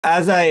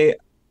As I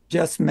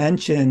just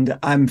mentioned,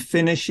 I'm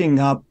finishing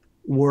up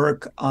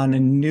work on a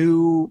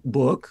new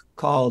book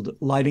called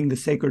Lighting the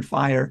Sacred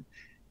Fire.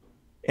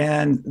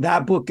 And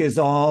that book is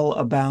all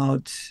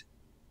about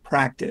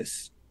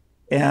practice.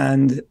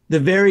 And the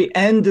very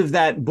end of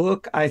that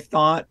book, I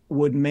thought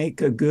would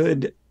make a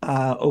good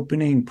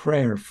opening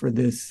prayer for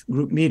this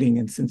group meeting.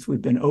 And since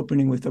we've been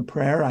opening with a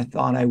prayer, I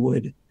thought I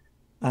would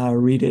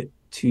read it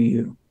to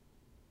you.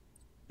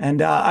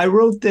 And I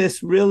wrote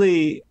this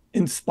really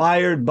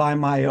inspired by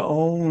my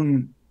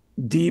own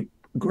deep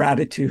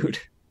gratitude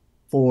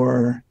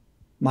for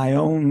my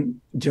own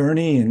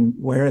journey and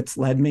where it's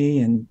led me.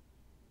 And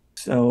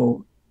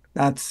so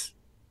that's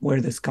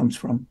where this comes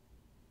from.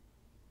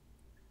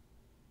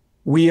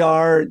 We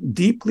are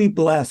deeply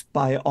blessed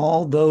by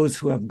all those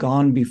who have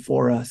gone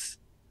before us,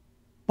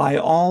 by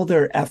all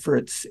their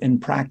efforts in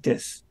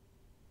practice,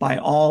 by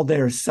all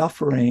their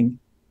suffering,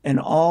 and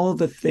all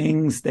the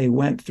things they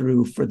went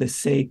through for the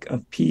sake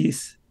of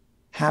peace,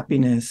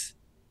 happiness,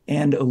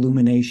 and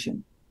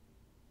illumination.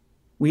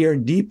 We are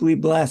deeply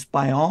blessed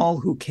by all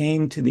who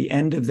came to the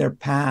end of their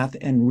path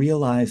and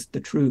realized the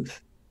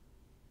truth.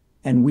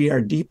 And we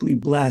are deeply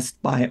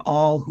blessed by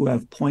all who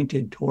have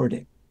pointed toward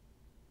it.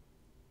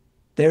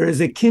 There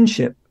is a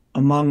kinship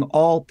among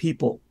all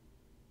people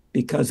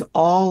because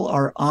all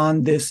are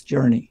on this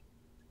journey,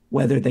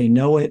 whether they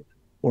know it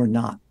or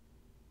not,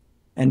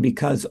 and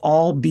because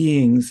all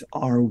beings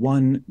are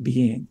one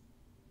being.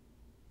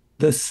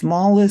 The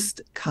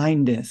smallest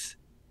kindness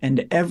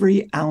and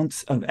every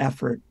ounce of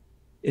effort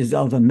is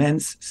of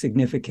immense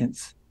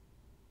significance,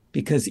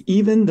 because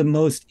even the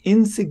most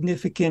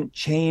insignificant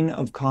chain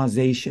of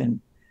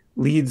causation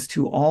leads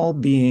to all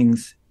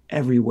beings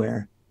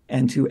everywhere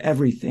and to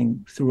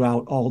everything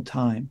throughout all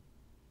time.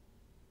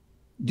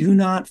 Do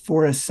not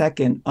for a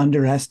second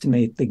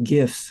underestimate the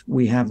gifts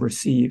we have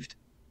received.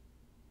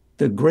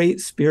 The great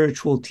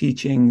spiritual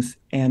teachings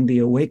and the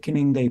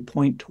awakening they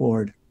point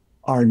toward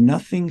are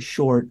nothing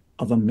short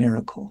of a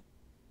miracle.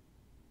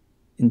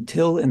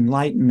 Until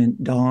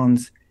enlightenment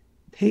dawns,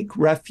 take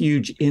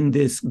refuge in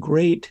this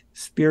great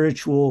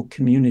spiritual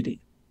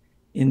community,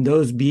 in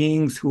those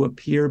beings who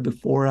appear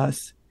before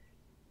us,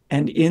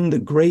 and in the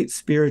great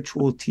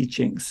spiritual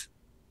teachings.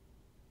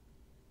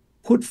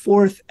 Put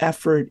forth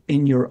effort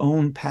in your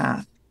own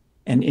path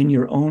and in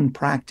your own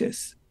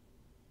practice.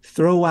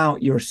 Throw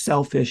out your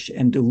selfish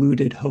and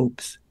deluded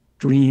hopes,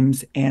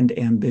 dreams, and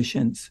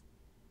ambitions.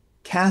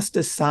 Cast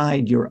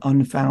aside your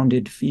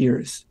unfounded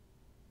fears.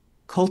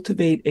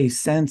 Cultivate a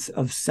sense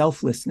of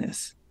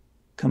selflessness,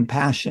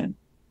 compassion,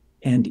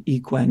 and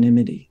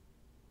equanimity.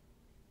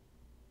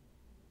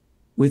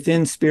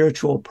 Within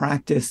spiritual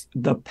practice,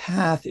 the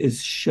path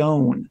is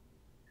shown,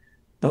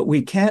 but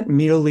we can't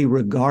merely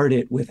regard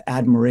it with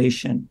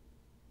admiration.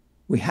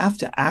 We have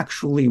to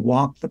actually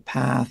walk the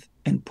path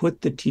and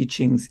put the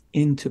teachings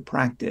into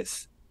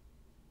practice.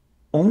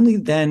 Only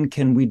then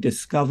can we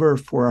discover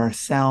for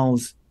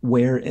ourselves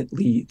where it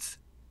leads.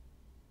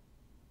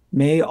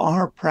 May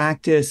our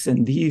practice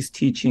and these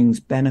teachings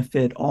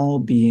benefit all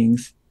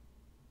beings,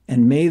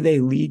 and may they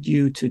lead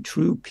you to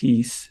true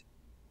peace,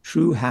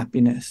 true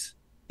happiness,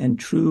 and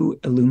true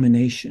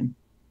illumination.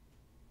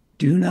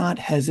 Do not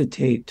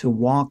hesitate to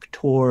walk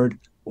toward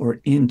or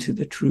into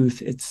the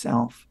truth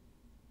itself.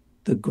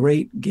 The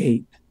great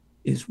gate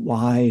is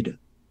wide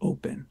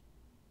open.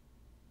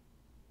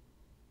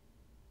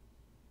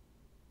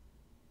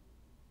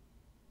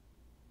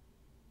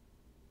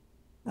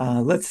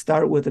 Let's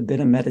start with a bit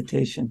of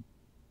meditation.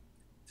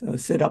 So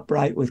sit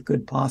upright with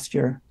good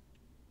posture.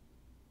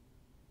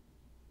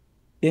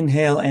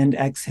 Inhale and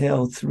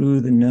exhale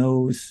through the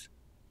nose.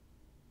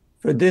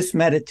 For this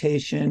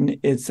meditation,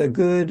 it's a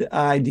good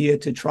idea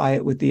to try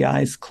it with the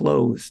eyes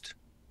closed,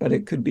 but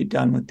it could be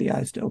done with the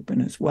eyes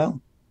open as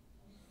well.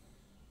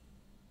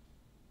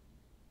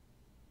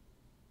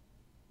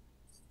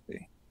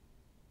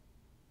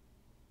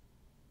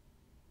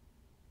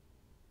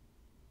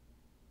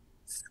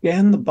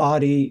 Scan the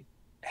body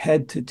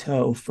head to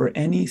toe for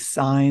any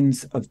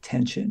signs of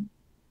tension,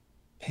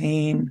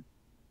 pain,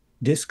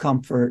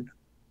 discomfort,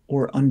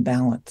 or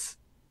unbalance.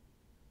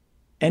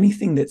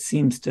 Anything that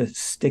seems to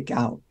stick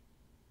out.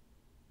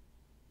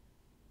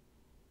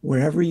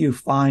 Wherever you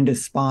find a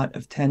spot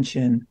of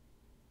tension,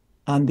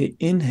 on the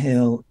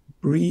inhale,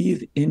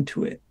 breathe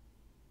into it.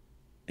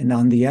 And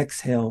on the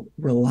exhale,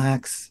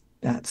 relax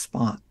that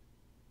spot,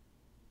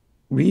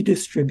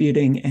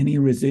 redistributing any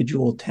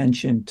residual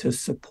tension to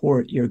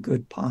support your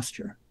good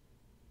posture.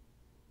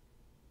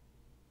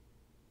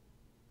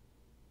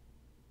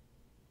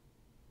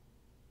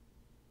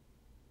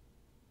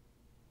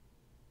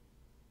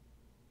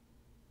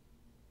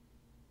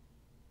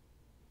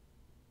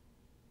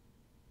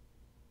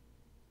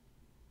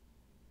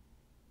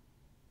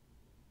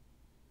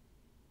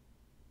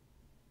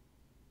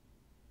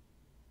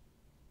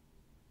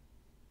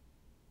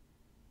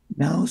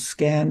 Now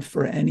scan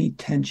for any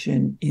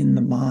tension in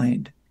the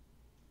mind,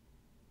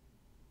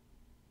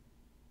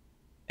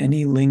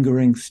 any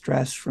lingering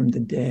stress from the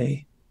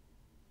day,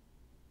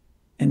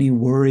 any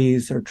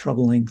worries or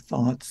troubling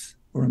thoughts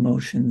or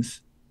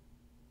emotions.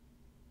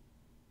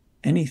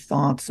 any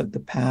thoughts of the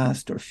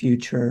past or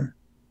future,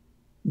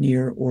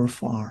 near or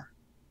far.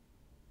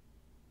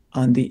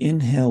 On the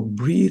inhale,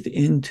 breathe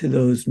into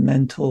those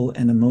mental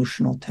and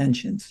emotional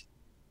tensions.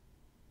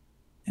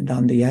 And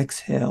on the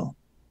exhale,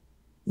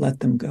 let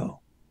them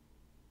go.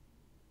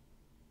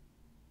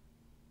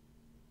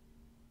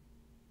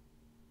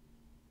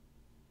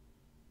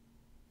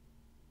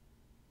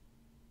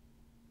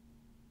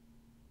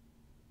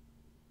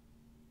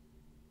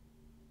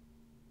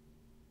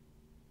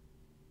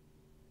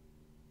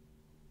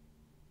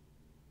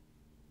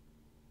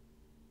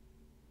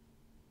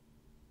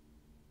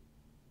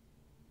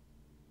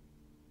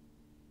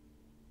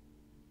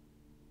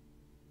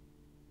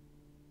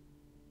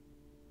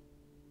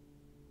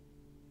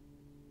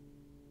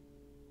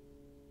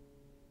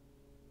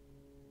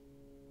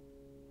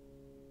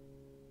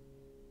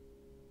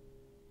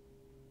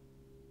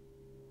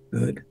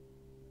 Good.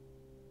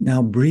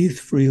 Now breathe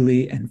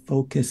freely and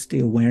focus the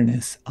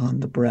awareness on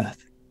the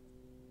breath.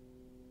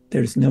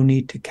 There's no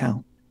need to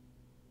count.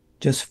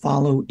 Just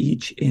follow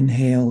each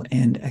inhale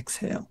and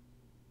exhale.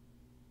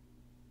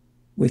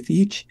 With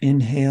each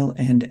inhale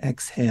and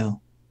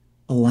exhale,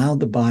 allow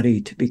the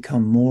body to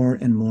become more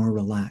and more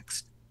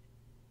relaxed,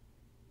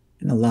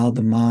 and allow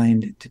the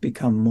mind to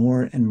become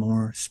more and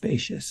more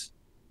spacious,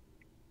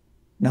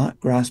 not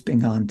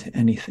grasping onto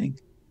anything.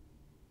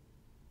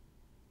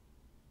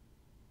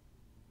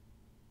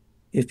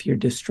 If you're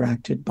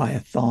distracted by a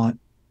thought,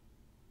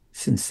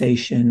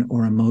 sensation,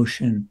 or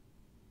emotion,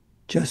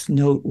 just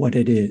note what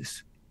it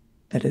is,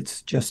 that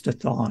it's just a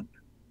thought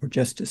or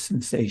just a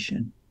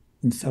sensation,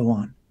 and so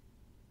on.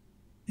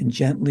 And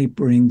gently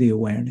bring the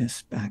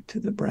awareness back to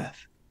the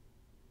breath.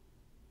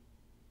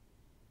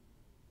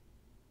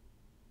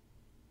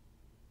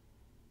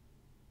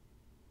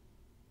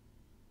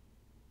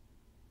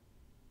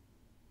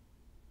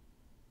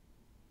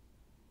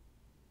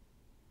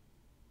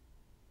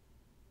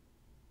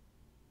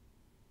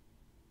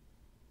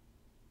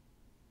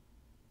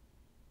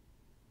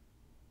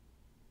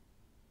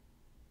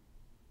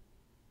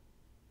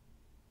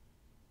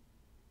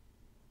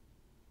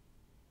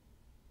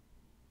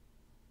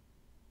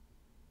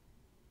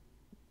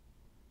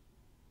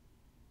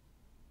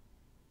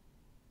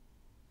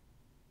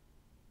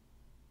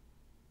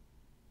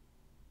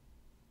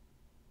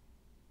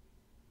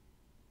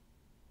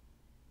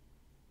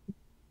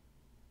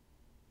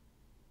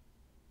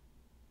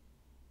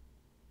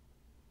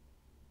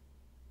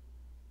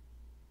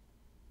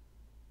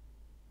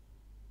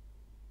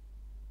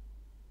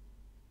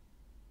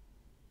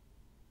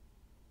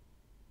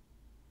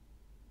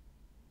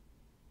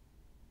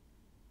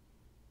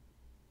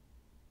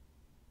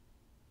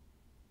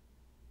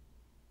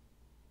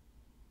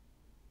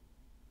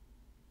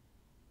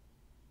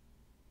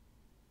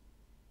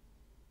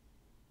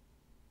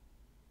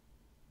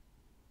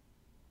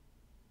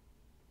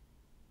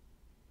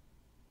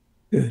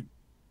 Good.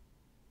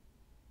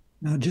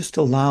 Now just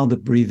allow the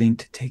breathing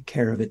to take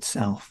care of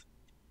itself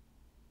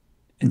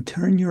and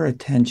turn your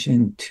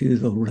attention to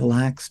the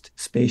relaxed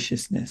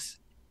spaciousness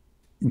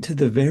and to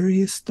the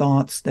various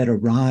thoughts that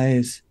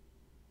arise,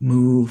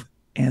 move,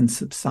 and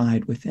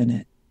subside within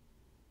it.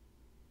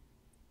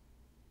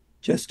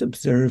 Just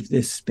observe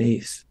this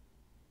space.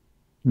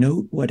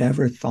 Note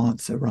whatever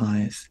thoughts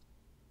arise.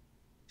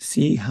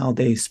 See how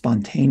they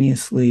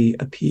spontaneously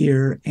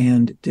appear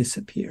and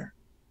disappear.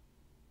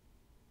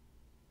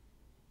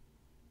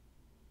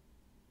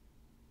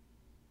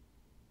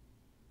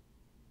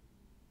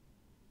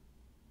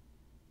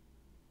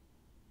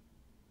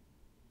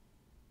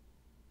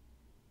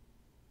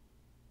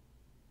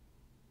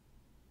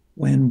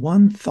 When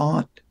one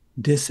thought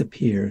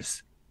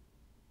disappears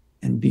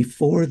and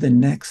before the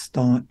next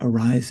thought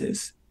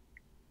arises,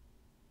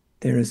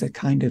 there is a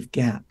kind of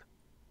gap,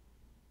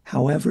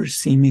 however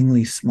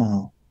seemingly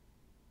small.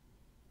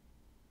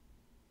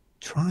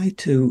 Try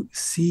to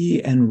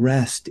see and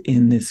rest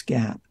in this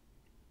gap,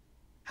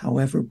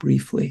 however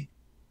briefly,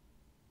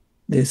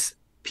 this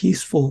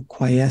peaceful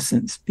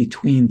quiescence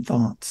between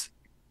thoughts.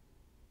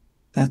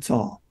 That's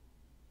all.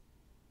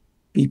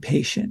 Be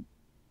patient.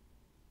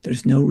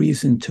 There's no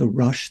reason to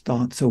rush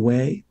thoughts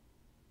away,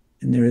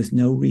 and there is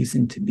no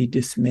reason to be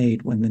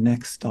dismayed when the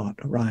next thought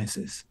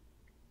arises.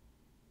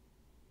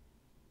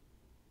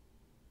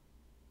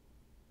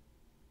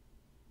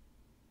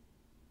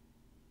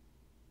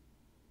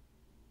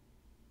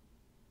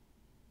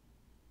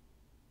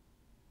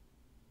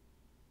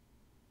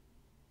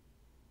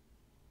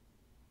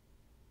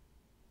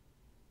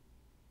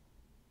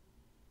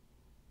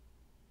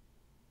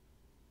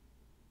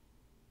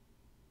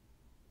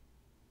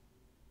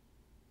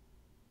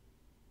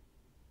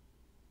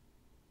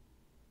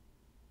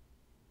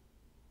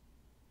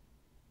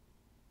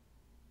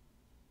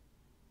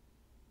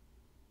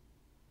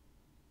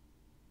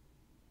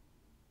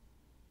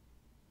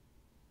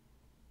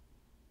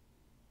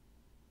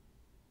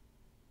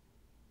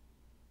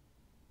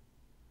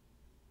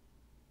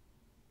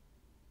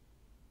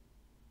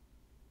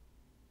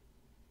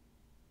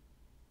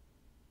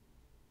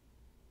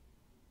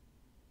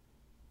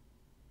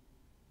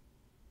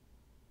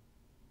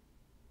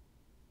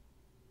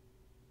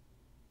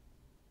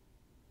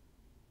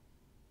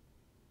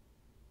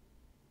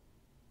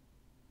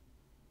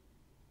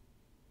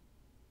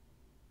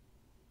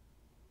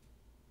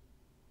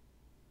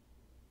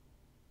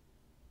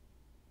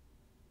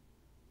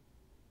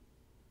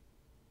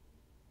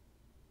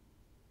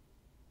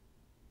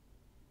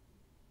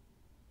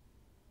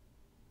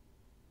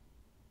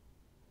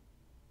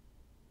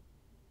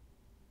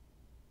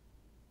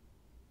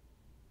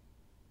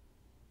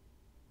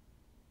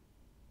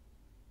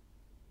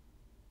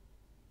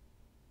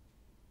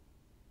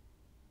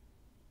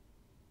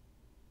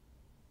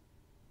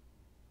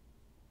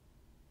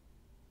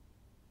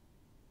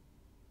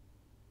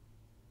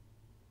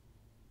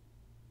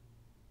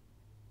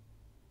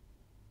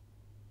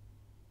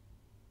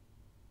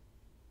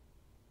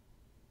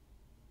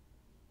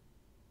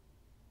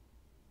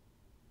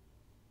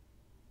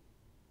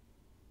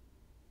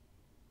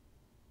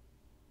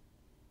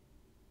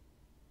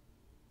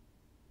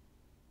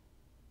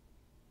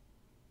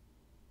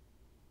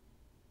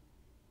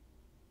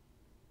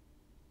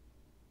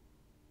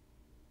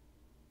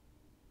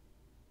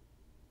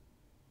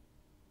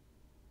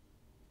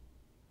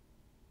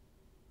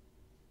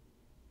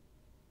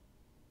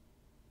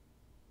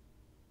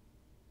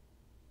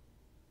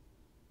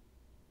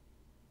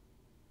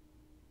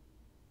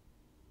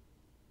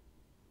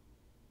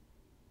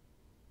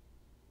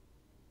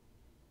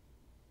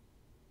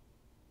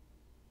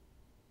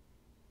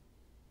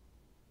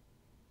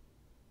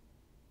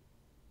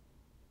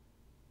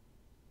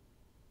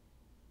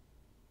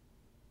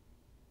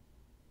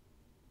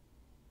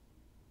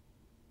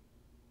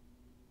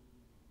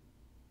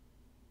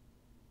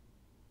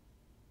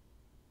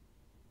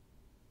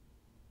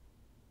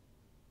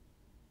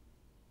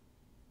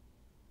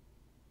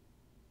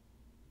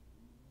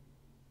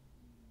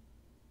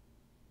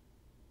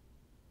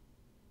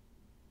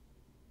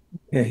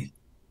 Okay,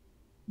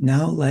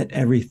 now let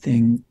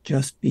everything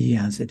just be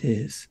as it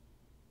is.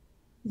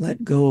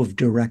 Let go of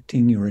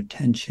directing your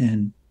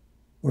attention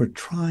or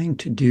trying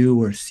to do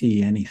or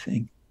see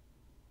anything.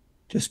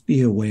 Just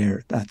be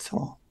aware, that's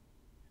all.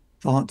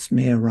 Thoughts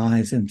may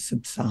arise and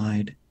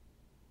subside.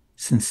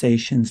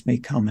 Sensations may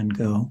come and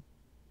go.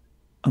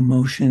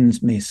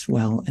 Emotions may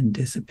swell and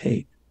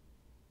dissipate.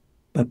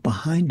 But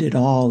behind it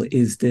all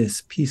is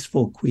this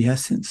peaceful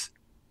quiescence.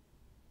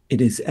 It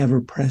is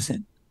ever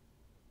present.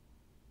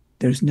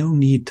 There's no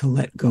need to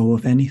let go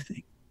of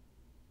anything,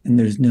 and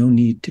there's no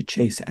need to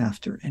chase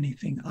after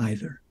anything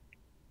either.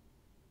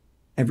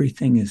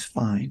 Everything is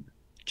fine,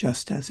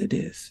 just as it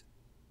is.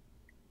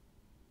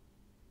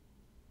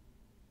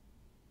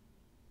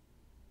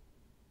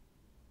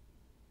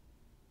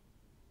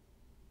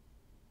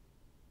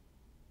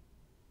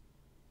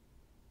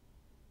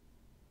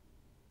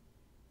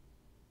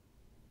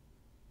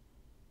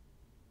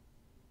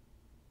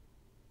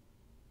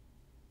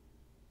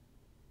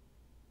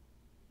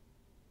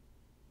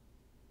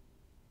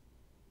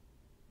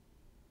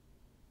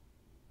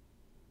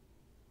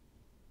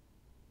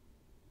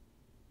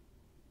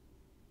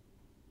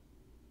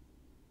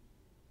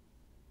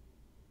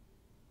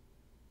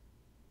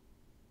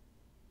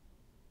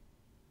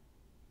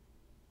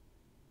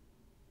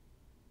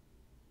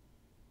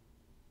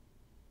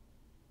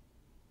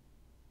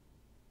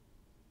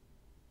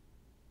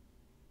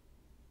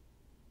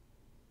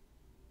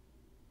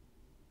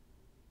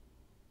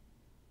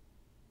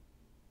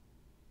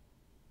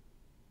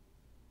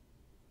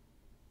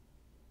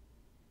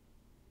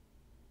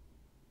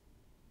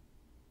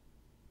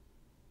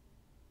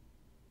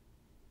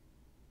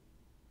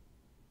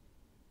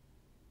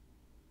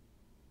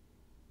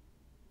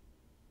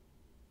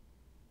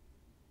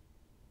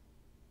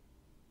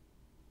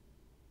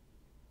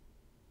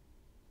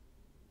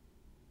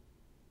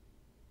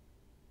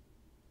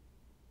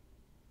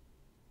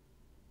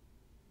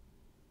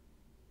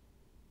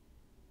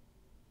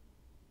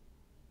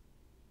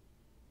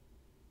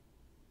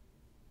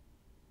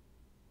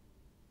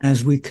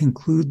 As we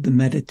conclude the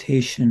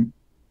meditation,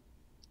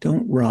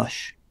 don't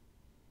rush.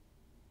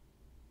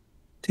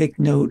 Take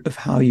note of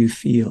how you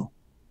feel.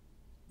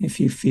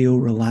 If you feel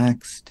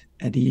relaxed,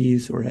 at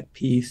ease, or at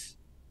peace,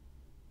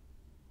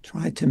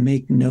 try to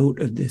make note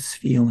of this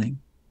feeling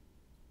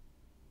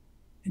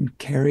and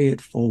carry it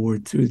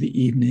forward through the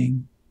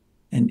evening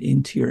and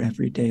into your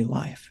everyday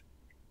life.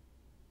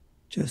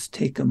 Just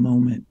take a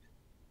moment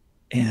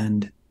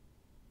and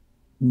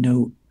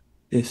note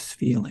this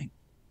feeling.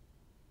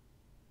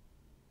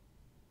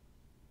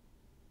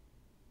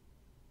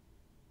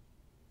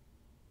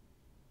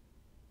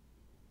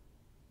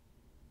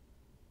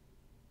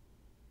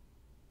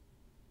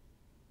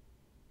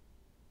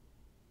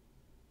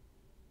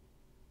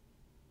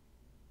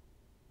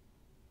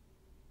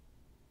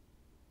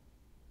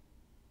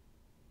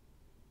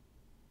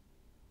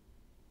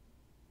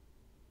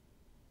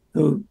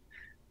 So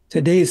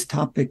today's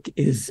topic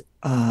is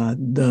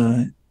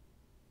the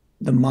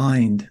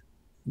mind,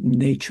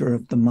 nature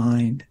of the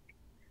mind,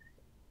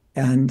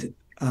 and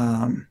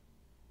I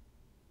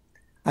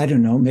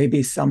don't know.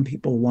 Maybe some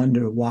people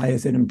wonder, why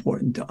is it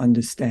important to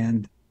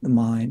understand the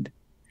mind?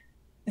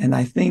 And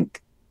I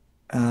think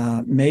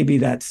maybe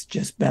that's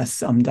just best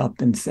summed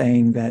up in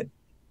saying that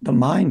the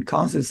mind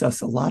causes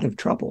us a lot of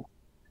trouble.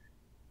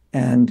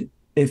 And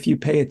if you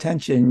pay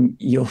attention,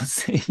 you'll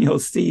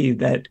see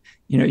that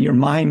your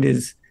mind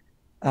is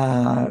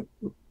uh,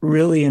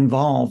 really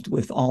involved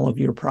with all of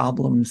your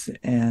problems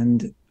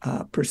and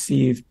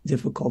perceived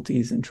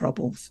difficulties and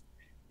troubles.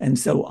 And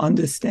so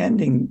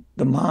understanding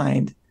the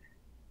mind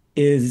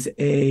is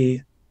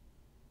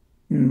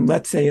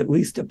let's say, at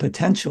least a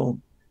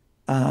potential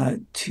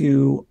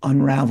to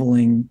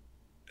unraveling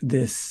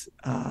this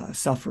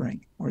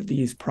suffering or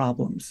these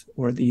problems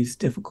or these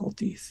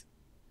difficulties.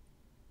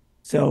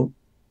 So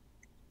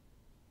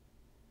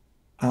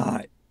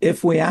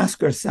if we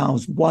ask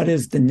ourselves, what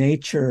is the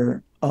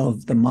nature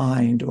of the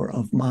mind or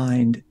of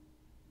mind?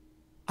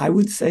 I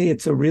would say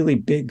it's a really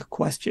big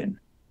question.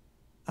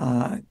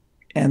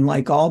 And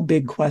like all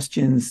big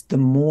questions, the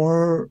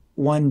more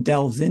one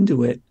delves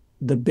into it,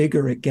 the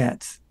bigger it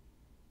gets,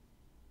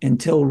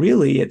 until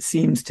really it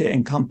seems to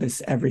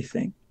encompass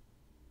everything,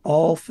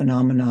 all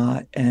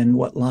phenomena and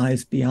what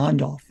lies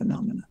beyond all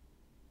phenomena.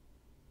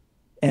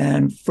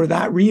 And for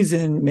that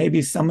reason,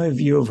 maybe some of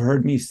you have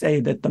heard me say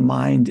that the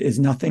mind is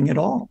nothing at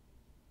all.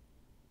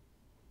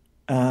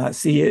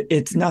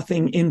 It's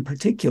nothing in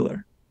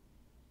particular.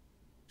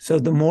 So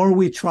the more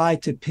we try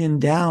to pin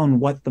down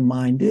what the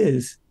mind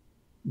is,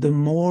 the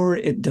more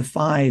it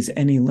defies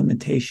any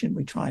limitation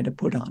we try to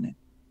put on it.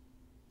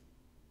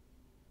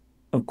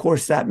 Of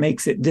course, that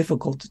makes it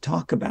difficult to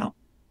talk about.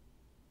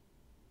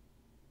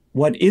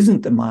 What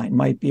isn't the mind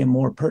might be a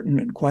more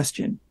pertinent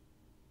question.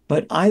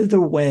 But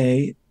either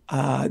way,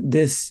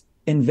 this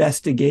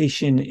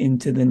investigation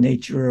into the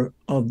nature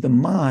of the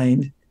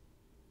mind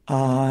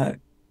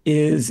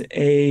is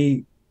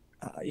a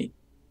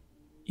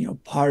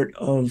part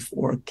of,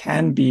 or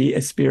can be,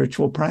 a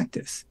spiritual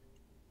practice.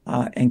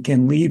 and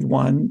can lead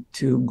one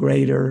to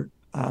greater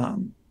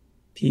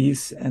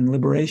peace and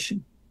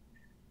liberation.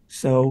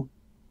 So,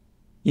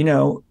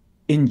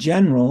 in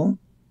general,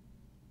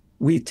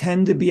 we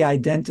tend to be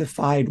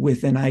identified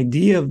with an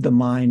idea of the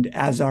mind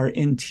as our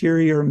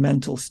interior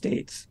mental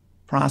states,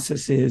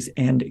 processes,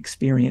 and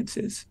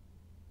experiences,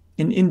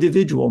 an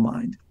individual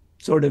mind,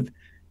 sort of,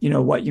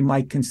 what you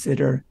might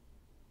consider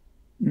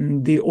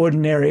the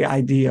ordinary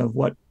idea of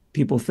what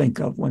people think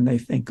of when they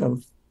think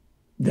of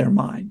their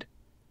mind.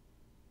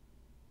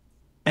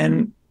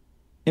 And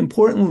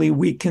importantly,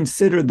 we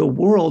consider the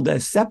world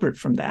as separate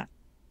from that.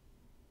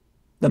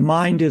 The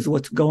mind is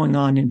what's going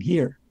on in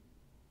here,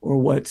 or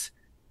what's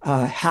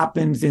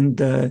happens in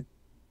the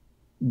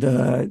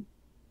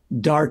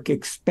dark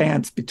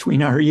expanse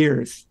between our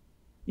ears.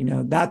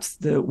 That's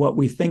what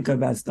we think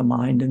of as the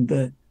mind, and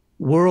the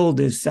world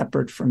is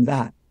separate from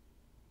that.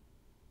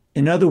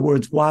 In other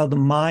words, while the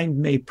mind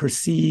may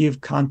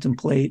perceive,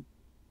 contemplate,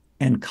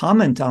 and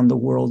comment on the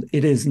world,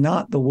 it is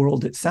not the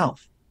world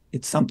itself.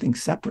 It's something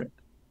separate.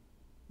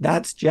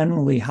 That's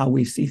generally how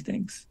we see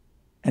things.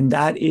 And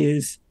that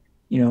is,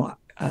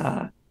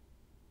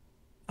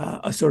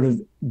 a sort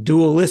of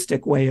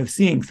dualistic way of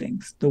seeing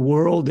things. The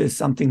world is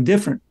something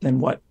different than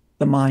what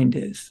the mind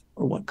is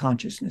or what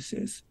consciousness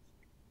is.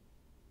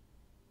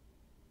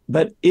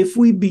 But if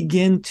we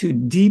begin to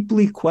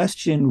deeply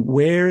question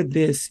where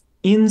this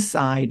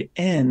inside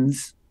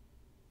ends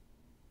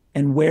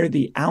and where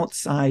the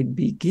outside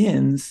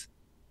begins,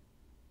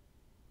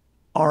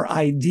 our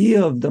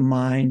idea of the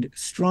mind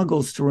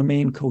struggles to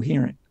remain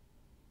coherent.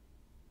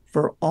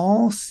 For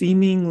all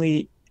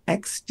seemingly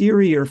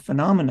exterior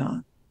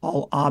phenomena,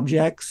 all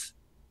objects,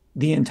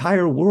 the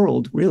entire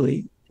world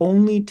really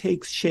only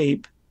takes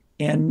shape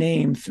and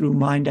name through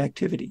mind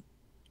activity.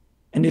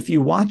 And if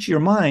you watch your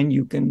mind,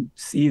 you can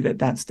see that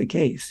that's the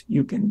case.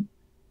 You can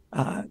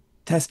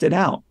test it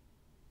out.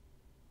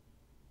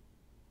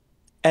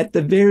 At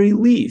the very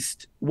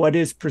least, what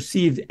is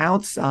perceived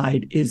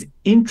outside is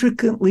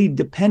intricately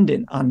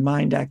dependent on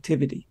mind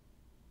activity.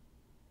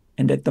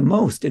 And at the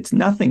most, it's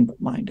nothing but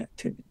mind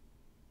activity.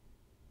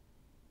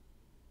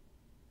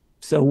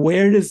 So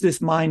where does this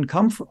mind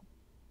come from?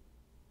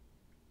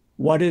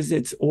 What is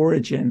its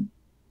origin,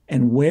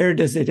 and where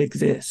does it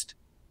exist?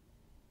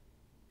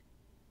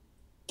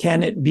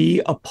 Can it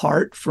be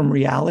apart from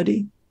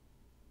reality?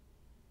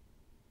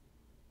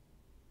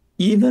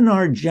 Even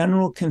our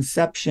general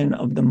conception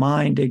of the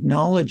mind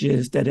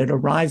acknowledges that it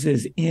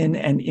arises in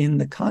and in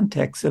the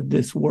context of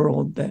this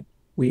world that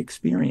we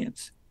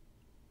experience.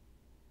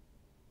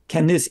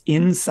 Can this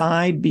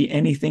inside be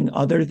anything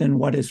other than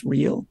what is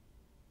real?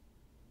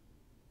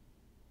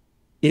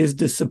 Is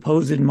the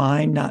supposed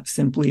mind not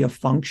simply a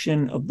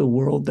function of the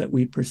world that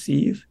we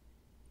perceive?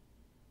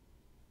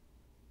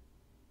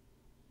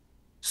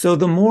 So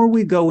the more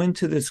we go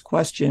into this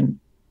question,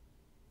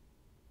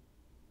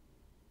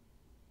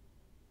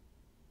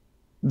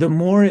 the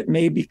more it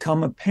may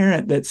become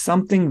apparent that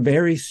something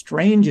very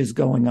strange is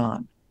going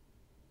on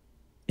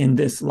in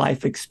this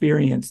life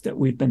experience that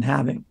we've been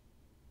having.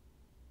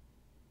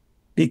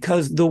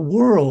 Because the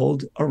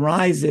world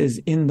arises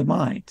in the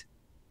mind,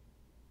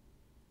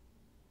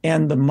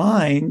 and the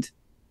mind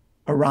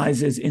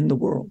arises in the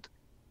world.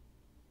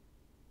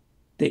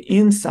 The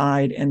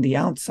inside and the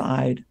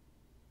outside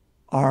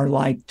are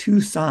like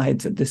two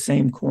sides of the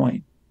same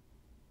coin.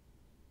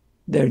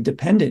 They're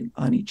dependent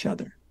on each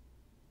other.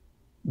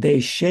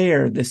 They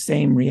share the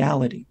same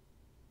reality.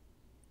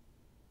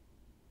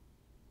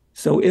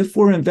 So if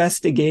we're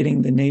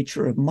investigating the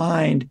nature of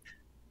mind,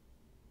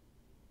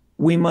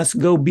 we must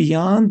go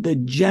beyond the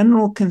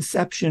general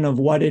conception of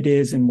what it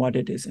is and what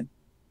it isn't,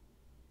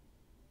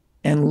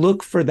 and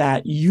look for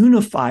that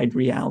unified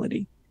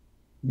reality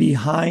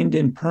behind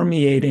and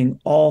permeating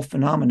all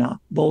phenomena,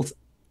 both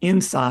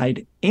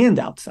inside and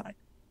outside.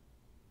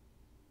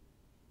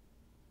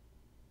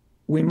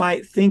 We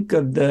might think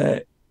of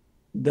the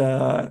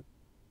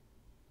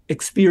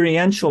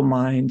experiential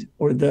mind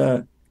or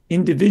the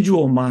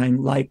individual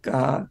mind like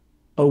a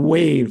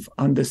wave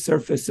on the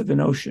surface of an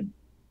ocean,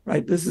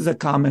 right? This is a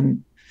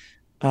common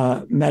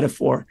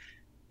metaphor.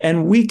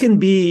 And we can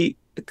be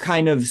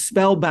kind of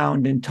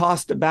spellbound and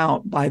tossed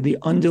about by the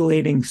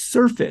undulating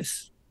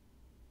surface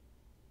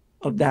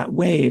of that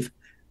wave.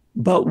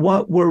 But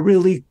what we're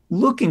really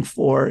looking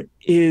for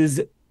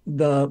is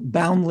the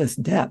boundless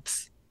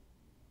depths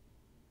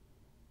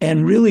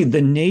and really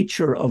the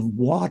nature of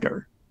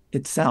water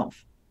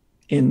itself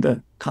in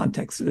the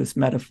context of this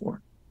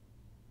metaphor.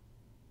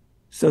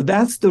 So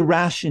that's the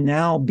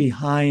rationale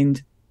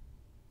behind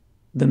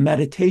the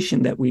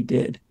meditation that we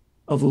did,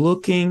 of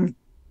looking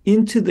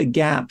into the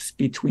gaps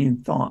between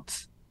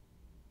thoughts.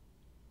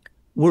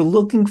 We're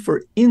looking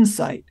for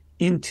insight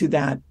into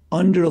that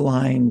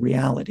underlying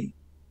reality.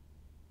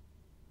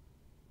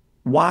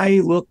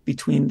 Why look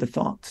between the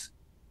thoughts?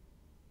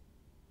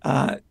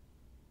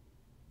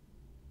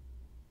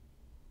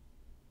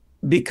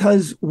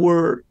 Because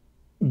we're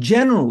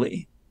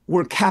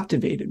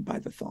captivated by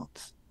the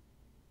thoughts.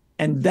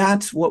 And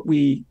that's what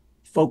we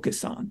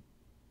focus on.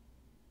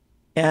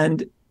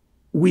 And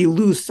we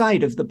lose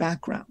sight of the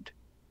background.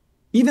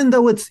 Even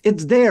though it's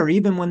there,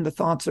 even when the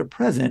thoughts are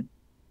present,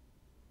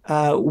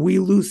 we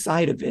lose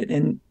sight of it.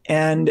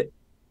 And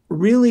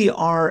really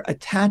our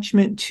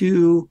attachment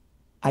to,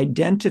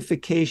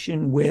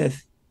 identification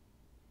with,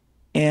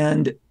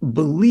 and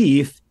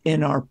belief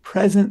in our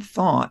present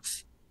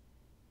thoughts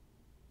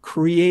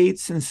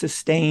creates and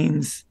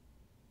sustains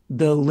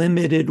the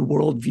limited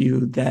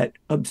worldview that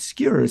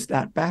obscures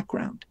that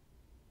background.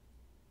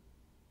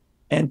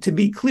 And to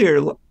be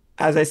clear,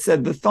 as I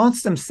said, the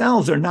thoughts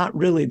themselves are not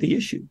really the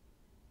issue.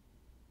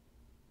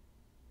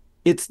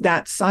 It's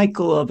that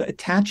cycle of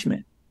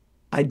attachment,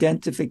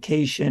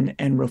 identification,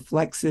 and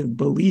reflexive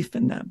belief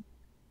in them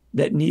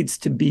that needs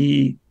to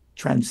be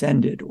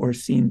transcended or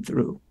seen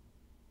through.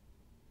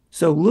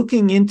 So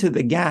looking into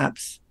the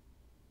gaps,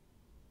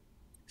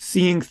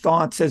 seeing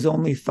thoughts as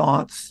only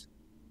thoughts,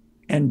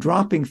 and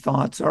dropping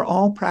thoughts are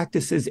all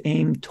practices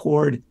aimed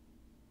toward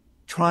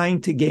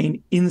trying to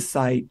gain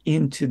insight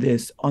into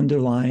this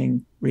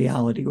underlying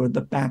reality or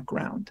the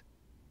background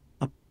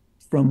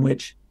from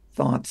which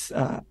thoughts,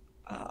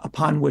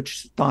 upon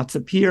which thoughts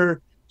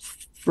appear,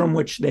 from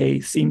which they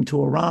seem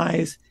to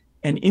arise,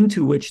 and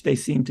into which they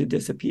seem to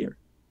disappear.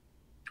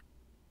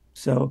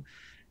 So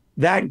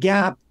that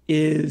gap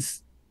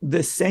is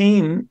the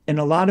same in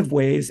a lot of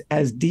ways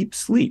as deep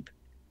sleep,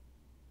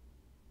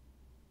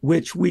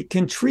 which we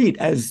can treat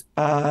as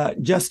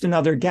just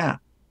another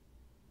gap.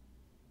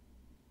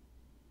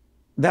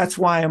 That's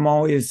why I'm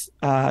always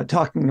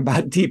talking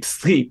about deep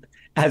sleep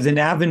as an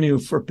avenue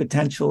for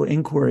potential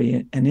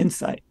inquiry and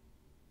insight.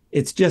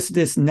 It's just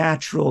this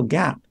natural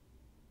gap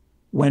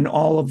when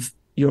all of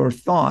your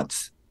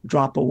thoughts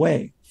drop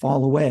away,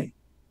 fall away.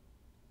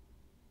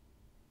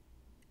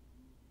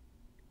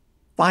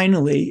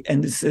 Finally,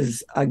 and this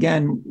is,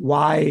 again,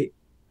 why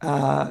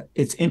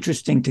it's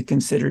interesting to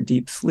consider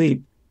deep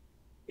sleep,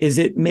 is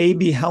it may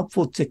be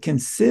helpful to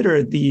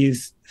consider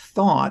these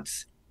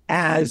thoughts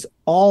as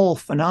all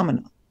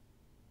phenomena,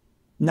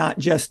 not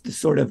just the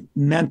sort of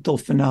mental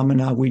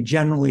phenomena we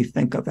generally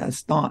think of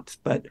as thoughts,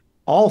 but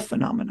all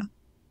phenomena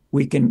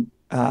we can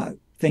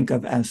think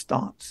of as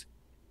thoughts.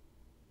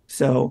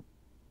 So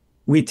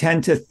we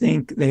tend to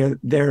think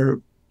they're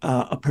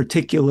a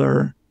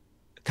particular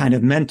kind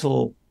of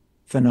mental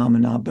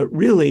phenomena, but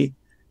really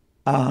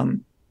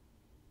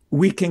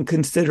we can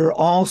consider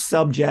all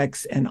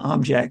subjects and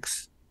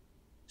objects,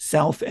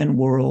 self and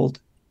world,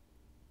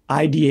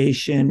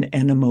 ideation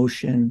and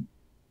emotion,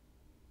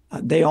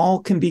 they all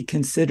can be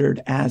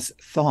considered as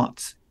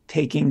thoughts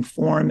taking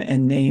form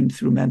and name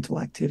through mental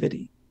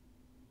activity.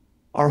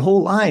 Our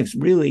whole lives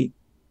really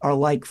are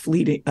like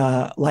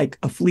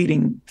a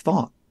fleeting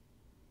thought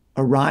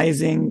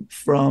arising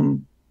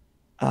from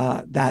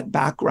that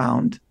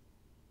background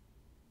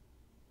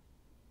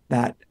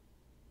that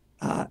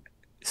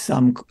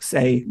some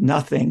say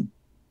nothing,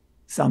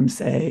 some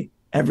say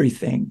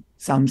everything,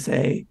 some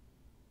say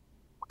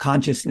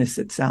consciousness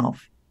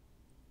itself,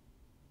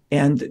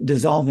 and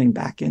dissolving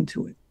back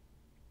into it.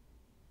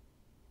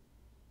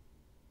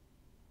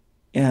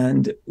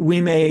 And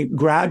we may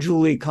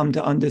gradually come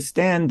to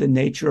understand the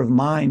nature of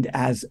mind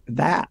as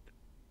that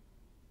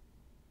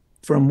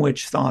from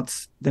which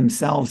thoughts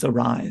themselves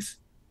arise.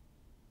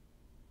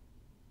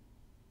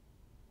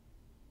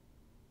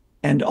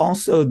 And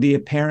also the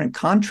apparent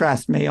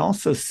contrast may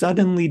also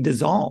suddenly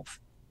dissolve,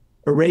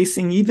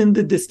 erasing even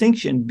the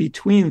distinction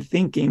between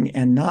thinking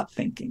and not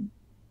thinking.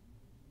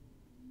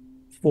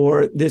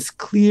 For this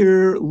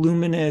clear,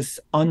 luminous,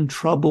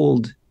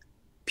 untroubled,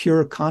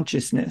 pure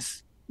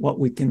consciousness, what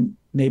we can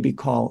maybe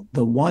call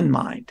the one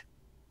mind,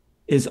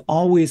 is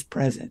always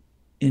present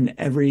in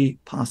every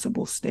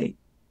possible state.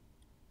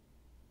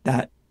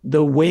 That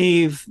the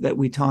wave that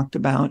we talked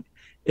about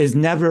is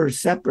never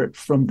separate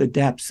from the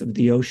depths of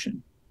the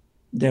ocean.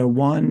 They're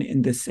one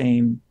in the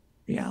same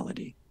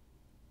reality.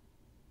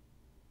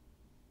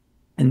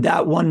 And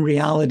that one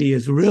reality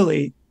is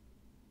really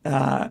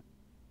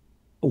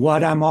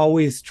what I'm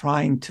always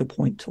trying to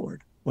point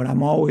toward, what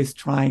I'm always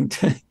trying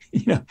to,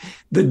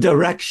 the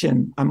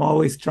direction I'm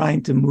always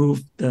trying to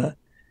move the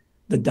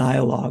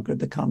dialogue or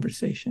the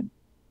conversation.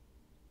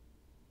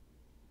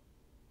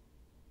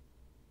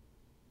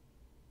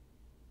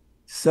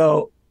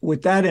 So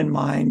with that in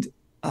mind,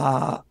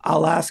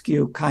 I'll ask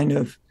you kind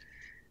of,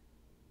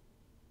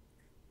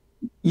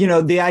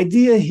 the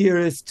idea here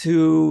is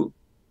to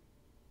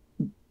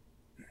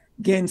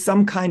gain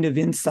some kind of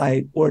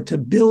insight or to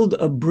build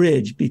a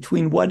bridge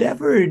between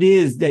whatever it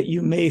is that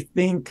you may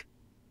think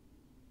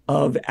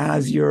of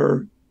as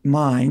your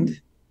mind,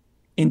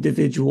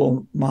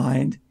 individual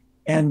mind,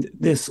 and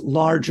this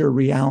larger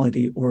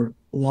reality or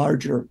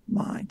larger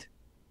mind.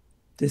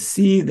 To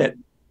see that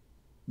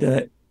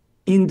the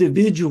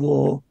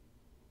individual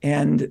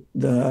and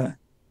the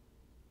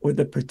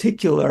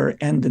particular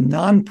and the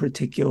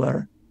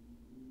non-particular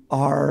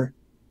are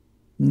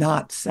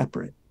not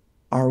separate,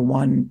 are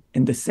one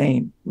and the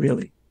same,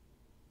 really.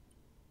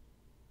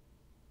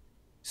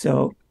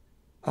 So,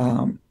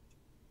 I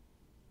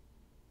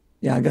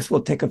guess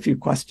we'll take a few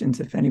questions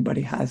if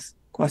anybody has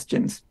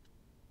questions.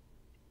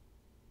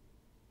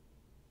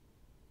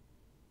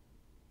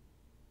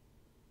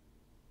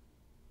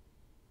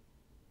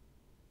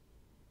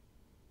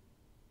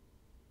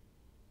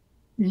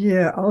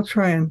 Yeah, I'll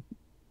try and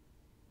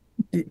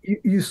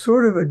you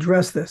sort of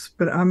address this,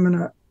 but I'm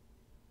gonna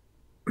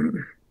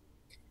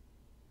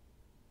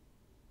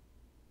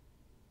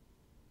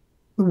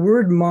the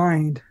word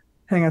mind.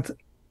 Hang on.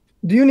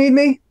 Do you need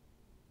me?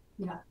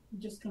 Yeah, I'm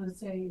just gonna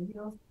say,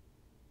 you're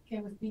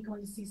okay with me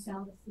going to see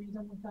Sound of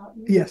Freedom without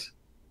you? Yes.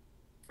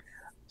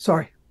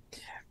 Sorry.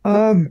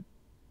 Um,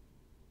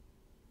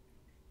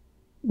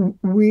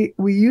 we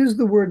use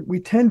the word we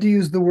tend to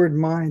use the word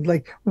mind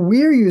like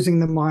we're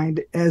using the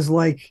mind as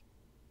like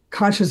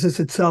consciousness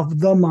itself,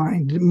 the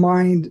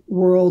mind,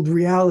 world,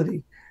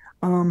 reality.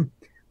 Um,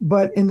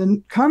 but in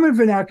the common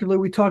vernacular,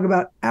 we talk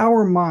about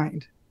our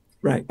mind.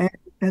 Right. And,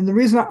 and the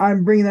reason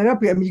I'm bringing that up,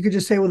 I mean, you could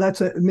just say, well,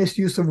 that's a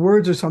misuse of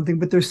words or something,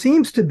 but there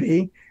seems to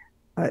be,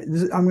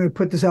 I'm going to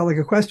put this out like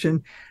a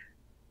question,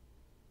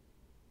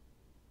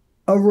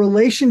 a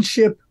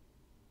relationship,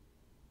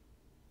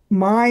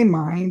 my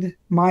mind,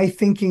 my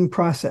thinking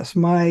process,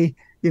 my,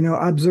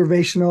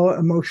 observational,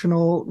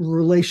 emotional,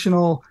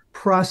 relational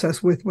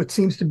process with what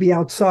seems to be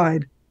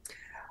outside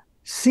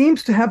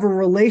seems to have a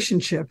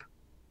relationship,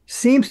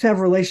 seems to have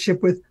a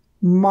relationship with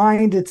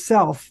mind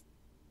itself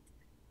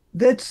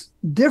that's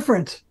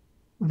different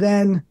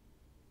than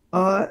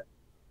uh,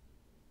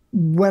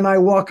 when I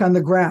walk on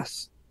the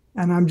grass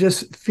and I'm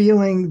just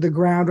feeling the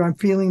ground, or I'm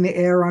feeling the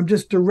air, I'm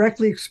just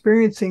directly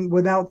experiencing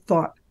without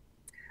thought.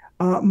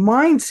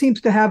 Mind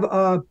seems to have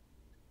a.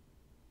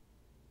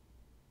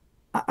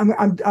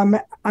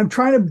 I'm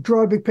trying to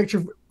draw a big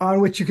picture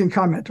on which you can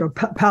comment, or a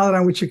palette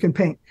on which you can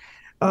paint.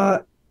 Uh,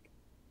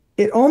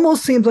 it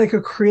almost seems like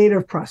a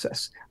creative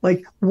process,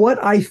 like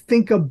what I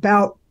think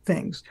about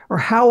things or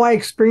how I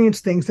experience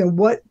things, and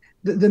what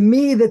the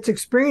me that's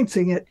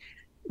experiencing it,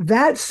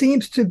 that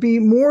seems to be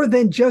more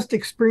than just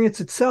experience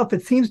itself.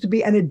 It seems to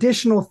be an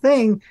additional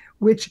thing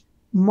which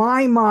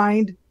my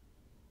mind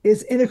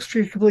is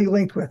inextricably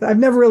linked with. I've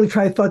never really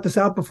tried to thought this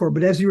out before,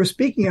 but as you were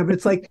speaking of it,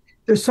 it's like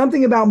there's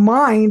something about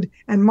mind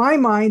and my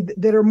mind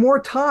that are more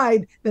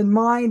tied than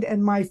mind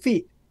and my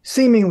feet,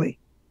 seemingly.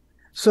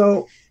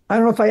 So I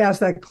don't know if I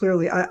asked that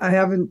clearly. I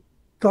haven't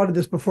thought of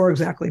this before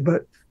exactly,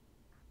 but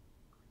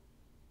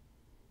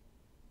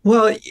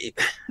Well,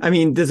 I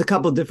mean, there's a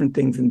couple of different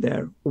things in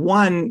there.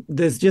 One,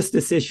 there's just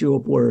this issue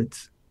of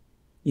words,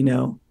 you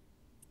know,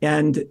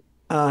 and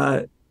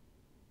uh,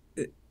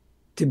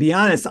 to be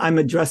honest, I'm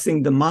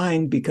addressing the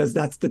mind because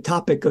that's the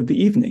topic of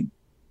the evening.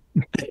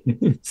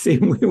 See,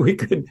 we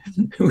could,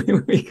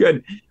 we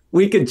could,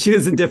 we could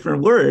choose a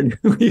different word.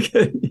 We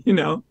could,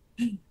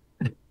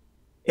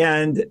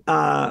 and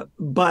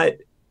but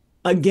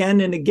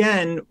again and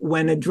again,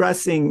 when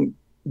addressing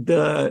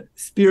the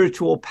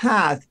spiritual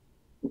path,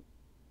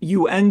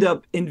 you end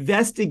up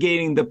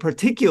investigating the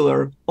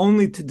particular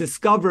only to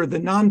discover the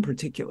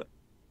non-particular.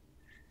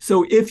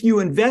 So if you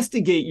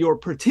investigate your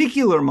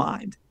particular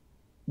mind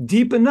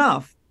deep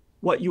enough,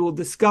 what you will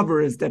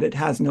discover is that it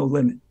has no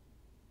limit.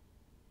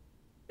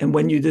 And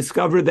when you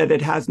discover that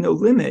it has no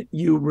limit,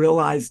 you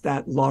realize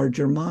that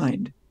larger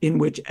mind in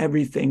which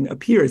everything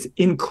appears,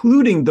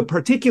 including the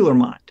particular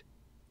mind.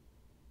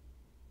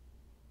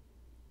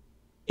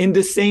 In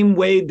the same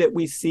way that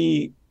we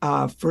see,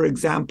 for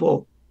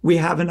example, we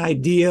have an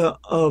idea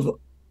of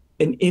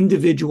an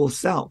individual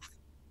self,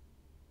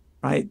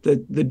 right?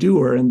 The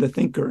doer and the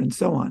thinker and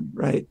so on,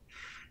 right?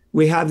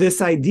 We have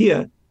this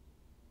idea,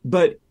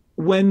 but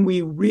when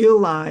we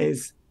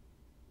realize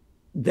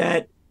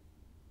that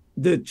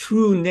the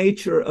true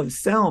nature of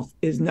self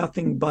is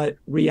nothing but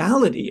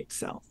reality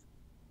itself,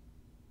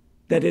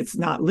 that it's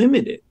not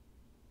limited,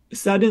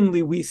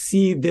 suddenly we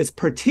see this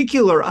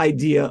particular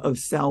idea of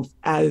self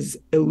as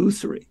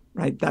illusory,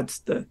 right? That's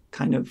the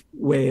kind of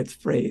way it's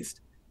phrased.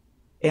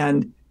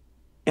 And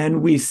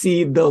we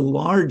see the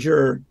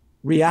larger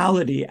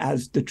reality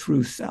as the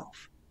true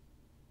self.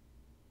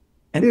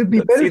 it And would be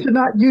better see, to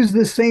not use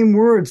the same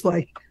words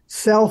like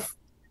self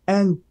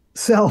and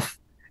self.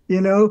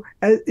 It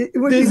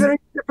would be this, better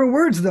different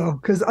words though,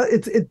 because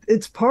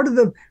it's part of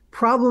the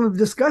problem of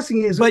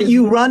discussing but is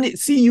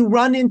you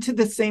run into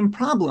the same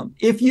problem.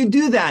 If you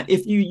do that,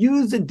 if you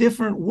use a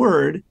different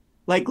word,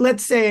 like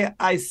let's say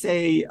I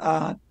say,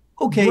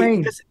 okay,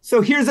 brain. so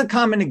here's a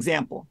common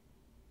example.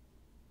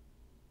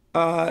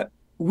 Uh,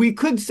 we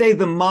could say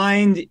the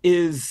mind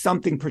is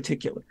something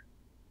particular.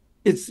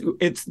 It's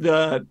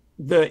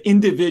the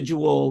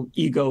individual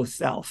ego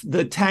self,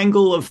 the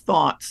tangle of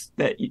thoughts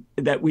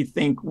that we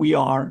think we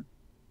are.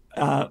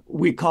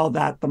 We call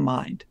that the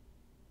mind.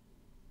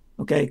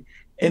 Okay.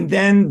 And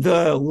then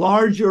the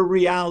larger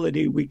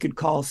reality we could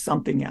call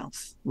something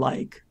else,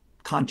 like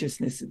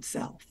consciousness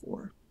itself,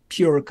 or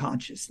pure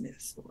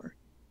consciousness, or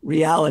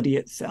reality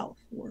itself,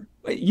 or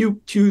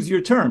you choose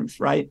your terms,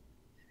 right?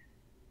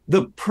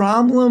 The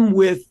problem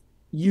with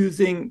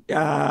using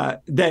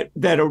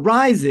that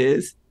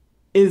arises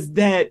is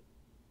that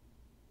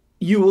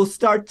you will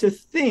start to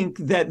think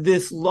that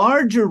this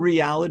larger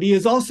reality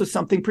is also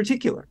something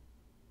particular.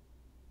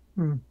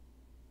 Hmm.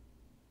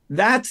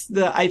 That's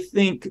I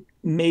think,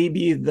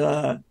 maybe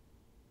the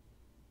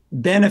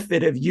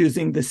benefit of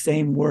using the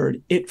same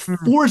word. It Hmm.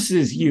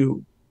 forces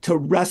you to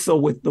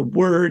wrestle with the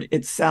word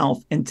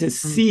itself and to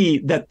see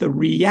that the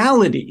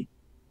reality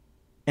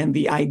and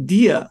the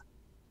idea,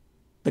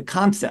 the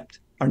concept,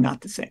 are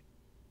not the same.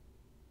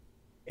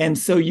 And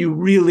so you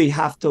really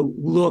have to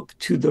look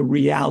to the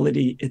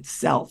reality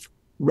itself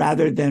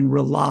rather than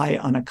rely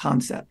on a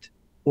concept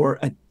or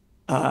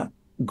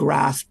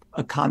grasp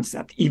a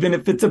concept, even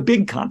if it's a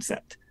big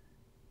concept.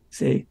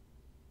 See?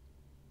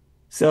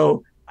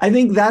 So I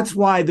think that's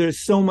why there's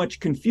so much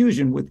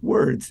confusion with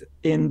words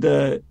in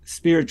the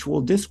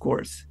spiritual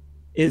discourse,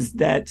 is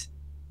that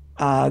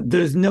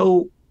there's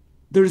no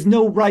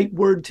right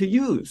word to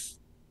use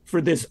for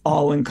this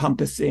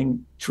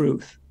all-encompassing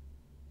truth.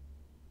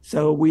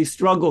 So we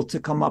struggle to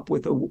come up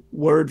with a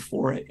word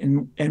for it.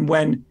 And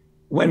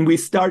when we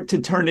start to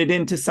turn it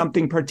into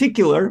something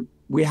particular,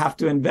 we have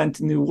to invent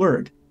a new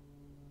word,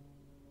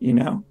 you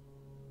know,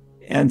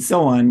 and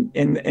so on.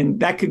 And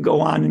that could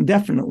go on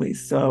indefinitely.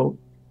 So,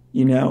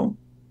 you know,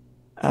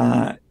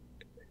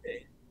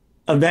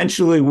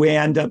 eventually we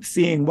end up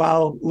seeing,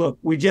 well, look,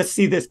 we just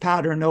see this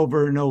pattern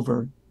over and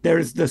over.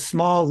 There's the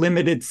small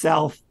limited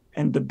self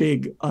and the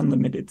big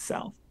unlimited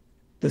self,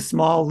 the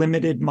small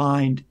limited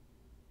mind,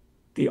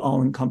 the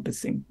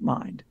all-encompassing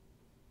mind.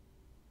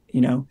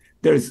 You know,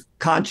 there's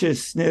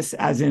consciousness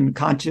as in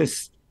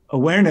conscious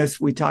awareness.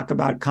 We talk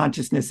about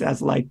consciousness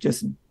as like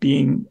just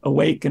being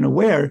awake and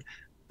aware,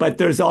 but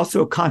there's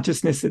also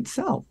consciousness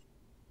itself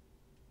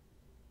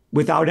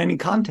without any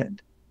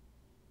content.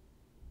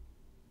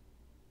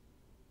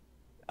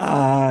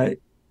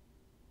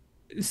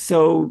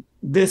 So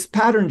this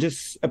pattern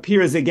just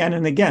appears again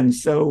and again.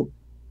 So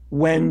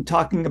when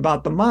talking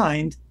about the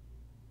mind,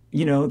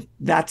 you know,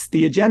 that's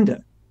the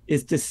agenda,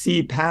 is to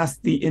see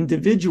past the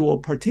individual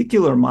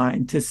particular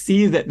mind, to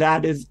see that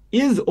that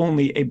is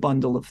only a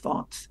bundle of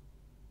thoughts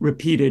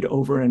repeated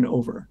over and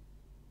over.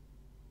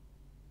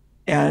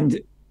 And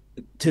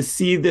to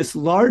see this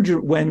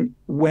larger,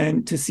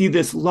 to see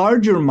this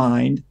larger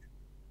mind,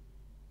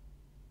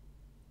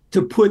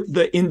 to put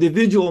the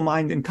individual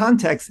mind in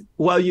context,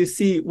 well, you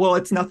see, well,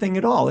 it's nothing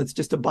at all. It's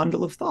just a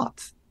bundle of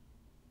thoughts.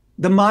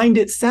 The mind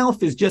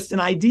itself is just an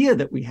idea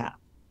that we have.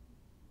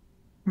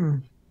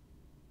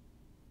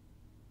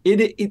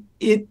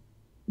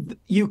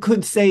 You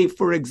could say,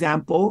 for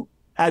example,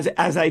 as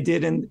I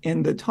did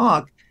in the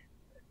talk,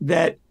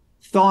 that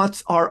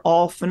thoughts are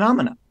all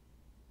phenomena.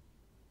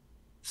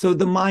 So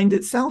the mind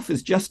itself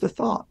is just a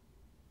thought.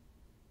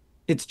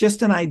 It's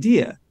just an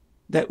idea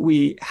that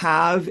we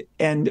have,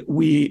 and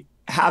we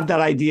have that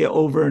idea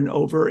over and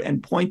over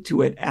and point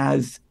to it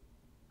as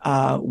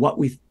what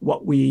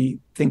we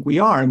think we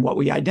are and what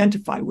we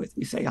identify with.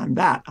 We say, I'm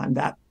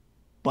that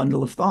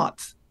bundle of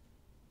thoughts.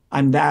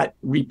 I'm that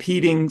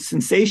repeating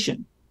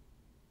sensation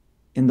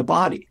in the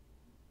body.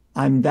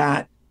 I'm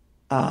that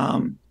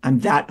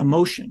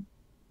emotion.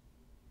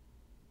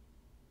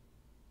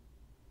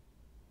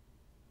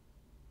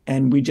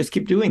 And we just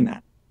keep doing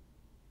that.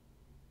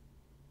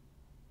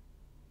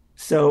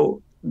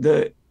 So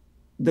the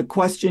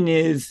question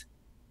is,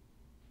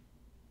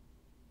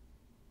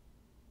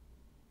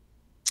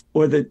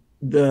 or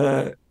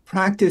the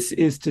practice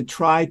is to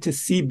try to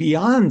see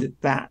beyond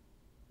that,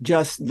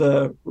 just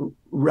the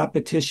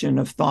repetition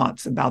of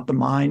thoughts about the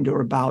mind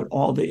or about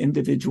all the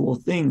individual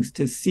things,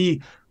 to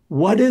see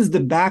what is the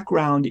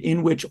background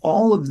in which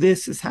all of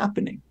this is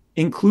happening,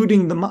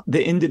 including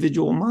the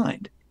individual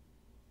mind,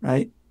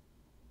 right?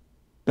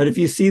 But if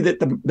you see that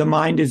the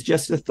mind is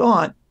just a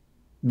thought,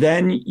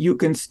 then you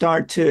can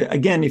start to,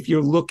 again, if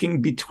you're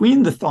looking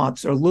between the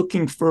thoughts or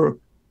looking for,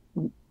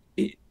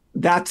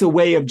 that's a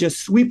way of just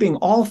sweeping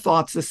all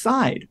thoughts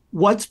aside.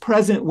 What's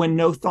present when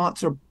no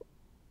thoughts are,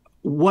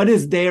 what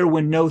is there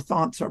when no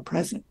thoughts are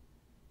present?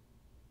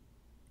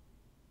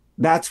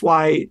 That's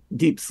why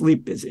deep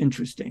sleep is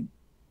interesting.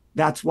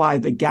 That's why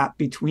the gap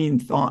between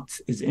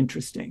thoughts is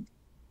interesting.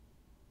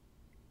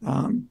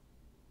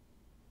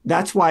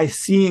 That's why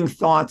seeing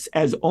thoughts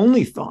as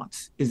only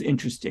thoughts is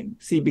interesting.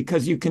 See,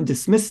 because you can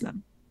dismiss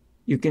them.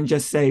 You can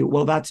just say,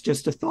 well, that's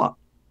just a thought.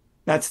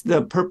 That's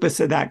the purpose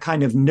of that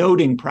kind of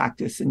noting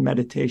practice in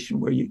meditation,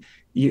 where you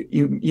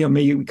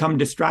become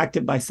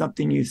distracted by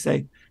something, you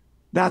say,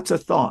 that's a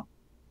thought.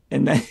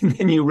 And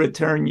then you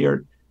return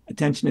your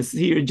attention to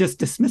see, you're just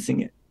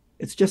dismissing it.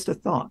 It's just a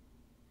thought.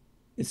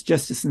 It's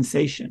just a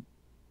sensation.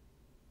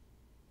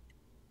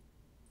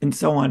 And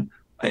so on.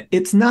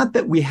 It's not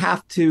that we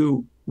have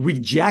to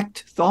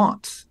reject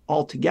thoughts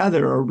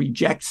altogether, or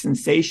reject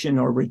sensation,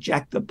 or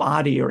reject the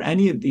body, or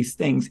any of these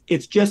things.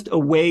 It's just a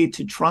way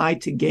to try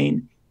to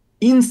gain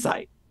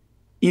insight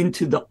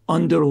into the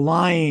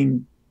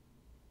underlying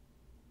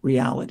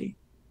reality,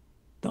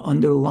 the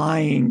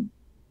underlying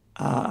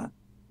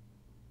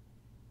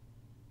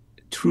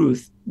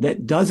truth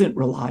that doesn't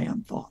rely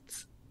on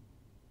thoughts.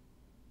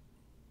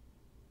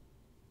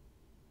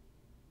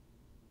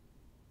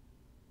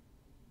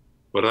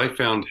 What I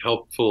found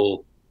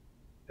helpful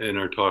in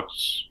our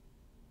talks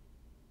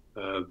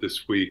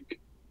this week,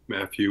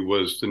 Matthew,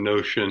 was the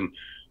notion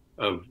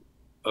of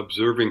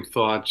observing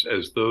thoughts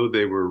as though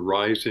they were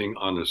rising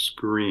on a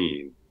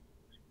screen,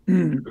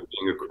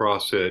 looking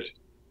across it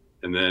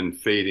and then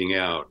fading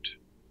out,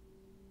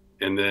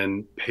 and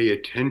then pay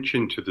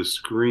attention to the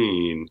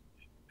screen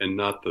and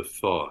not the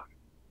thought.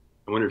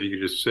 I wonder if you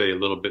could just say a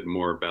little bit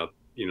more about,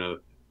 Yeah.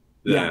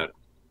 that.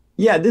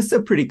 Yeah, this is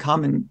a pretty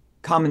common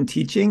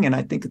teaching, and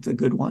I think it's a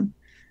good one.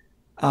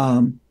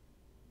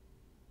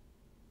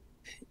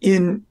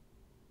 In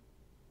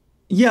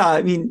Yeah,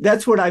 I mean,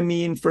 that's what I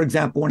mean, for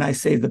example, when I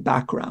say the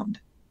background.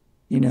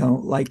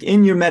 Like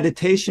in your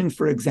meditation,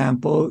 for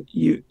example,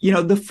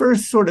 the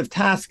first sort of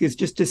task is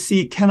just to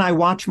see, can I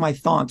watch my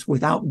thoughts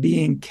without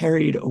being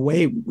carried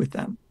away with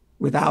them,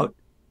 without,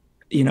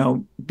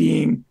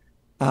 being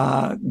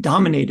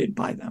dominated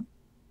by them?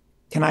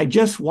 Can I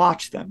just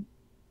watch them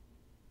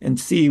and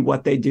see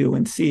what they do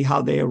and see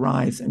how they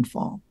arise and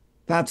fall?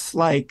 That's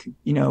like,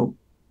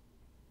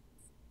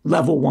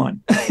 level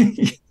one.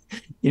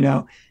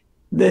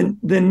 Then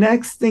the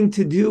next thing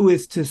to do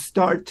is to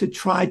start to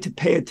try to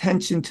pay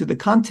attention to the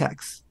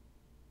context.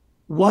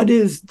 What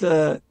is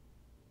the,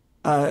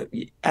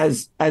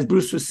 as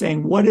Bruce was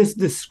saying, what is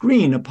the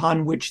screen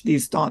upon which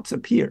these thoughts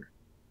appear?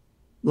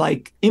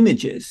 Like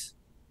images.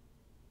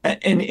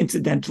 And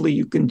incidentally,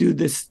 you can do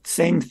this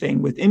same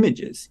thing with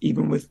images,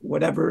 even with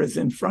whatever is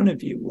in front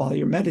of you while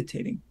you're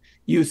meditating.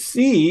 You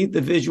see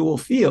the visual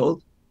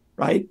field,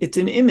 right? It's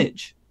an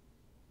image.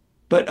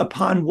 But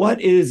upon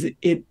what is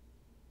it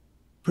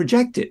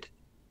projected?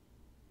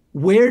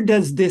 Where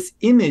does this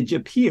image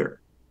appear?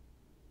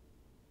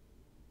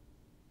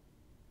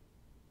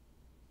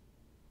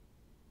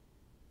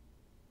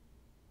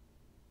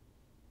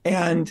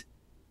 And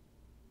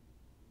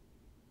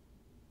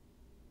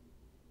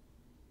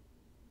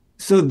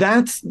so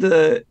that's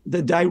the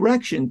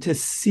direction, to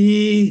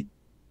see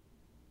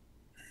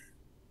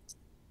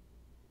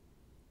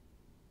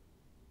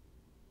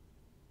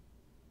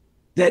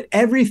that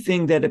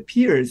everything that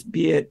appears,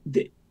 be it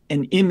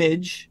an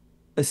image,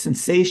 a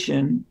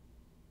sensation,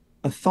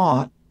 a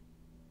thought,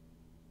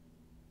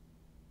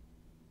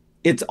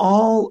 it's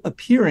all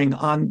appearing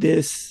on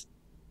this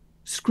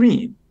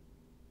screen,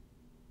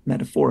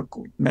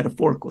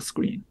 metaphorical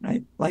screen,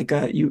 right? Like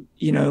you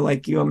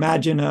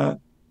imagine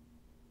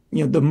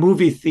the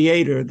movie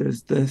theater,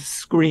 there's the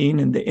screen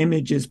and the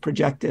image is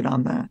projected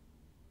on that.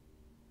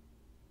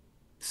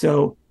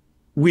 So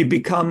we're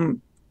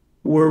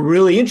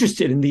really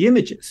interested in the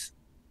images,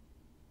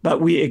 but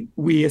we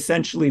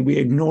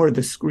ignore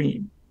the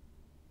screen.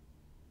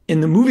 In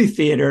the movie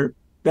theater,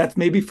 that's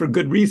maybe for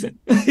good reason.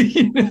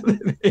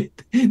 The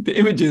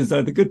images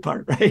are the good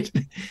part, right?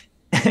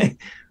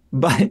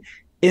 But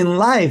in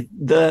life,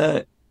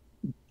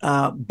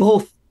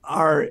 both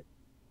are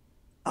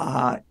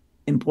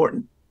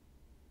important,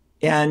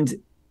 and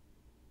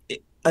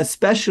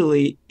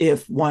especially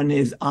if one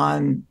is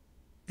on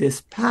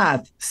this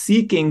path,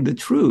 seeking the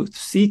truth,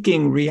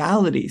 seeking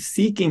reality,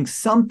 seeking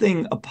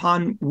something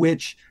upon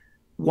which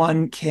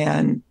one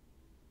can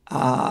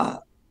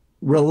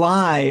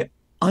rely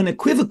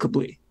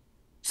unequivocally,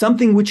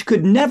 something which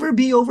could never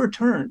be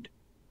overturned,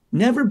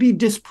 never be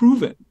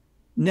disproven,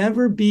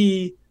 never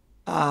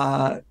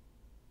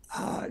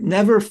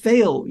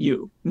fail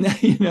you.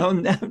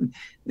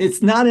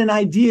 It's not an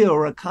idea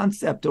or a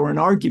concept or an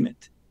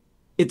argument.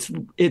 It's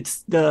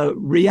the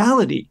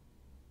reality.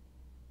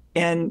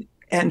 And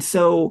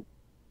so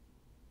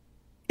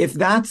if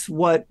that's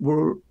what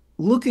we're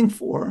looking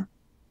for,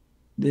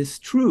 this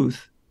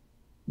truth,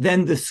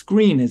 then the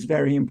screen is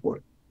very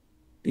important,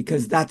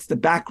 because that's the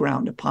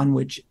background upon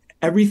which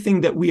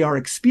everything that we are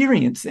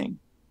experiencing,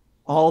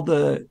 all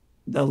the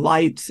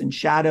lights and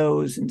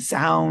shadows and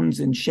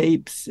sounds and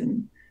shapes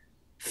and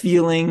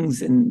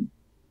feelings and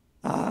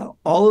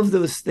all of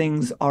those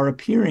things are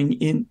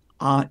appearing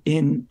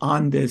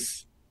on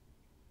this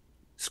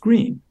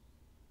screen.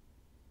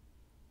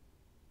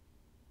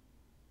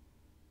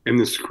 And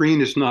the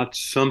screen is not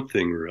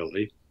something,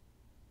 really.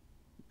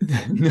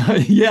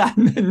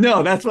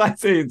 No, that's why I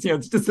say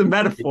it's just a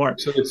metaphor.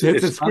 So it's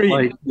a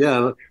screen.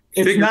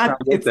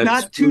 It's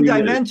not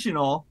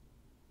two-dimensional.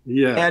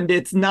 Yeah. And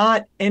it's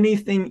not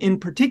anything in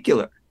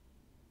particular.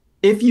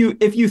 If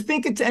you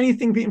think it's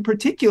anything in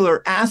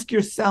particular, ask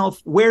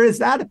yourself, where is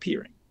that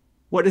appearing?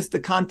 What is the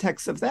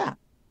context of that?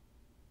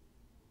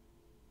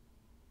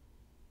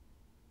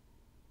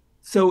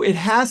 So it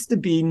has to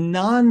be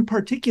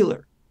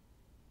non-particular,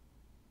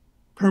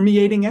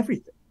 permeating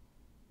everything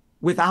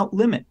without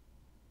limit.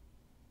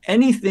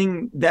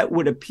 Anything that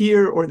would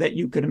appear or that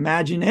you could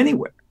imagine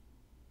anywhere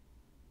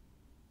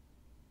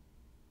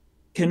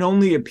can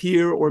only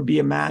appear or be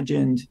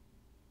imagined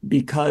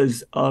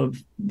because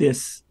of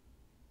this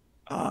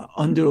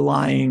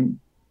underlying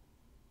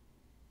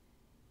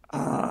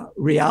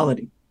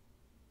reality.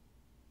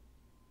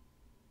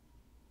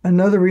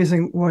 Another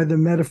reason why the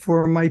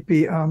metaphor might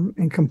be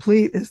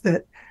incomplete is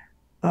that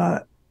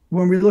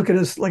when we look at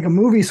it like a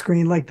movie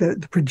screen, like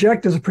the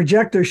projector's a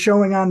projector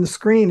showing on the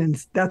screen,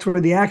 and that's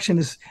where the action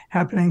is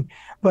happening.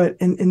 But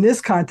in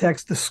this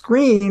context, the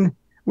screen,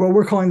 what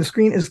we're calling the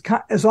screen,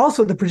 is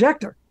also the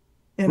projector.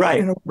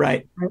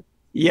 Right.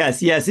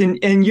 Yes, yes.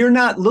 And you're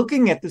not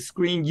looking at the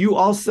screen. You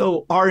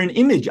also are an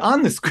image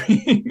on the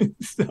screen.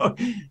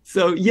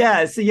 So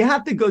yeah, so you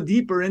have to go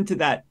deeper into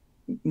that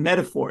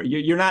metaphor.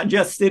 You're not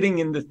just sitting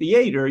in the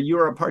theater,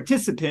 you're a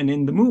participant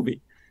in the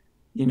movie,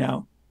 you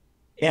know.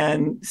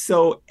 And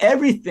so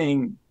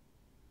everything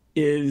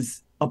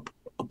is a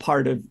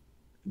part of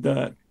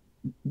the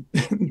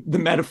the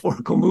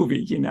metaphorical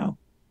movie, you know.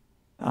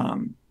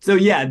 So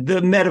yeah,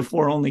 the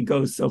metaphor only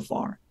goes so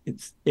far.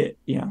 It's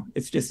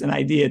just an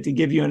idea to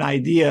give you an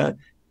idea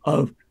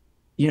of,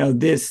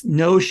 this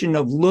notion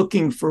of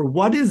looking for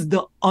what is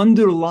the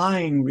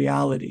underlying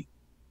reality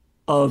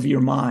of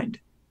your mind,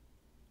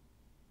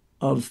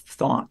 of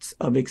thoughts,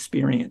 of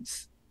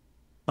experience,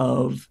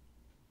 of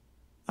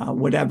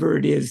whatever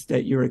it is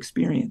that you're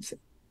experiencing,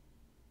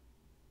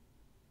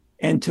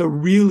 and to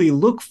really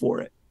look for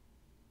it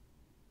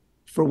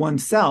for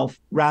oneself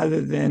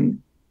rather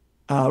than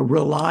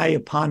rely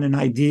upon an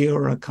idea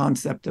or a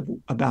concept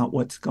about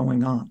what's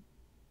going on.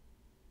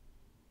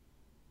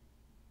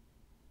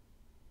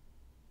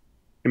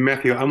 And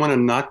Matthew, I want to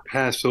not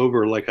pass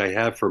over, like I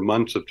have for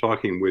months of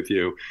talking with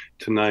you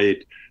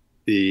tonight,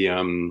 the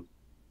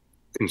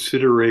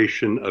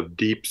consideration of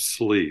deep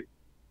sleep.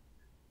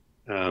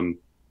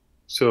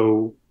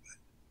 So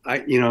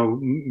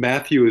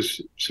Matthew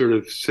has sort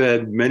of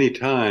said many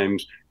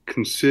times,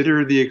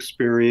 consider the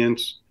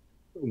experience.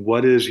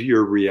 What is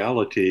your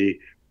reality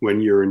when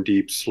you're in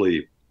deep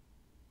sleep?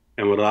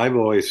 And what I've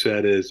always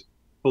said is,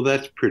 well,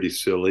 that's pretty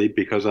silly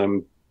because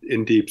I'm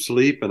in deep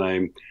sleep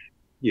and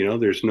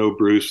there's no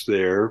Bruce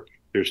there.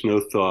 There's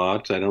no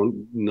thoughts.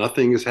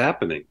 Nothing is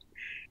happening.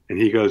 And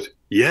he goes,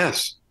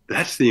 yes,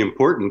 that's the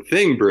important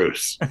thing,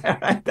 Bruce.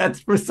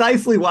 That's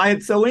precisely why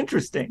it's so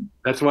interesting.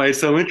 That's why it's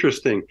so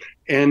interesting.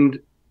 And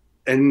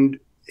when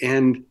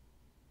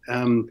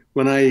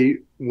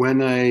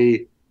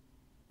I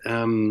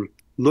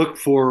look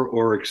for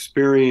or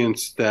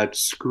experience that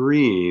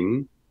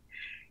screen,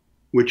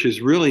 which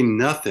is really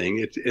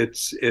nothing,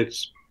 it's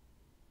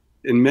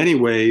in many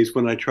ways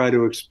when I try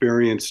to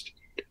experience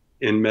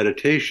in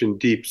meditation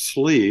deep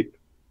sleep,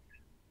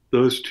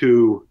 those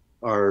two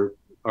are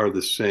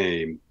the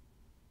same.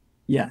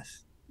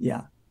 Yes.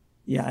 Yeah.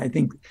 Yeah. I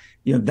think,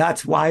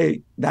 that's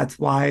why,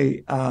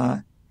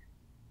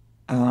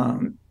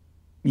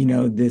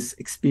 this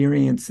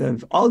experience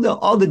of all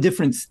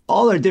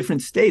our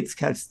different states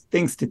has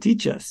things to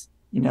teach us,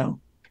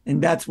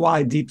 and that's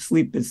why deep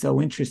sleep is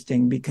so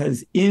interesting,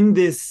 because in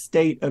this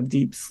state of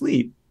deep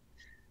sleep,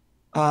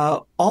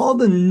 all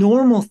the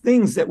normal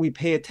things that we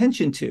pay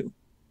attention to,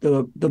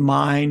 the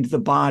mind, the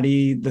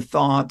body, the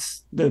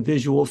thoughts, the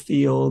visual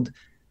field,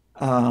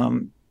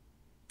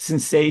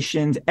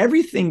 sensations,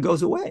 everything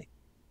goes away.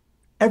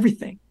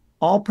 Everything,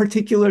 all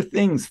particular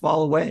things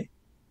fall away.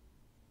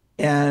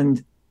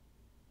 And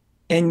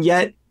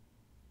yet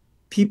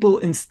people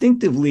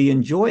instinctively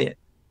enjoy it.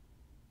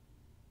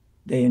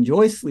 They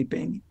enjoy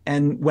sleeping.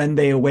 And when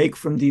they awake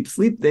from deep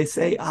sleep, they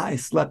say, I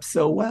slept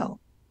so well.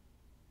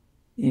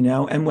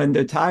 And when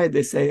they're tired,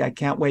 they say, I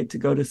can't wait to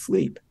go to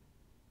sleep.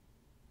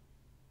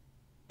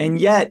 And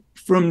yet,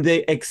 from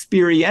the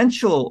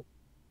experiential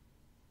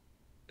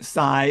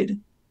side,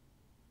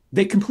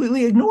 they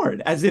completely ignore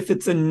it as if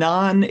it's a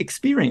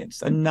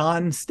non-experience, a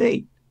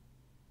non-state.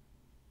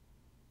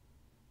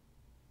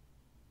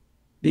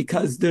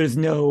 Because there's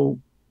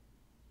no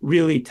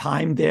really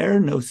time there,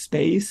 no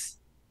space,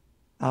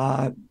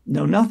 no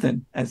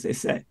nothing, as they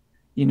say,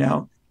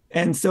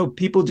 And so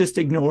people just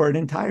ignore it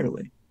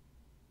entirely.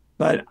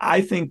 But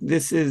I think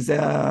this is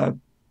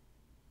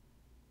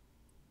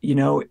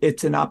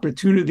it's an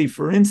opportunity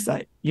for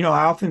insight. I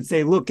often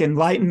say, look,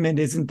 enlightenment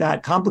isn't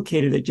that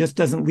complicated. It just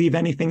doesn't leave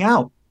anything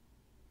out.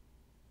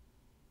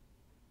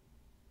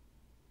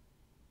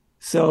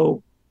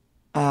 So,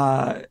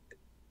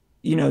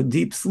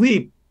 deep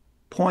sleep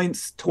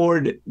points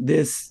toward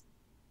this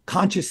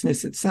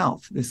consciousness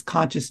itself, this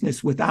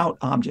consciousness without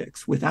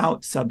objects,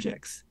 without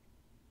subjects,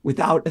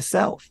 without a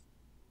self,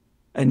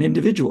 an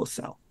individual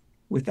self,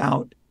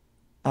 without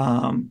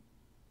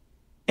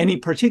any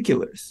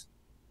particulars.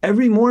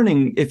 Every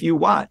morning, if you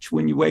watch,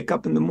 when you wake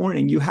up in the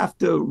morning, you have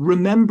to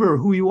remember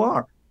who you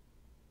are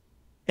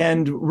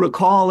and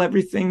recall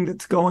everything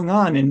that's going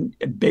on and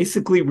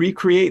basically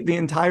recreate the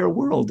entire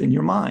world in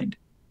your mind.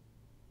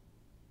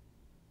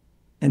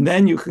 And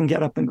then you can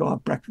get up and go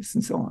have breakfast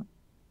and so on.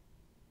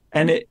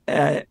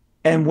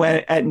 And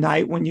when at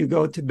night, when you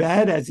go to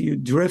bed, as you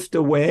drift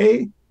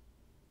away,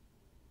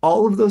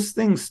 all of those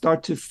things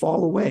start to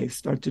fall away,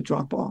 start to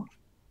drop off.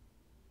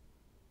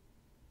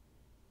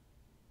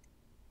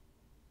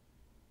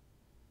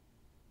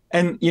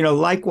 And,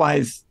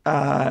 likewise,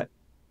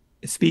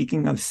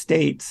 speaking of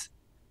states,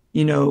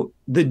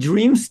 the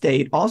dream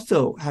state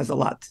also has a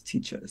lot to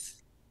teach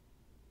us.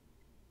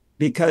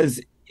 Because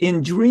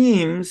in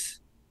dreams,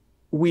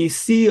 we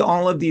see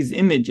all of these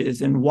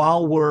images, and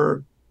while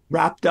we're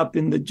wrapped up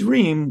in the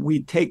dream,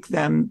 we take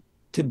them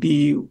to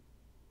be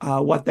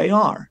what they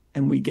are,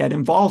 and we get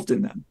involved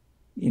in them.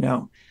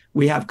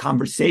 We have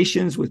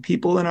conversations with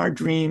people in our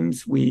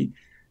dreams. We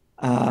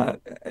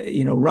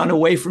run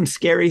away from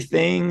scary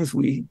things.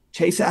 We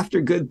chase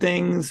after good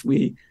things.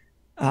 We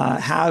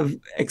have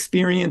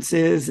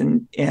experiences,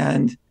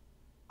 and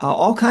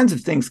all kinds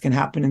of things can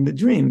happen in the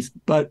dreams.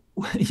 But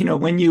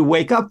when you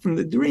wake up from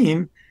the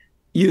dream,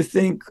 you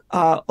think,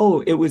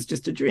 oh, it was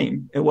just a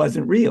dream. It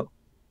wasn't real.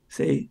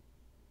 See,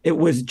 it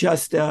was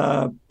just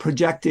a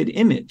projected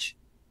image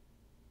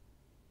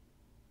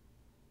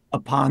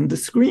upon the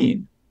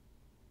screen.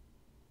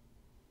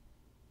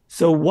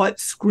 So what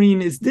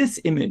screen is this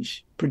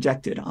image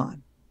projected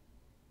on?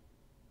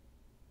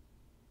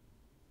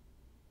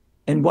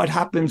 And what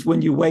happens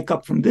when you wake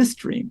up from this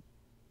dream?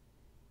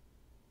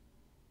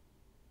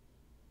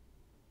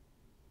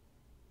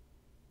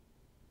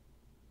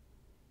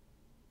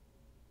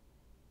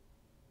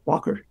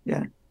 Walker,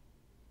 yeah.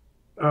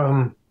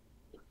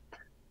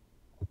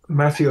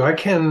 Matthew, I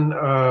can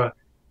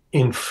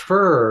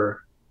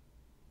infer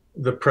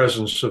the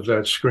presence of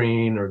that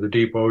screen or the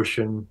deep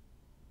ocean,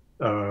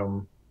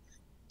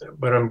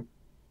 but I'm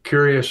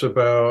curious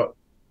about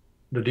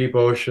the deep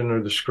ocean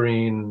or the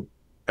screen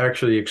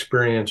actually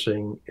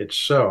experiencing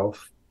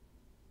itself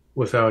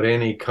without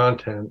any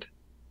content,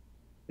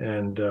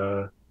 and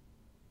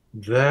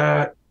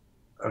that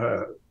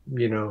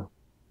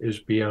is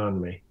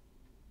beyond me.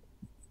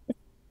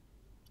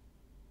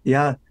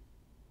 Yeah.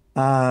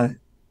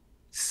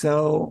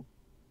 So,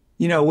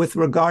 with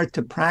regard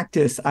to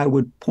practice, I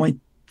would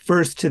point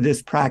first to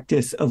this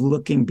practice of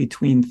looking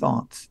between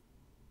thoughts,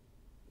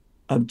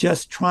 of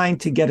just trying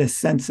to get a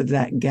sense of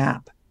that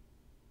gap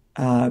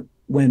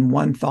when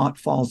one thought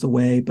falls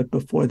away, but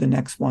before the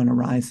next one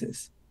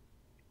arises.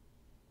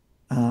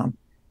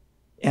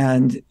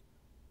 And,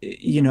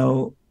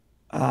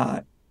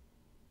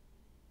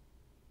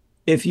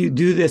 if you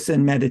do this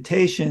in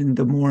meditation,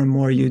 the more and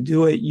more you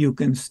do it, you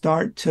can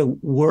start to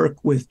work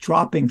with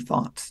dropping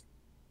thoughts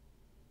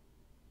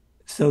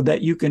so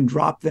that you can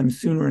drop them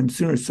sooner and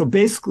sooner. So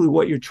basically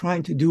what you're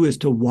trying to do is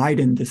to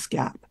widen this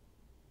gap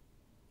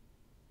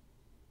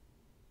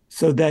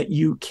so that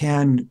you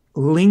can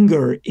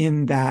linger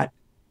in that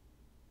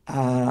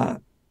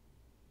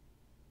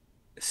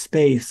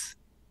space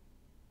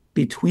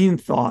between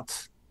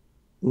thoughts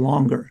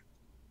longer.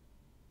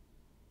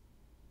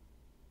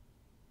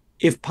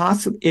 If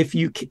possible, if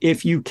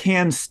you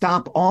can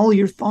stop all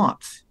your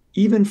thoughts,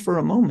 even for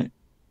a moment,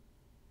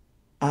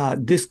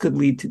 this could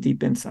lead to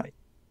deep insight.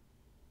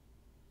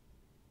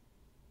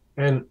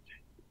 And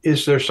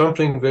is there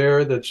something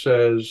there that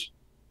says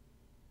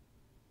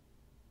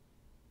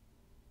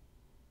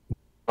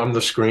on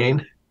the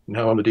screen,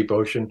 now on the deep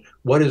ocean,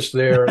 what is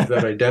there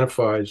that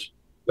identifies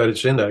that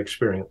it's in that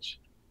experience?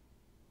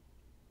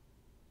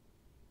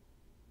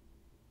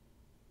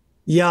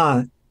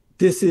 Yeah,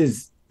 this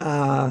is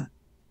a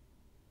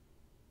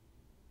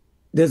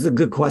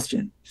good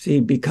question. See,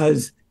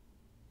 because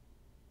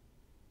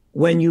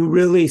when you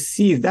really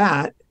see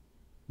that,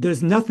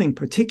 there's nothing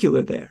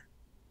particular there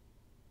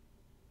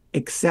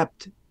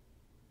except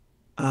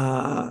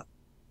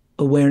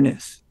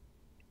awareness,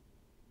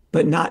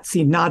 but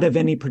not of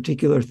any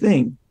particular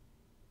thing.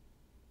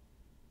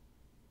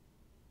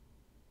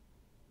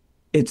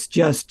 It's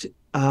just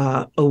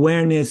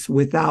awareness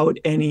without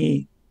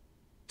any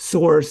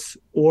source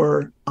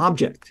or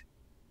object.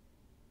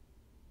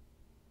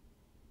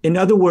 In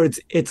other words,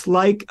 it's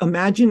like,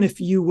 imagine if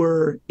you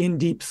were in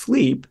deep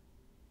sleep,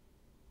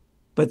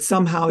 but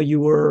somehow you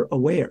were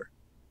aware.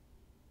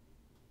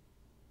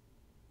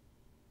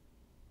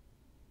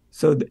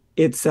 So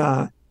it's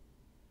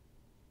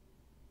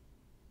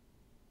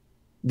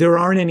there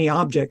aren't any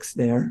objects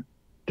there.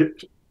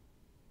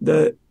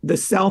 The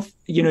self,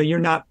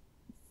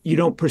 you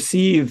don't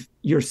perceive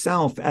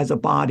yourself as a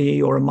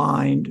body or a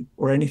mind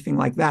or anything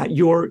like that.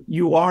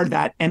 You are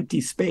that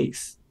empty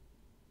space.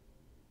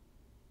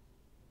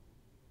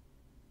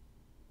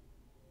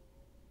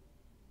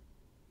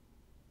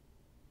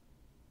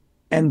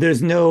 And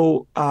there's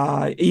no,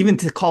 even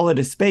to call it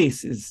a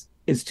space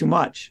is too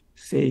much,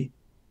 see?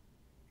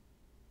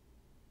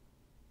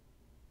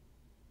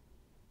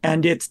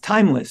 And it's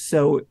timeless.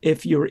 So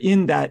if you're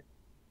in that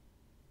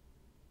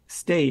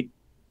state,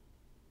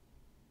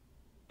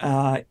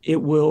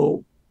 it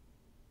will,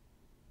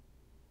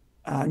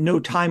 no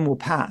time will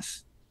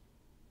pass.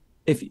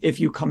 If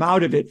you come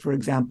out of it, for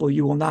example,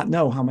 you will not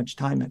know how much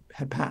time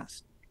had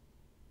passed.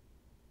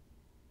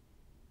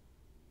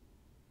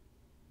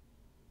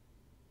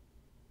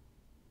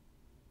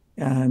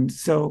 And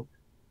so,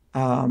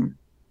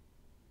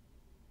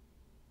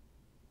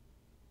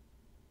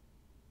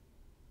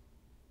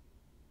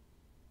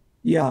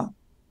 yeah.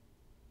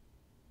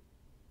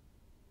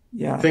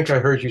 I think I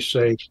heard you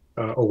say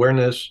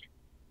awareness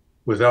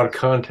without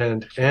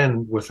content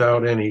and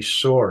without any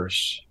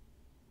source.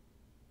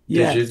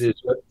 Yes.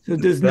 So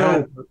there's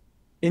no,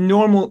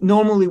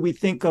 normally we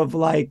think of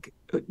like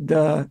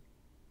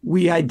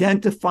we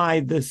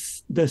identify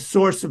the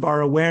source of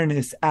our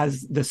awareness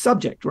as the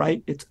subject,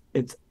 right?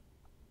 It's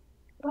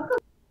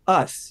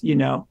us,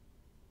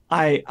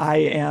 I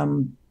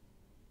am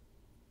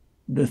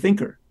the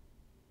thinker.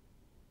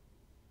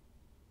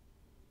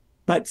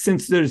 But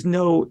since there's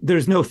no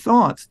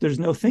thoughts, there's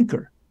no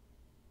thinker.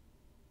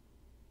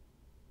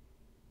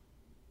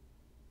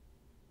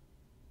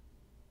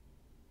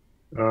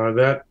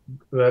 That's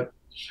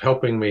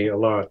helping me a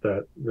lot.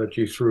 That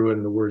you threw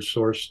in the word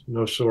source,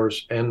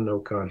 and no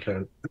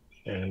content,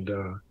 and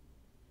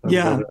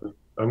Yeah.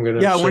 I'm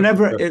gonna Yeah. sit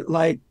Whenever with it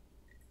like,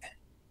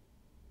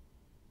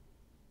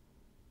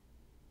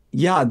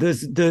 yeah,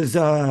 there's it's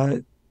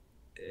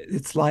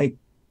like,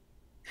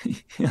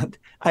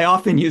 I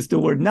often use the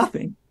word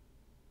nothing.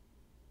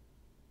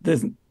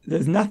 There's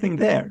nothing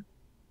there.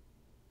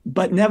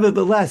 But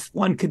nevertheless,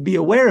 one could be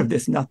aware of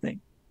this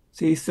nothing.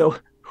 See, so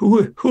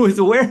who is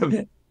aware of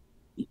it?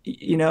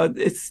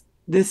 It's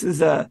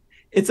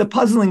a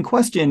puzzling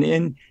question,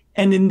 and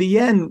in the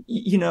end,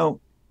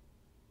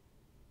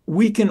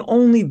 we can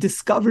only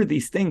discover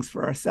these things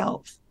for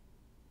ourselves.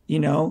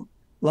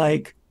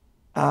 Like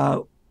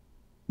the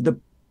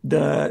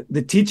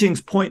the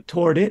teachings point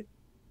toward it,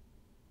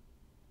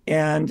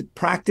 and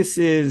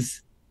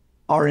practices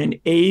are an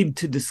aid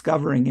to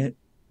discovering it,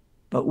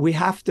 but we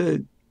have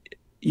to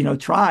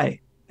try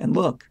and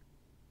look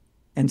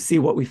and see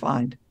what we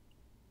find.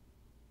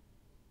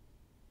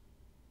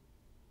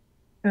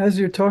 As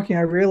you're talking,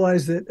 I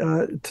realize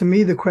that to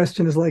me, the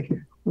question is like,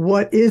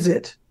 what is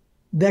it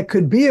that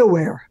could be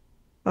aware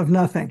of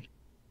nothing?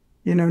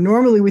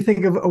 Normally we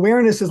think of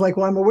awareness as like,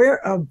 well, I'm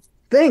aware of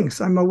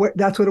things. I'm aware.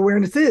 That's what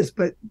awareness is.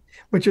 But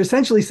what you're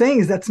essentially saying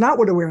is that's not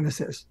what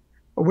awareness is.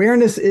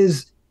 Awareness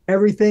is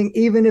everything,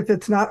 even if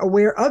it's not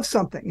aware of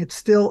something, it's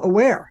still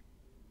aware.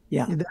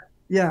 Yeah.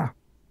 Yeah.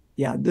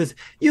 Yeah.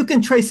 You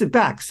can trace it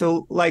back.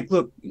 So like,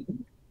 look,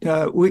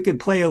 we could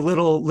play a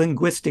little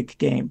linguistic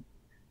game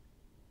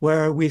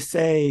where we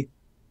say,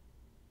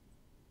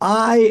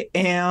 I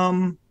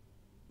am,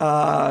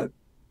 the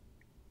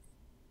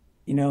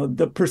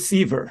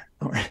perceiver,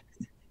 or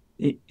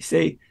you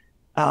say,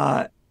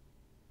 and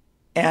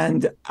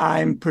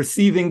I'm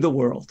perceiving the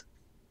world.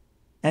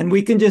 And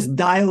we can just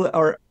dial it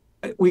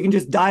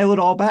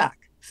all back.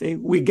 See,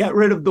 we get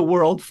rid of the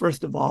world,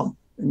 first of all.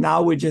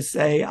 Now we just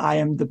say, I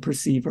am the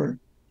perceiver.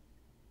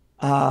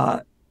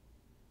 Or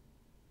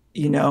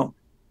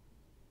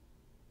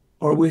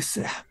we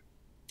say,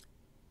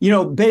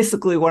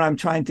 basically what I'm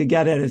trying to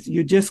get at is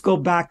you just go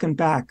back and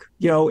back.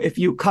 If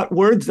you cut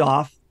words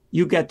off,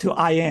 you get to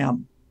I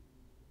am.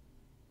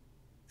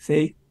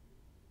 See?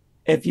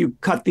 If you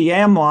cut the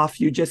am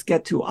off, you just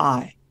get to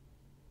I.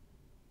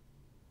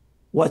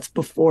 What's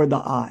before the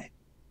I?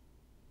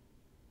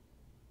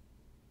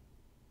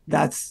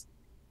 That's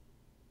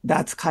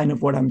kind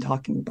of what I'm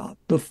talking about.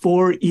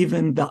 Before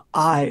even the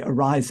I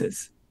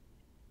arises,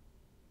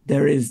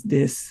 there is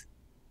this,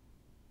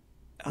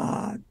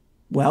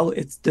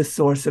 it's the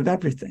source of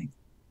everything.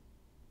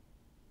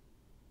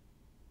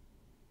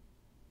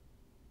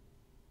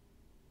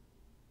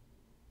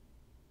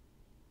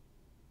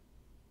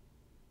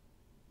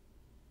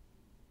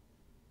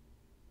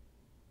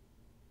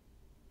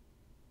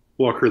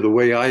 Walker, the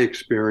way I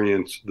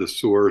experience the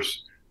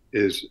source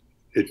is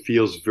it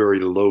feels very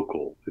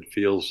local. It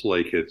feels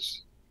like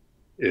it's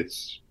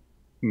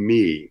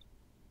me.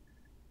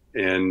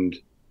 And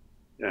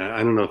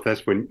I don't know if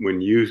that's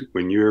when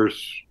you're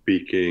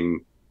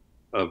speaking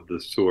of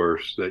the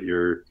source, that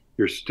you're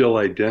still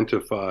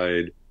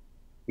identified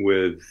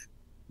with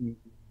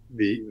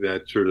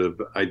that sort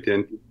of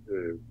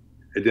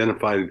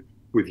identified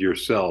with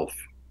yourself,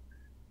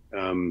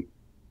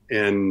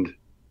 and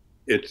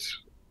it's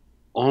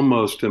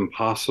almost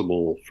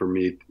impossible for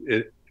me.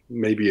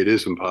 Maybe it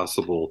is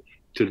impossible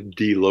to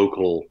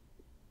delocalize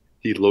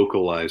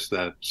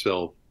that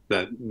self,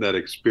 that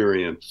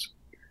experience.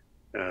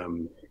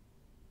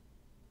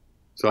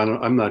 So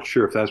I'm not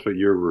sure if that's what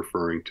you're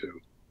referring to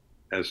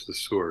as the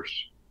source.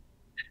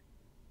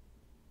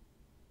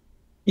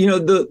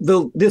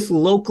 This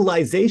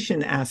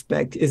localization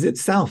aspect is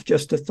itself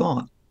just a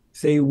thought.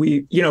 Say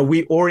we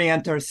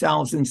orient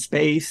ourselves in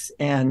space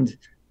and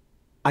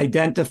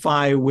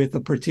identify with a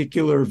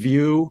particular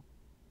view.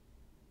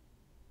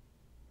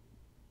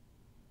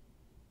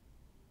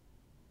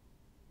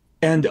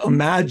 And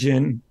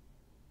imagine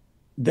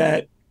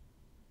that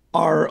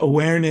our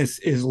awareness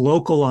is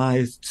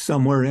localized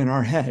somewhere in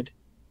our head.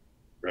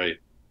 Right.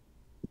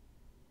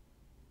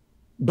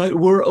 But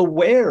we're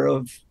aware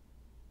of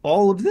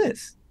all of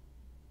this.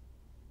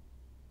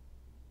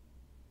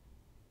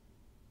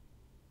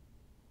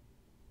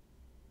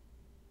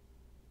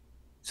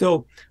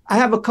 So I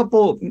have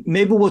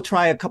maybe we'll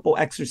try a couple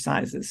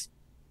exercises.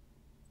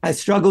 I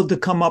struggled to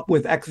come up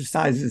with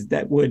exercises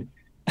that would,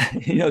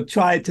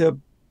 try to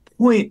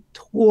point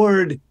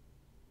toward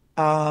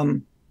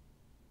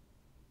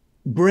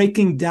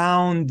breaking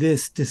down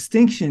this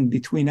distinction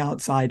between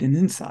outside and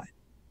inside,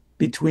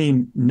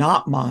 between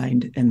not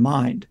mind and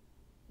mind,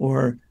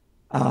 or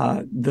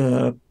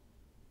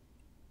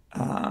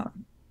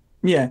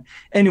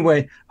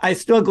Anyway, I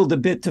struggled a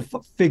bit to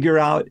figure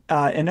out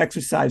an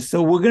exercise.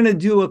 So we're going to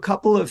do a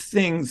couple of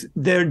things.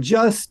 They're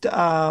just,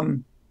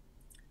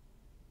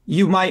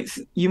 you might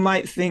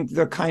think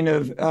they're kind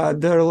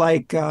of, they're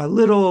like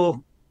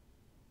little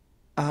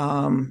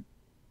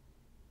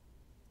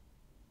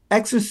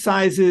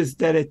exercises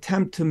that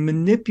attempt to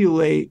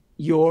manipulate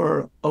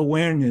your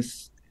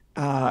awareness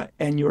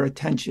and your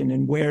attention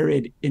and where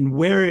it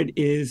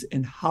is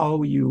and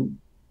how you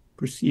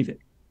perceive it.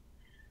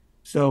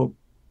 So,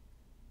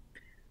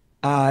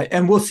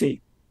 and we'll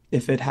see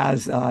if it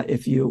has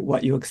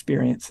what you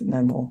experience, and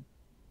then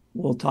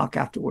we'll talk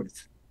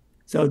afterwards.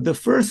 So the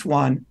first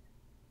one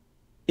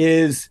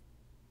is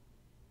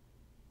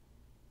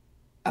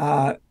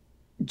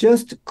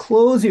just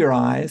close your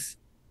eyes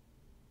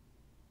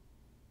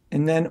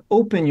and then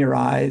open your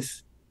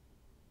eyes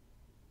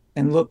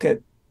and look at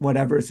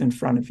whatever's in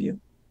front of you.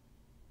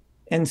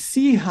 And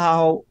see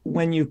how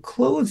when you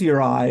close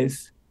your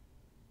eyes,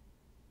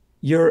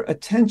 your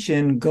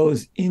attention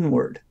goes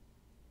inward.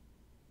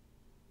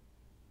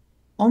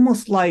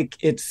 Almost like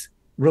it's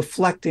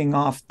reflecting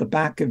off the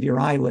back of your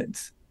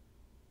eyelids.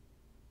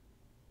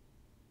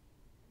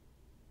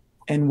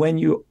 And when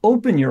you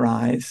open your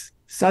eyes,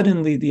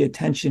 suddenly the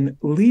attention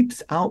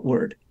leaps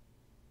outward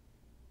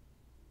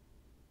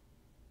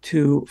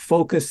to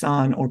focus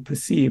on or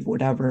perceive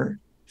whatever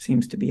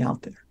seems to be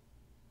out there.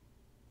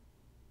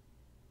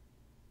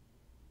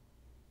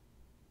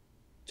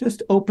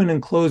 Just open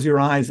and close your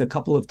eyes a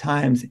couple of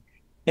times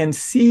and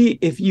see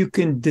if you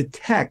can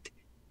detect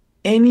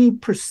any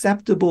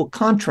perceptible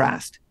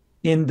contrast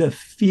in the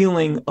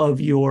feeling of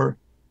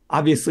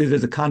obviously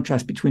there's a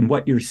contrast between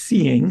what you're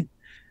seeing,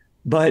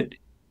 but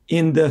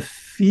in the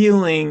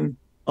feeling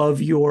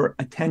of your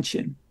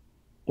attention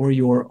or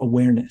your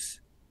awareness.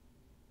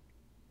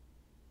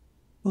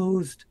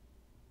 Closed,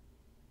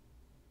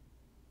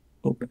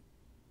 open.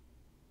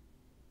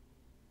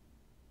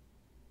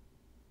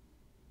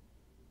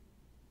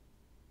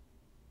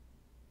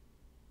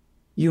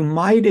 You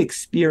might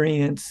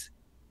experience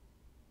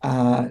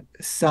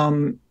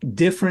some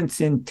difference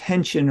in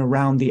tension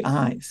around the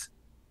eyes,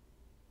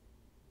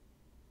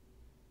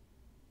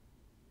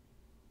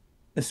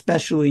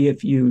 especially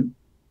if you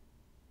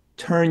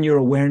turn your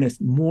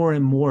awareness more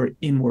and more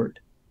inward.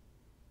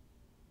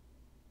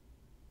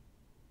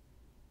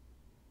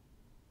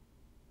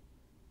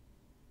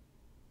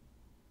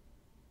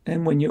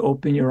 And when you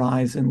open your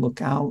eyes and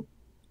look out,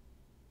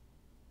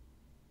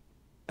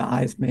 the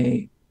eyes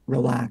may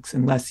relax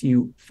unless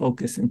you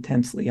focus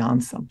intensely on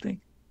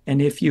something.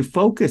 And if you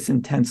focus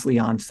intensely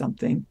on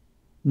something,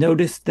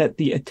 notice that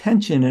the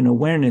attention and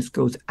awareness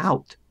goes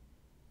out.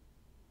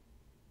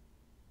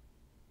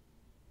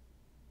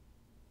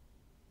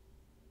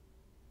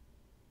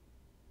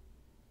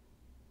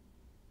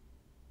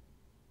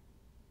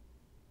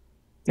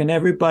 Can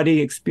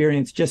everybody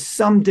experience just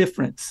some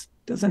difference?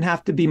 Doesn't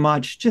have to be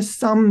much,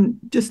 just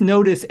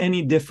notice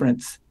any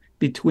difference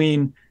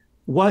between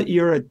what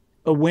your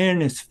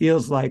awareness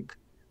feels like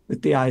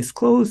with the eyes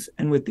closed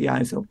and with the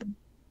eyes open.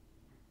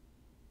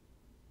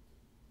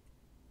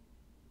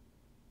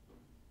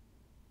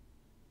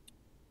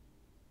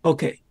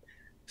 Okay,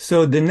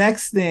 so the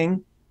next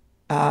thing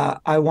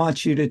I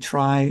want you to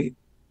try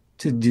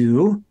to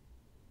do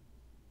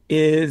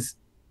is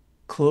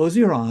close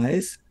your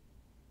eyes,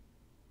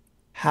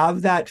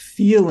 have that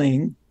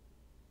feeling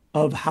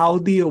of how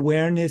the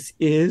awareness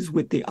is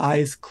with the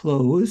eyes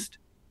closed,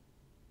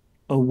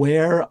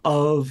 aware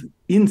of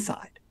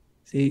inside,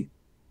 see,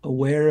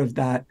 aware of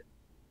that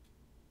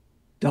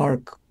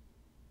dark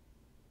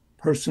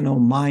personal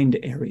mind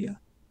area.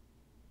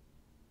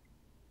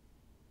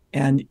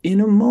 And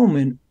in a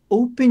moment,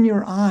 open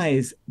your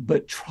eyes,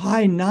 but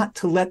try not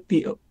to let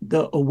the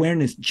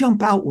awareness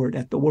jump outward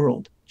at the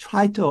world.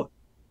 Try to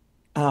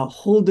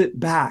hold it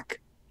back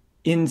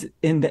in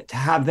that, to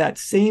have that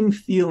same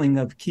feeling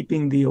of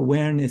keeping the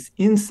awareness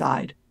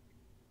inside,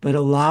 but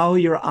allow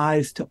your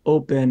eyes to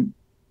open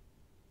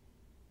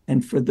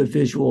and for the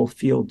visual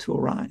field to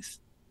arise.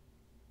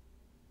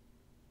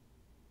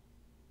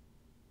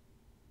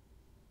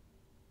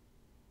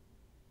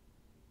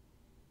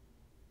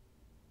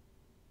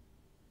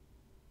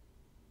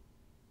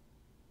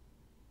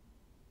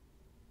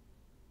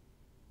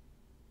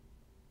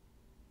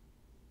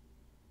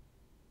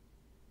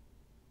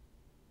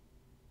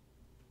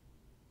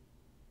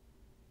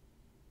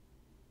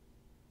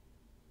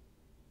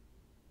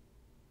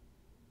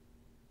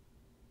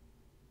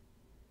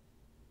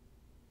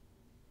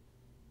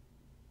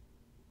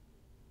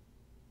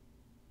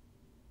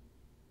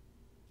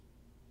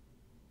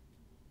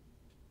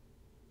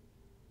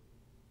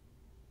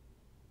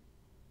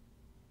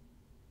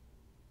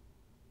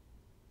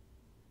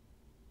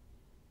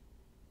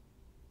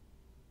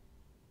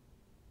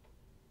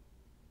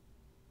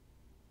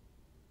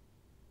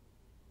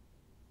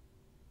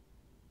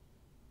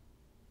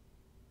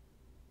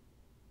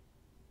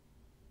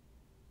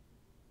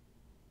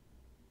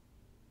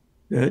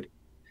 Good.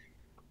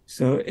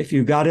 So if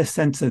you got a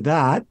sense of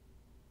that,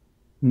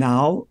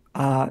 now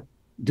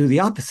do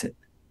the opposite.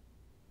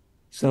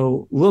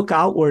 So look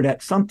outward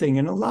at something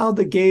and allow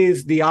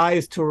the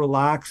eyes to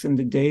relax and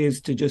the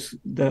gaze to just,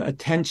 the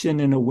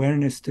attention and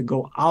awareness to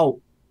go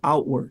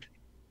outward.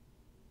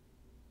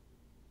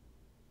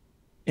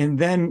 And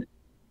then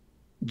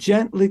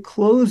gently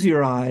close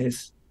your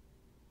eyes,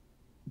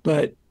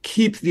 but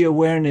keep the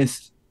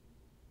awareness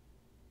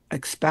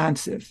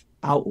expansive,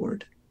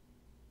 outward.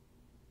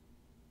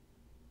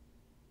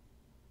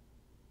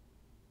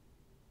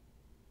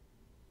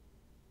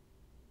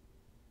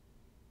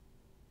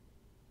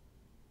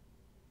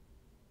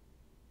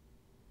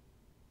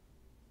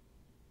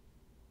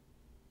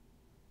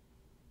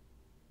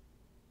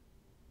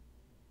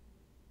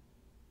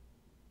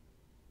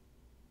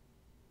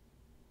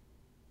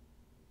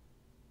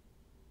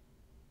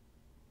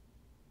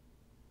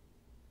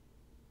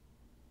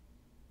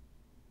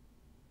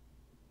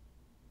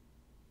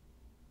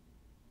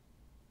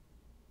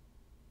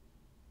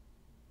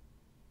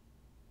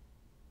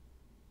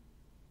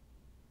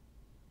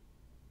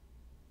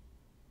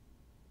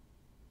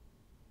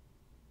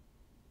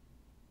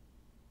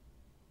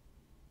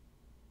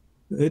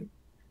 Good.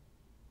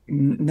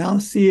 Now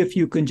see if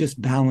you can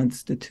just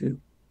balance the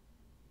two.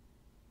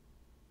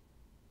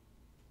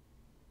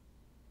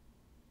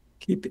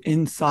 Keep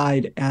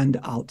inside and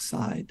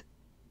outside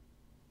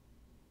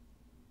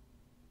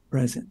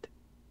present.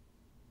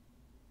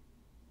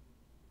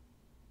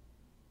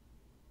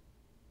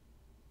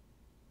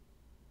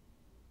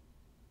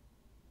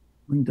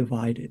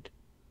 Undivided.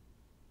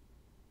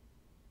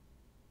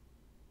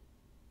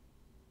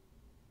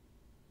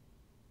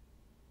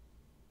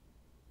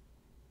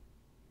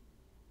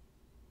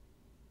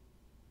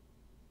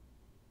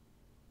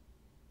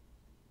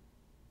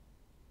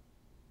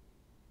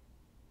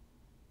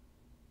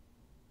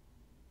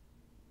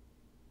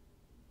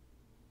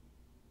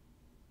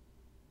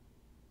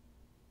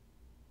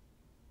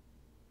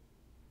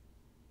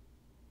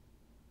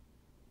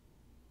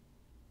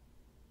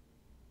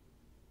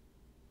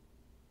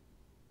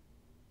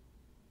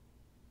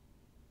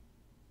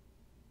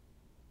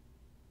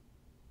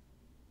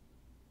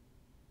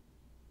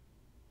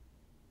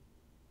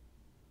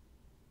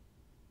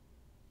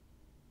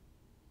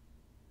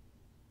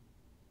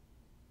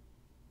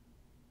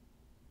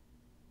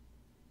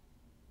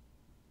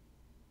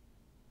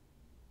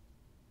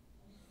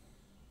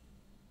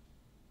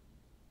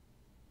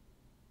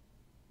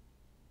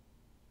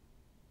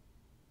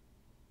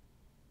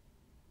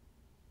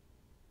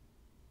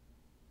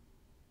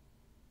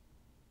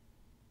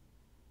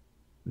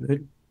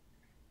 Good.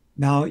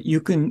 Now you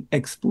can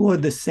explore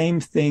the same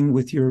thing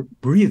with your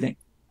breathing.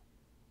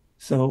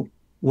 So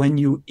when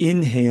you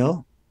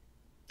inhale,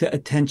 the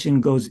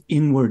attention goes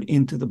inward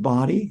into the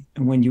body,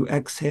 and when you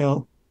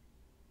exhale,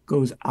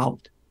 goes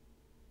out.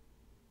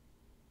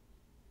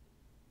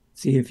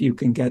 See if you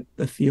can get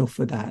the feel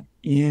for that.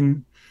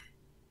 In,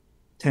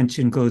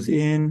 tension goes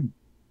in,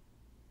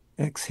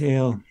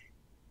 exhale,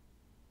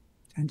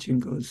 tension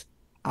goes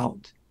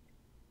out.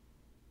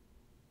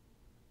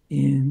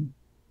 In,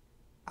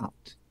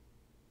 out.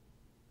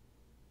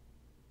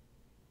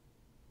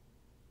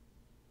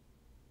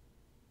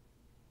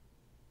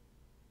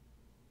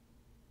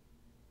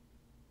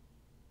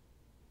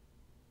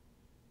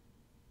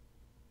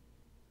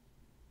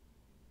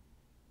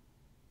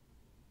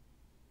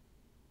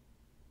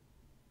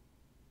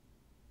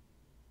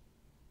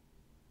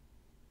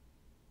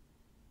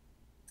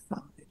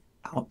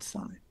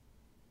 Outside.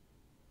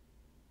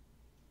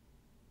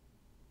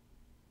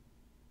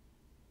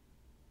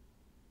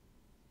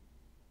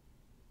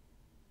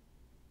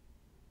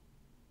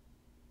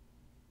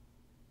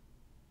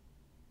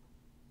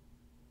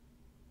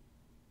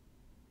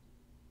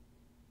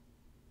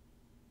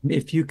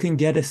 If you can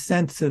get a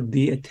sense of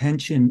the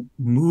attention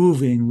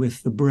moving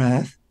with the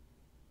breath,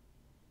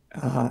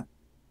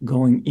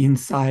 going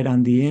inside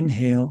on the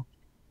inhale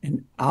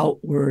and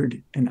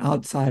outward and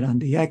outside on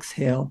the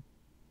exhale,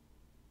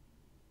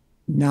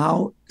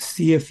 now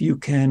see if you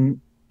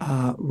can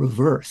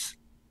reverse.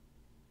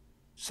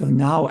 So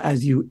now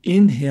as you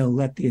inhale,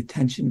 let the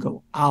attention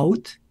go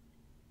out.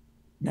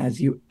 And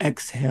as you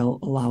exhale,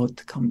 allow it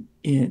to come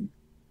in.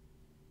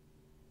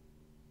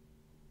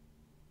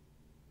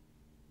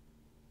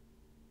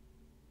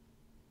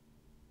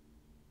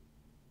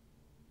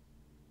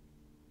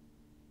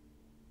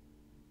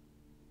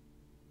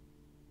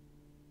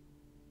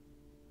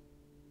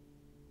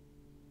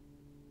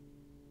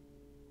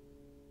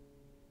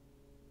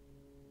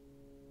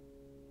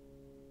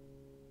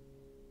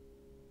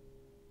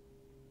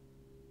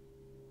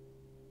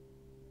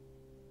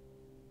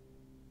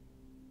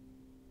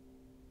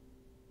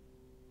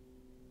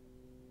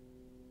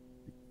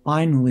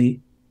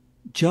 Finally,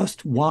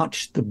 just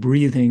watch the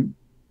breathing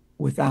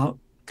without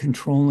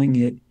controlling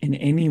it in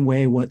any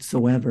way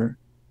whatsoever,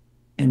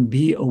 and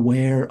be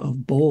aware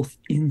of both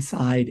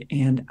inside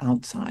and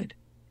outside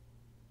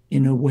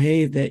in a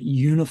way that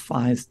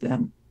unifies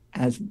them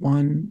as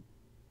one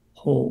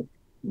whole,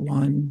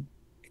 one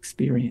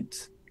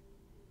experience.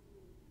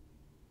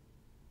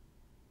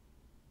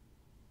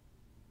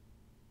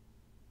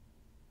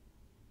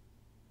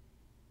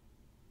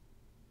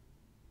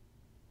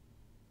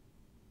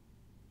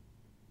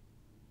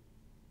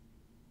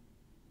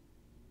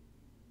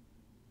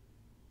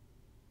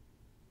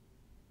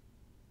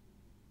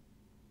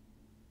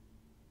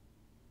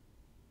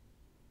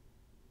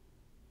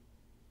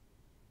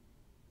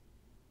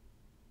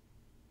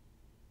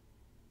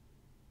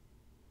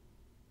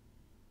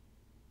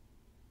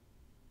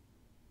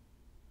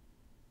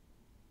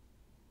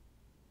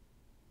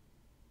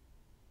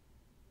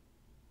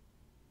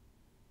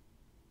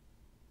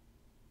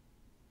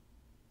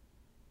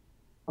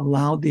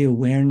 allow the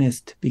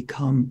awareness to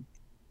become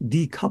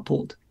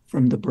decoupled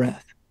from the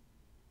breath,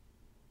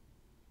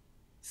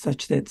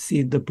 such that,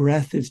 see, the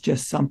breath is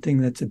just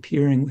something that's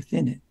appearing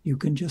within it. You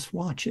can just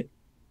watch it.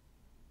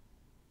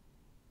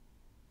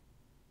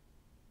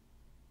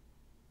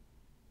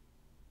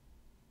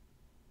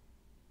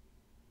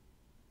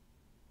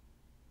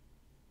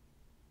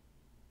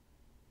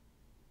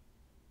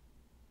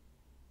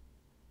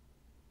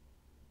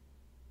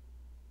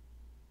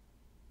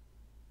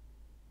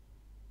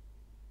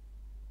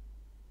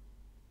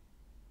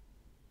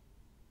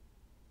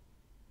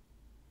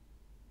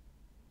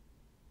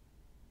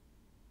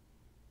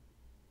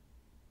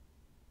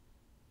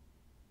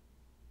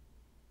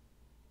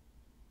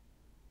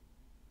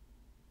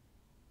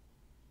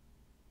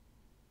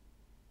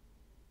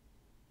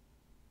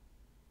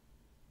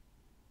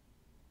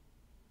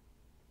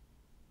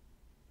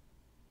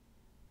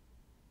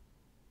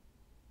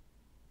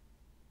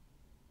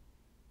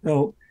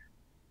 So,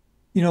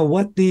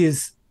 what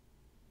these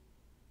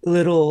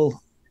little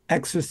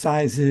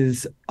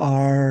exercises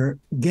are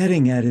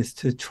getting at is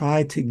to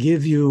try to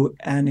give you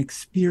an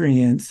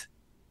experience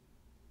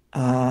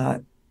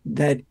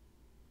that,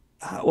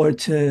 or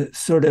to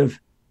sort of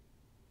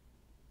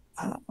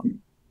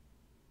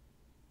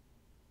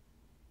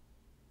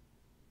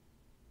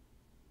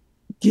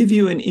give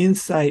you an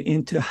insight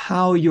into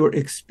how your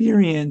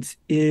experience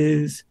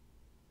is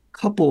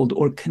coupled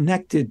or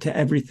connected to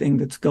everything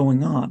that's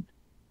going on.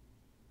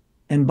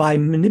 And by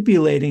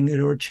manipulating it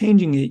or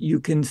changing it, you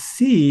can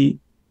see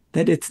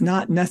that it's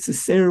not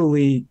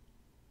necessarily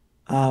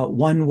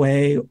one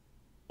way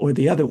or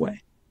the other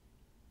way.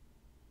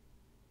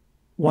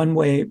 One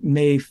way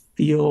may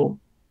feel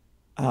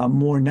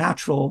more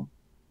natural,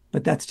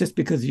 but that's just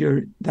because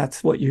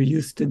that's what you're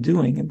used to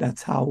doing, and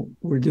that's how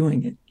we're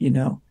doing it,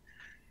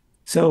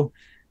 So,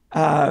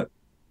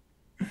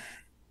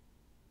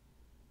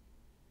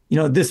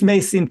 this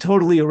may seem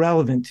totally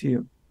irrelevant to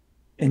you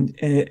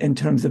in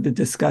terms of the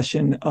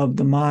discussion of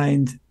the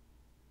mind.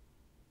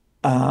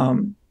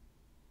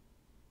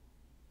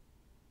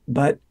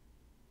 But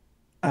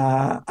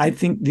I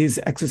think these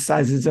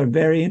exercises are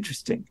very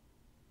interesting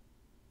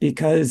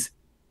because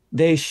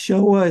they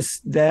show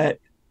us that,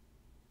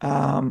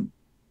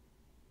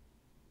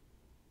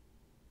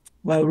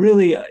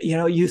 really,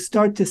 you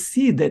start to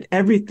see that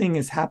everything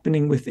is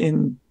happening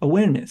within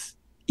awareness,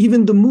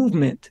 even the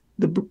movement,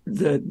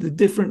 the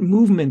different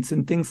movements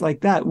and things like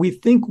that. We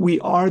think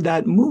we are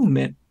that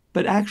movement,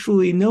 but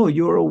actually, no,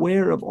 you're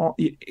aware of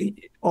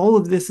all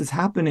of this is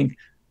happening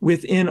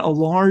within a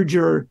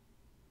larger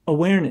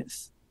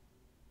awareness.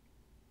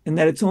 And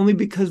that it's only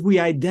because we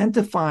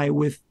identify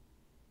with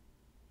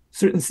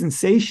certain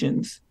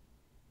sensations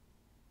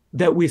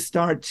that we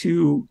start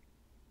to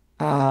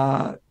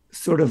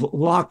sort of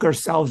lock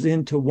ourselves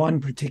into one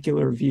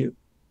particular view.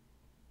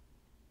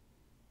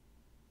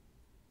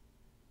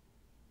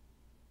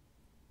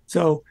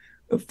 So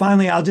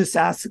finally, I'll just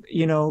ask,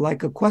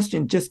 like a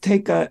question. Just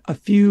take a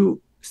few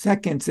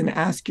seconds and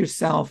ask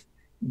yourself,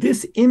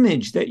 this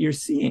image that you're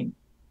seeing,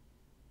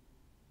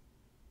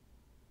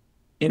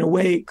 in a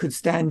way, could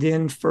stand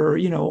in for,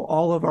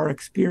 all of our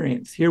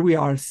experience. Here we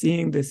are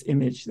seeing this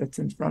image that's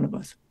in front of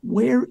us.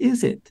 Where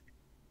is it?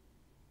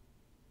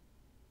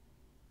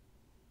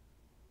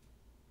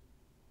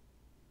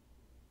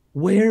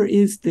 Where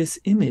is this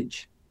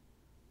image?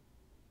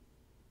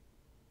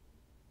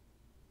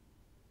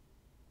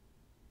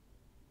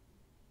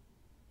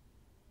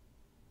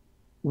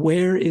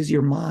 Where is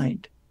your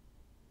mind?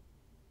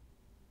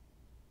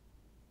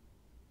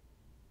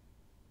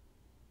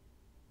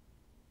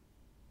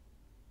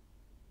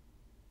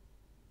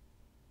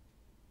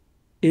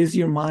 Is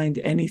your mind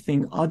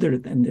anything other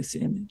than this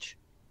image?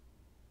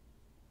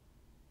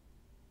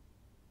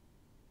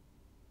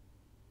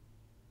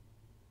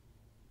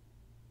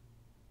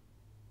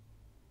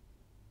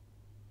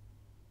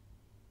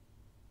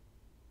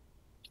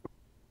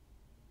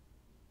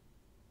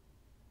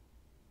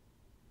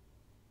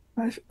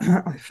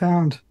 I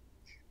found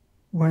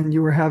when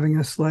you were having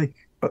us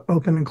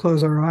open and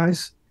close our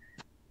eyes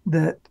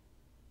that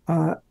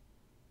I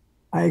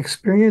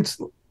experienced,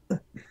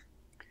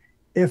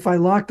 if I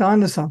locked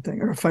onto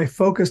something or if I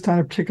focused on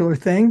a particular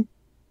thing,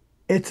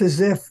 it's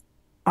as if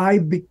I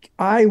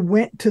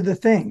went to the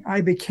thing.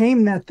 I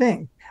became that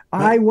thing.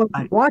 I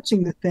wasn't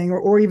watching the thing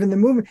or even the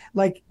movement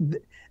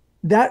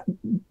that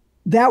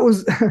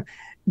was.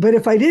 But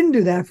if I didn't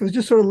do that, if it was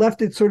just sort of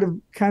left it sort of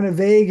kind of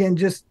vague and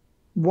just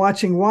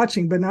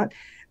watching, but not,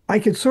 I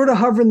could sort of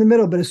hover in the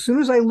middle. But as soon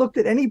as I looked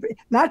at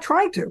not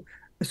trying to,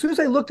 as soon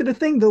as I looked at a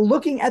thing, the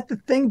looking at the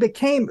thing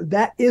became,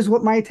 that is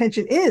what my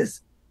attention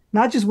is,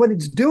 not just what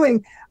it's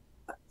doing.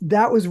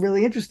 That was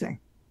really interesting.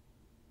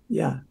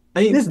 Yeah.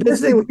 This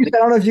thing, I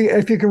don't know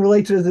if you can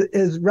relate to it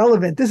is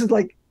relevant. This is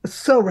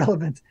so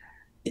relevant.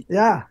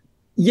 Yeah.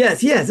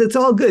 Yes, it's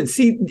all good.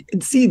 See,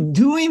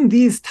 doing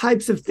these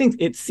types of things,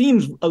 it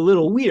seems a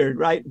little weird,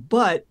 right?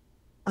 But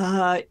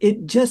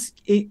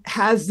it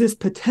has this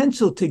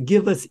potential to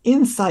give us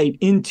insight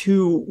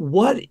into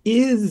what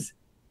is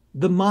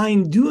the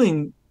mind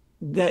doing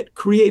that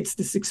creates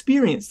this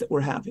experience that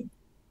we're having.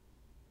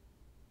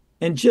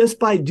 And just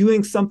by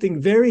doing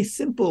something very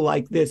simple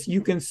like this,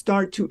 you can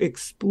start to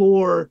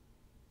explore,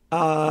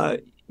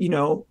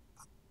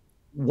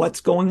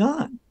 what's going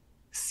on,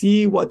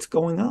 see what's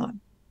going on.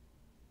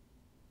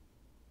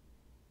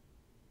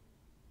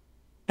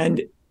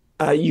 And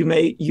you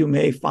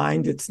may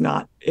find it's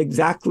not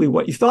exactly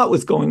what you thought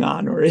was going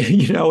on, or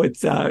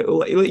it's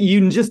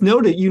you just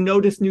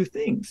notice new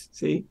things.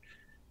 See,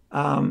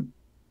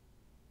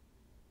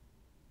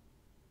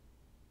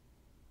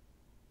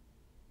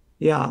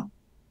 yeah.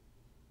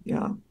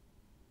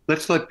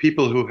 Let's let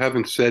people who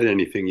haven't said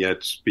anything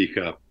yet speak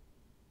up.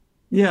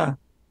 Yeah.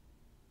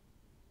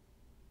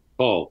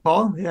 Paul.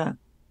 Paul, yeah.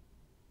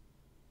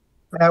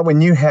 Matt,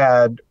 when you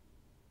had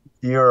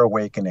your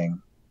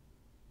awakening,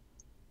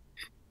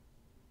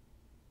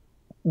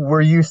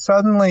 were you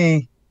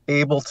suddenly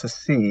able to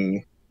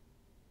see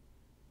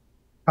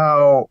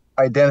how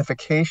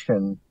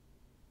identification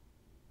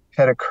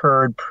had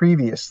occurred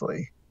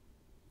previously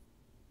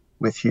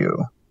with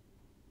you?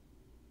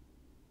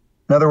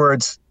 In other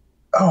words,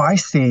 oh, I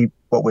see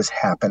what was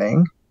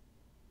happening.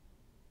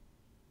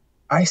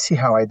 I see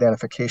how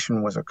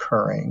identification was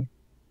occurring.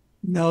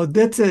 No,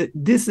 this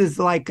is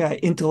like an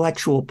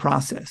intellectual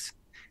process.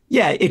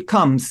 Yeah, it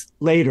comes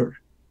later.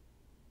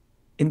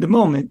 In the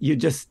moment, you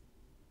just...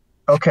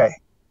 Okay.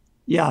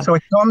 Yeah. So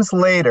it comes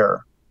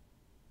later.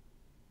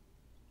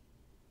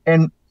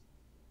 And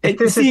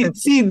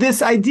see,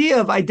 this idea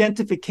of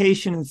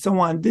identification and so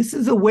on, this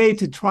is a way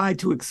to try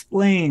to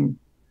explain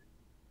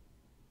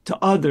to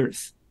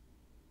others,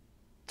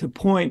 to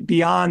point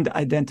beyond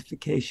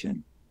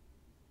identification.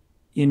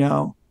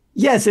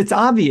 Yes, it's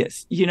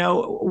obvious.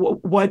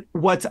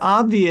 What's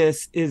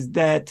obvious is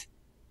that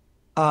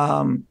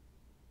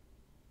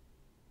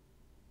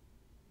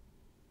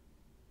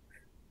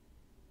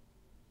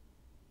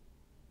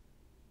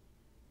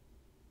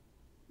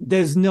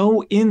there's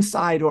no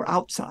inside or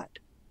outside.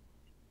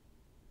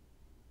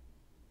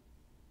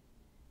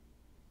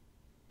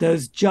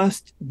 There's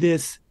just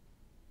this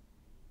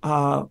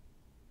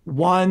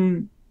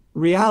one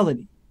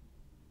reality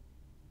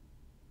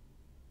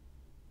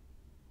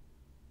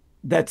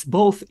that's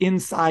both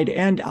inside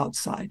and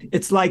outside.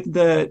 It's like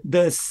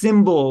the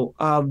symbol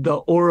of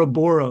the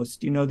Ouroboros.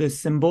 This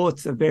symbol?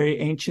 It's a very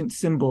ancient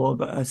symbol of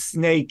a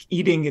snake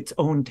eating its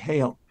own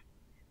tail.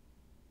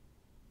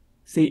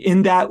 See,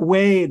 in that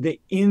way, the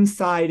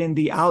inside and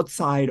the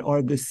outside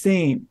are the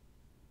same.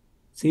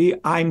 See,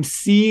 I'm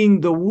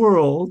seeing the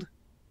world.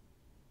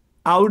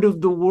 Out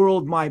of the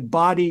world, my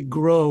body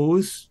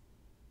grows,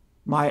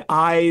 my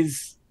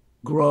eyes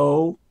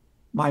grow,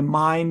 my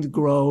mind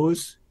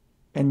grows,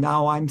 and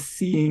now I'm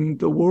seeing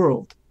the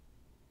world.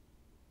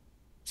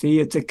 See,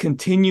 it's a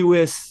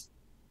continuous,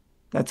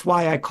 that's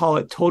why I call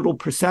it total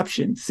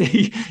perception.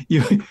 See,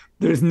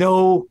 there's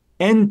no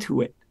end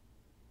to it.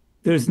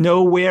 There's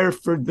nowhere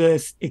for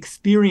this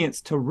experience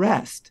to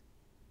rest.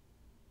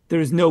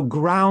 There's no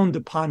ground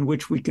upon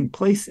which we can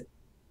place it.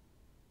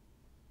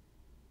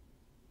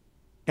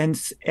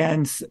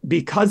 And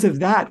because of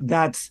that,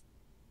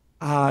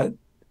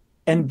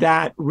 and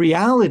that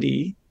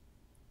reality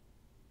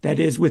that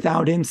is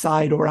without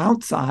inside or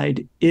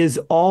outside is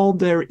all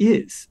there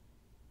is.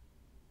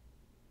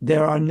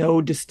 There are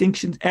no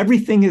distinctions.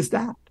 Everything is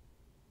that.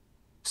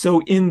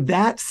 So in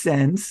that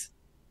sense,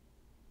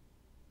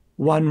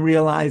 one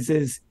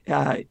realizes,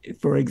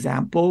 for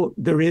example,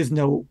 there is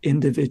no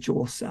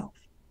individual self.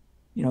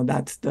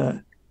 That's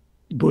the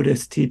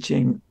Buddhist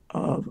teaching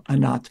of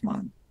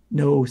Anatman,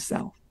 no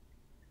self,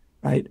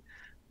 right?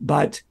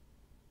 But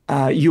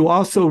you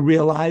also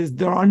realize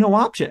there are no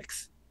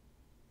objects.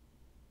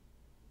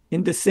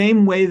 In the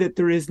same way that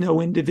there is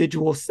no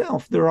individual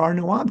self, there are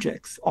no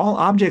objects. All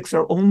objects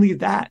are only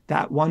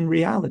that one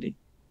reality.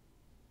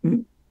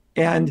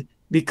 And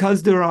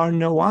because there are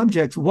no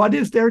objects, what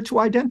is there to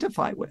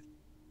identify with?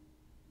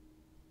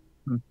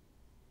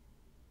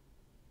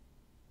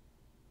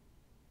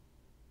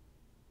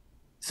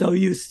 So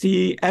you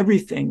see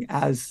everything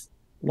as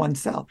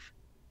oneself,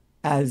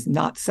 as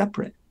not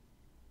separate,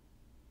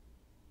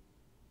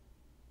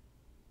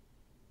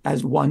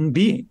 as one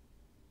being,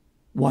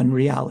 one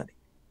reality.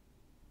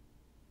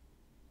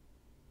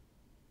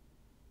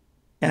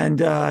 And,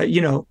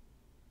 the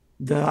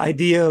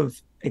idea of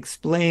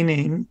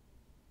explaining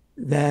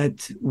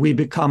that we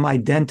become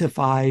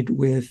identified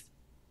with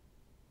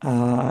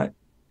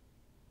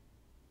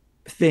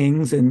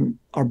things in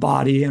our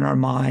body and our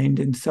mind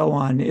and so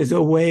on is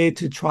a way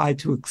to try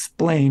to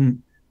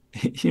explain,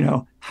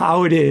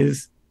 how it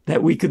is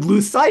that we could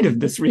lose sight of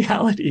this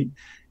reality,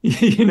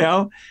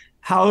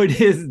 how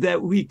it is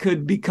that we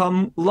could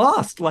become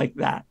lost like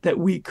that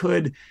we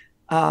could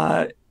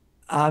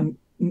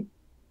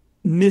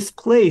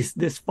misplace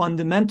this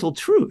fundamental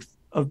truth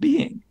of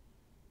being.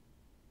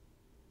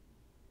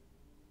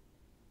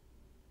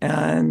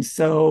 And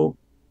so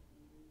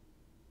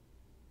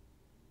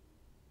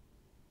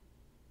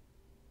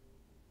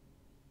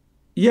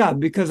yeah,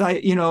 because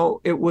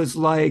it was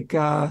like,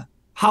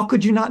 how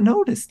could you not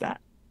notice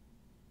that?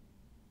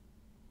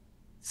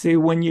 See,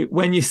 when you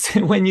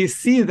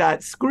see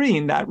that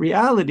screen, that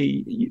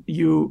reality,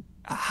 you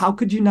how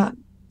could you not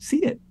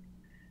see it?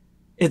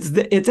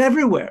 It's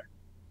everywhere.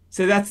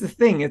 So that's the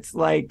thing. It's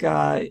like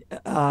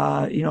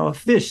a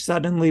fish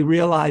suddenly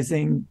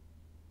realizing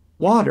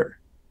water.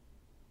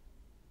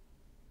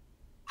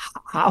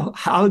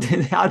 How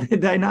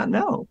did I not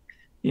know?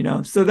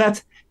 So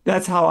that's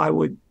how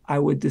I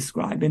would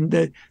describe. And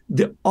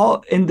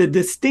the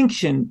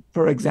distinction,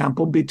 for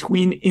example,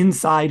 between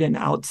inside and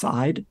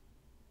outside,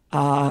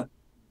 uh,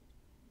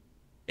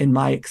 in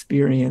my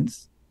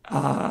experience,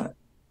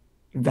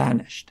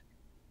 vanished.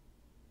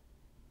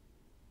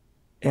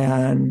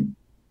 And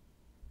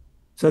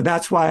so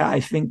that's why I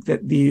think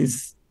that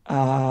these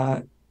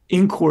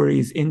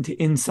inquiries into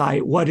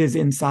insight, what is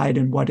inside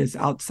and what is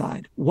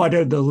outside? What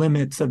are the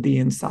limits of the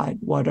inside?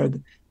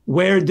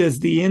 Where does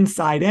the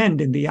inside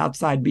end and the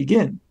outside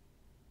begin?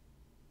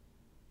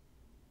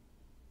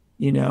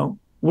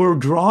 We're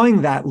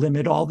drawing that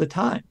limit all the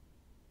time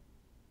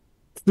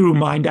through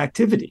mind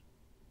activity.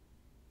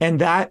 And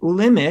that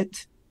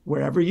limit,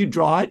 wherever you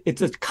draw it,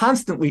 it's a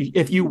constantly,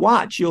 if you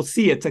watch, you'll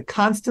see it's a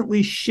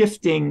constantly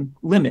shifting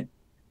limit.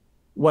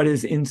 What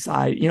is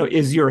inside?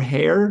 Is your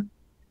hair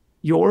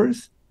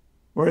yours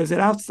or is it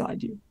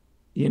outside you?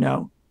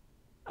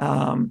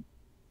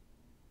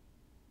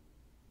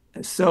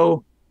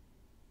 So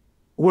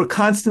we're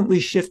constantly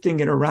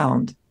shifting it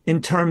around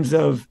in terms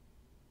of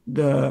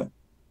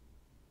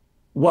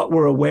what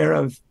we're aware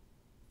of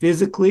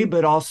physically,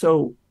 but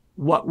also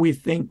what we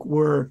think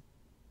we're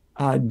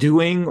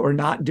doing or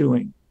not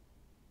doing.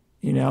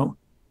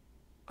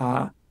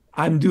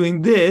 I'm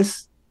doing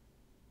this,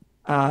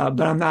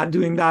 but I'm not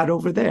doing that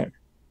over there.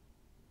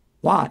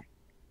 Why?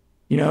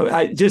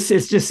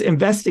 It's just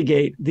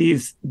investigate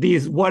these.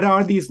 What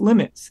are these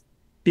limits?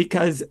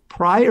 Because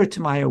prior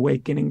to my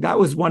awakening, that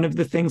was one of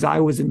the things I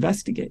was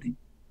investigating: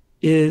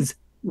 is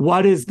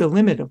what is the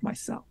limit of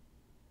myself?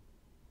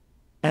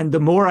 And the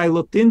more I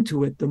looked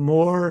into it, the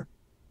more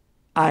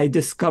I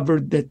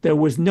discovered that there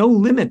was no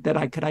limit that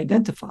I could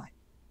identify.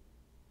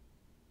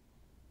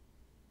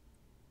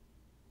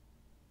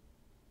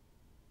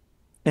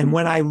 And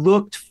when I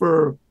looked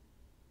for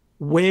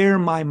where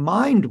my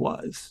mind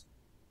was,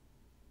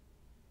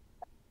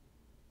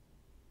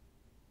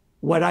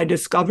 what I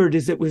discovered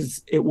is it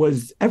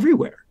was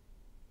everywhere.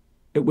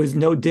 It was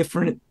no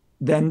different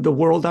than the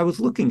world I was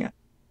looking at.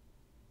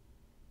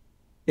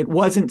 It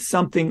wasn't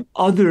something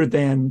other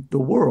than the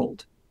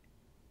world.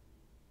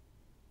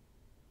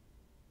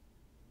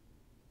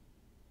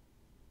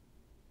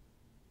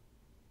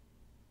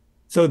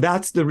 So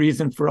that's the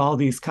reason for all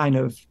these kind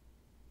of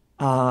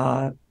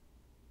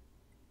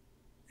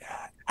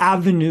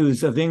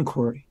avenues of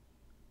inquiry.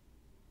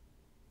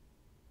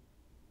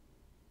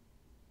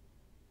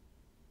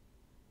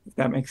 If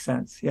that makes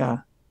sense, yeah.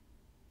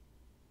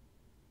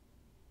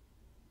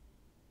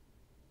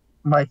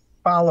 My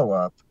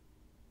follow-up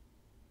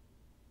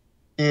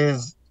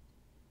is,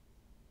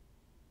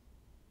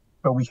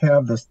 so we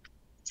have this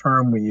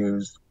term we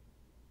use,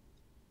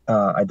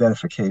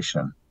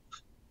 identification,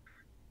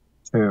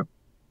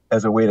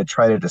 as a way to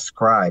try to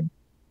describe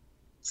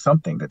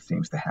something that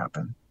seems to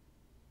happen,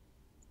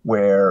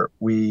 where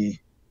we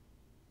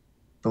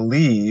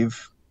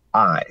believe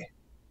I.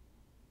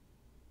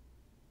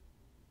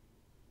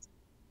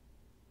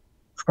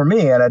 For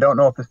me, and I don't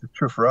know if this is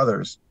true for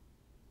others,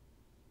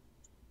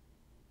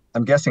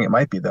 I'm guessing it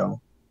might be though,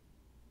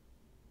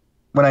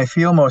 when I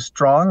feel most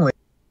strongly.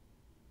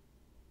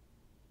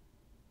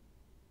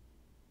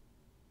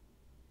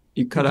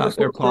 You cut out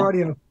there, Paul.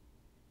 Audio.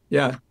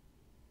 Yeah.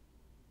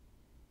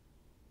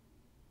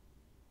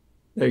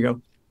 There you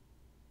go.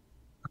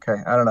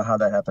 Okay, I don't know how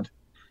that happened.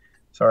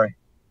 Sorry.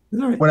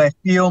 All right. When I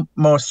feel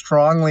most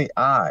strongly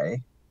I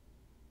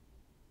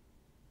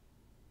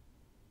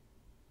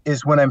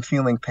is when I'm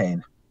feeling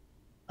pain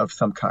of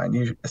some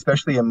kind,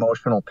 especially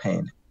emotional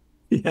pain.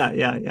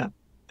 Yeah.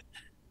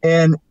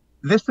 And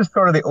this is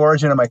sort of the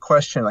origin of my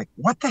question, like,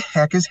 what the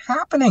heck is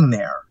happening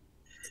there?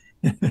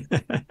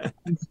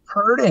 It's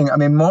hurting.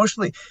 I'm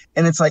emotionally,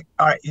 and it's like,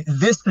 all right,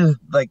 this is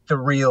like the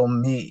real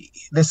me.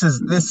 This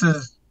is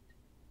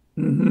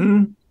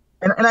Mm-hmm.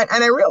 and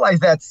I realize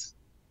that's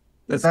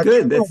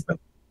good. True,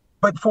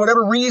 but for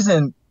whatever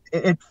reason,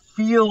 it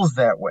feels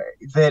that way,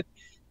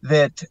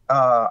 that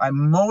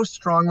I'm most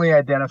strongly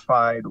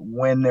identified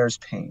when there's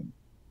pain.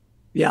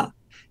 Yeah,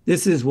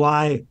 this is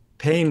why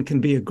pain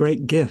can be a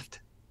great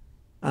gift,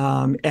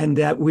 and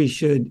that we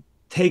should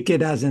take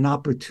it as an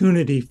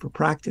opportunity for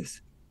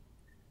practice.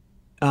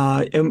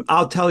 And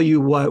I'll tell you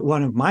what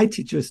one of my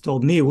teachers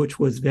told me, which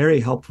was very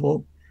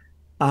helpful,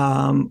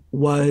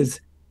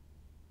 was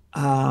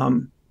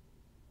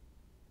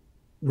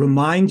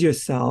remind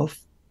yourself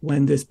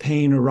when this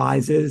pain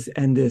arises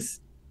and this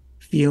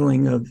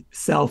feeling of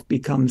self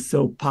becomes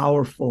so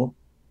powerful,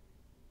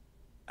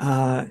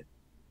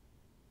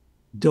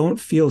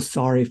 don't feel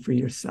sorry for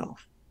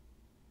yourself.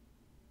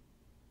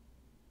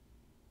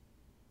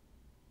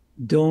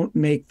 Don't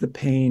make the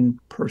pain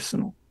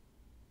personal.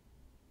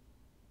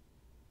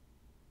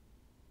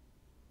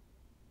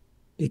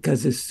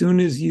 Because as soon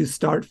as you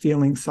start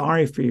feeling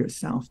sorry for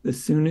yourself,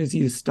 as soon as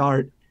you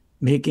start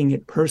making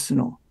it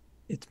personal,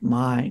 it's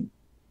mine,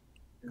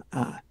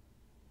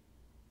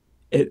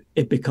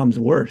 it becomes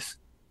worse,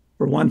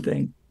 for one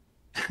thing.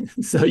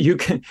 So you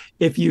can,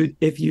 if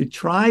you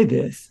try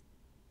this,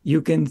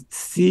 you can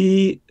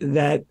see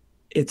that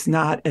it's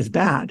not as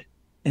bad,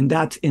 and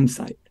that's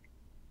insight.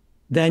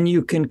 Then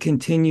you can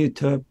continue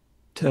to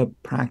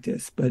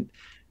practice. But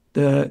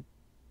the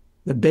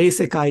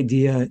basic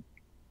idea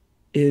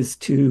is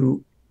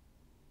to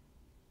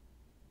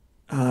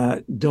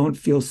don't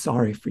feel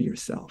sorry for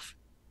yourself,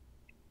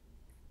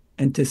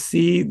 and to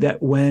see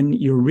that when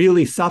you're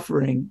really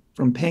suffering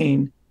from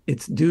pain,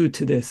 it's due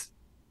to this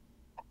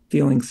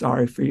feeling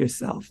sorry for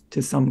yourself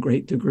to some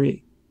great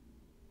degree.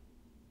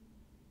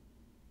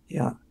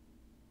 Yeah.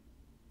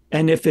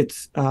 And if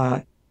it's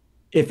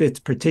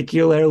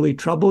particularly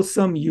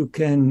troublesome, you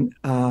can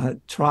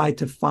try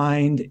to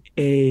find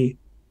a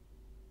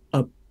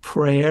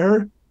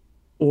prayer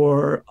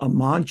or a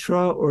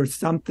mantra or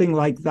something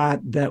like that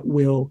that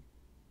will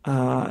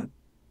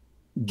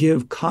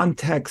give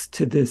context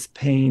to this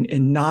pain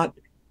and not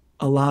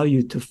allow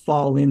you to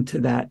fall into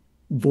that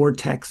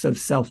vortex of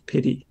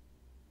self-pity.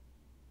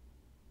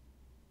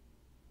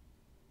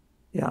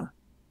 Yeah.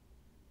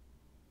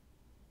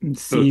 And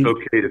So it's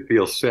okay to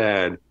feel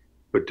sad,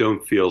 but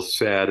don't feel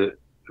sad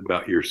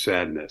about your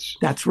sadness.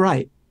 That's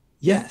right.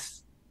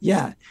 Yes.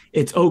 Yeah.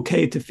 It's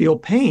okay to feel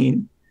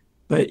pain,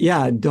 but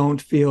yeah,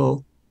 don't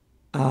feel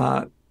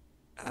that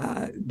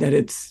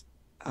it's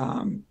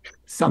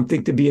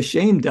something to be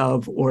ashamed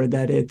of, or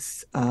that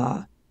it's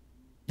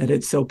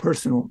so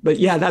personal. But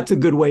yeah, that's a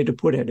good way to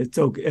put it. It's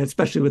okay,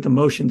 especially with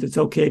emotions. It's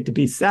okay to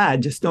be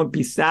sad. Just don't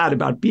be sad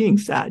about being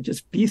sad.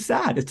 Just be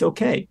sad. It's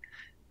okay.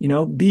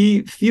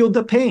 Feel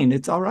the pain.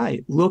 It's all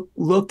right.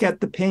 Look at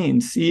the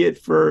pain. See it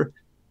for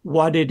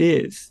what it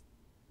is.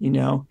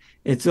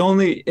 It's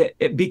only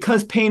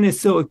because pain is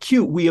so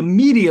acute, we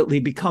immediately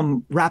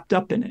become wrapped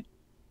up in it.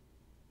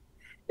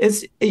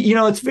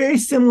 It's very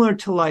similar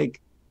to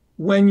like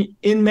when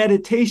in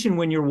meditation,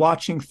 when you're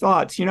watching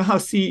thoughts, how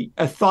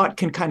a thought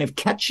can kind of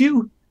catch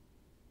you,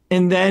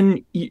 and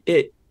then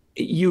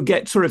you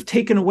get sort of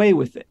taken away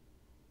with it.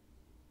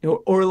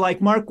 Or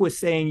like Mark was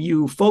saying,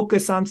 you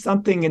focus on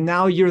something and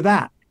now you're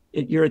that.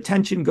 Your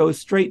attention goes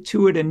straight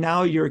to it, and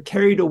now you're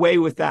carried away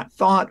with that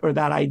thought or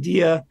that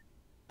idea,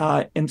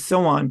 and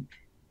so on.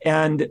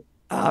 And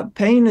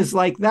pain is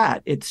like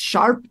that. It's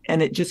sharp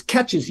and it just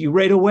catches you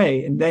right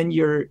away, and then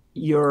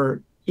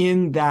you're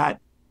in that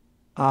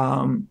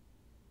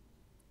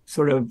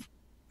sort of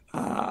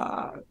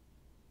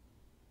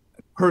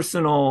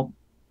personal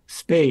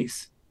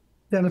space.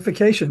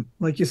 Identification,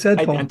 like you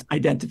said, Paul.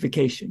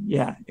 Identification.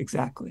 Yeah,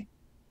 exactly.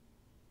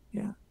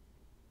 Yeah.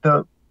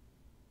 The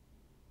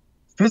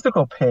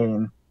physical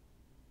pain,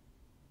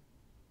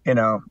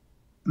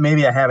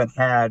 maybe I haven't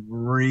had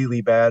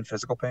really bad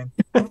physical pain.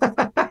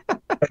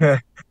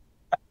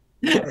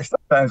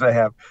 Sometimes I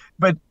have.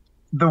 But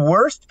the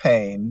worst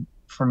pain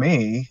for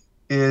me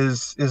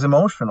is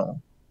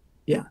emotional.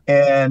 Yeah.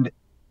 And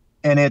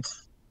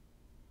it's,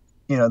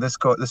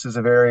 this is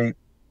a very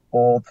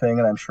old thing,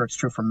 and I'm sure it's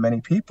true for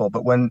many people,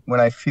 but when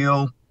I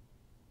feel,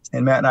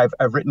 and Matt and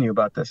I've written you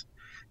about this,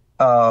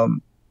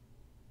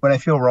 when I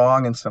feel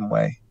wrong in some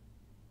way,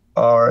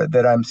 or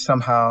that I'm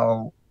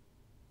somehow,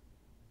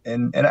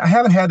 and I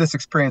haven't had this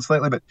experience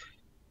lately, but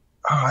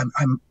I'm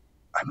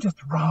just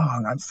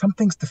wrong.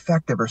 Something's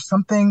defective, or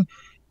something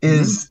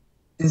is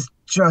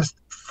just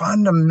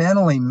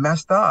fundamentally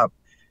messed up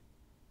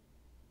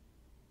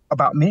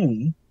about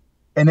me.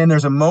 And then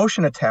there's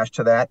emotion attached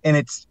to that, and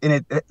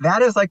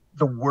that is like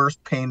the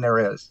worst pain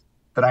there is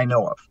that I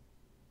know of.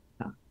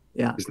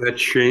 Yeah. Is that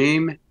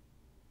shame?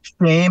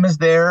 Shame is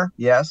there,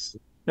 yes.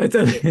 It's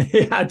a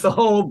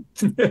whole.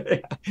 It's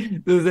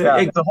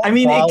a whole I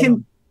mean, volume. it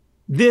can.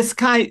 This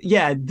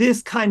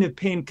kind of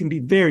pain can be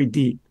very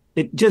deep.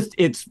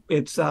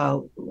 It's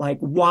like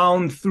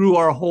wound through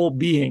our whole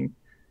being,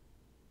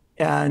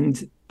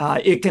 and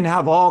it can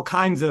have all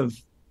kinds of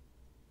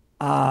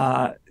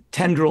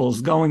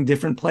tendrils going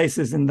different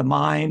places in the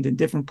mind and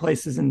different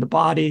places in the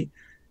body.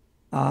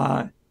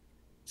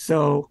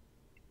 So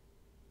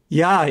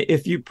yeah,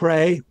 if you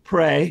pray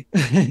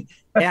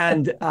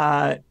and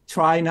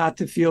try not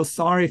to feel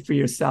sorry for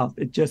yourself.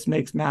 It just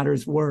makes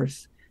matters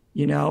worse,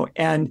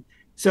 and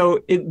so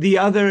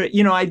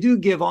I do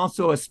give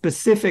also a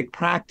specific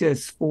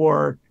practice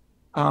for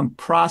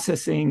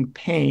processing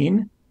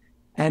pain,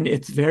 and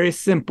it's very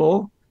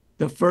simple.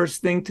 The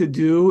first thing to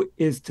do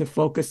is to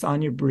focus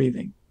on your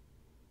breathing,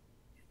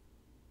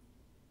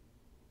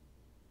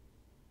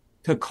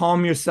 to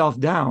calm yourself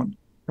down,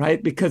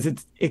 right? Because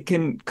it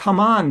can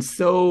come on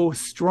so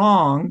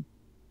strong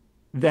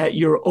that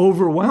you're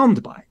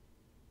overwhelmed by it.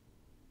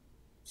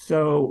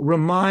 So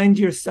remind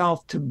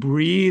yourself to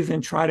breathe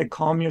and try to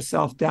calm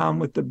yourself down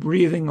with the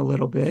breathing a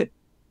little bit.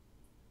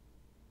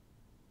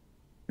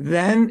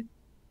 Then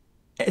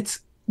it's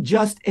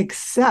just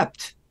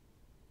accept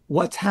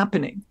what's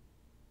happening.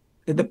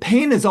 The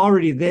pain is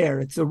already there.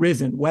 It's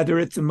arisen. Whether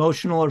it's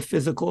emotional or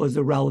physical is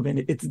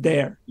irrelevant. It's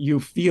there. You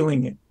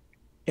feeling it.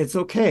 It's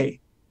okay.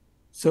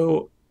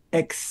 So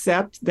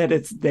accept that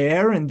it's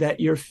there and that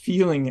you're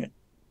feeling it,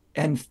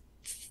 and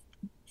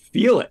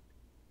feel it.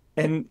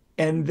 And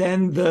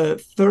then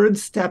the third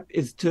step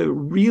is to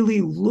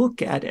really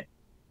look at it.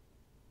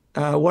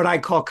 What I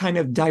call kind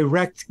of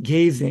direct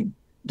gazing.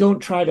 Don't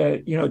try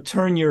to,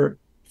 turn your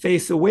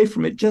face away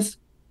from it. Just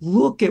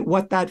look at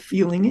what that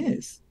feeling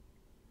is.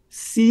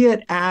 See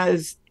it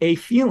as a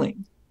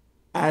feeling,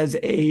 as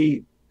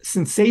a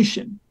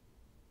sensation.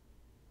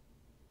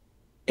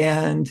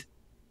 And,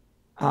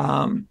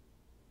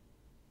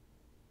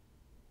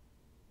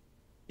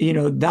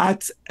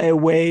 that's a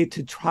way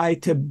to try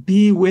to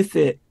be with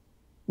it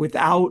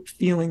without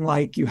feeling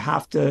like you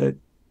have to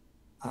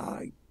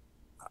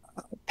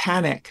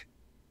panic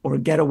or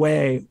get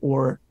away,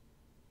 or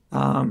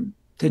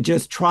to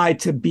just try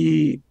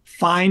to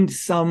find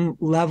some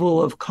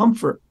level of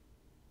comfort,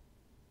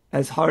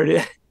 as hard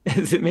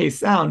as it may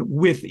sound,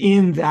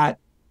 within that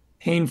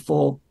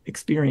painful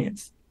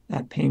experience,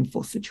 that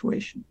painful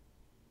situation.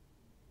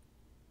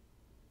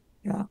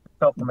 Yeah.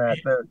 Helpful, Matt.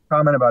 The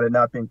comment about it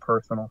not being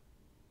personal.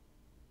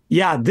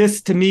 Yeah,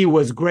 this to me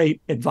was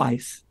great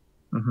advice.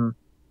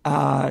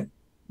 Mm-hmm.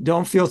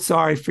 Don't feel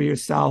sorry for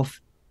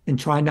yourself and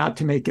try not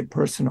to make it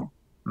personal.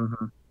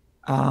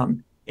 Mm-hmm.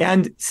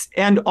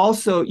 And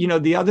also,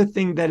 the other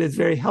thing that is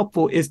very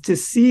helpful is to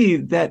see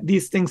that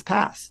these things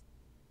pass.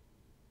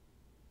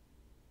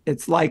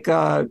 It's like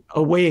a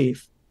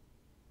wave,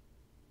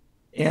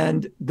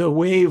 and the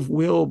wave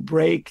will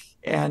break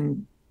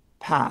and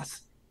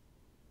pass.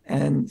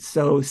 And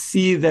so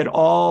see that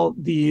all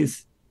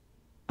these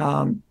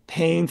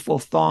painful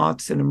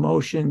thoughts and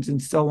emotions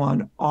and so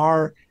on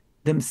are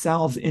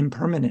themselves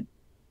impermanent,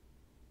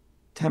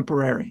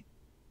 temporary,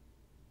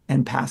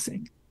 and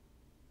passing.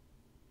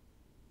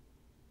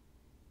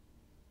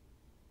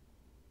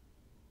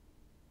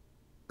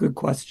 Good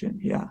question.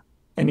 Yeah.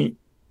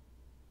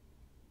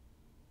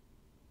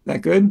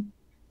 That good?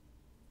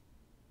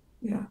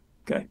 Yeah.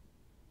 Okay.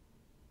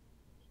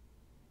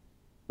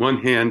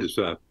 One hand is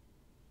up.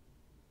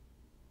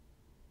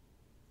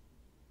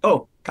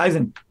 Oh,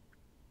 Kaizen.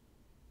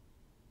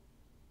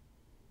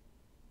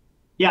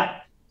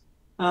 Yeah.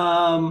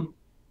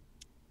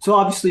 So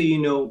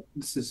obviously,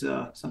 this is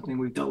something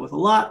we've dealt with a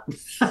lot.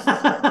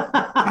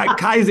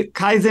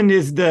 Kaizen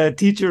is the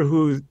teacher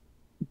who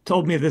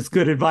told me this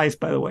good advice,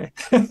 by the way.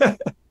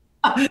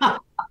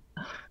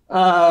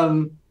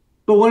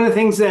 But one of the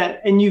things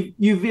and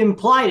you've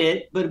implied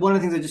it, but one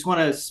of the things I just want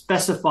to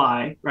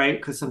specify, right,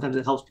 because sometimes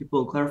it helps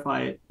people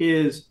clarify it,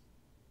 is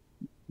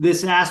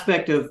this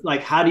aspect of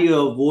like, how do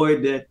you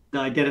avoid the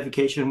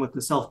identification with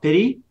the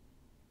self-pity?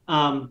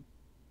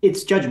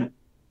 It's judgment,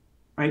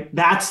 right?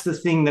 That's the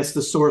thing that's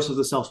the source of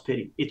the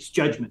self-pity. It's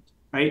judgment,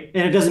 right?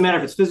 And it doesn't matter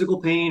if it's physical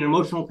pain,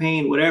 emotional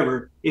pain,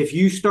 whatever. If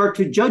you start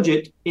to judge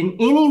it in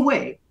any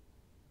way,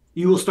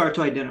 you will start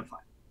to identify.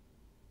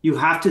 You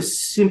have to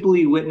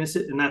simply witness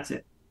it, and that's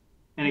it.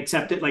 And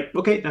accept it like,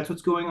 okay, that's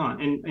what's going on,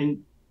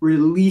 and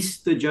release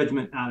the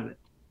judgment out of it,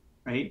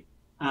 right?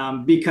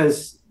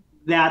 Because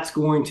that's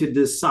going to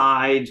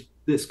decide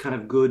this kind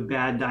of good,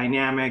 bad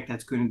dynamic.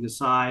 That's going to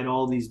decide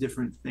all these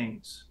different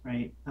things,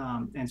 right?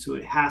 And so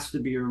it has to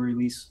be a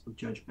release of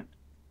judgment.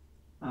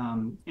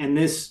 And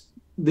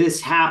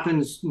this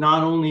happens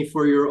not only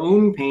for your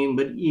own pain,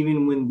 but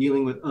even when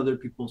dealing with other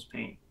people's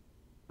pain.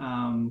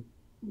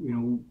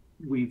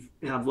 We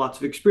have lots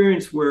of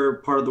experience where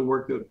part of the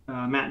work that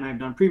Matt and I have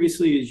done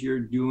previously is you're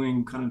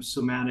doing kind of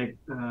somatic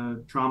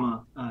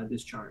trauma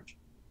discharge.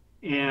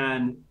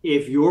 And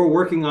if you're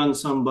working on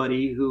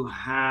somebody who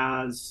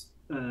has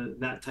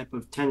that type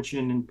of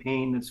tension and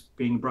pain that's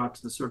being brought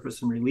to the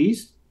surface and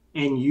released,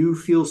 and you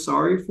feel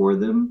sorry for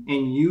them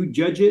and you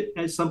judge it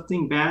as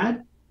something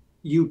bad,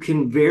 you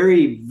can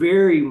very,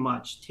 very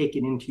much take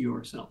it into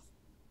yourself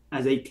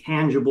as a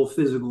tangible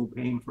physical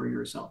pain for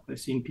yourself. I've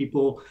seen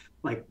people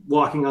like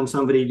walking on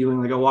somebody,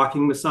 doing like a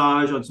walking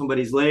massage on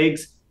somebody's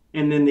legs,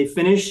 and then they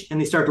finish and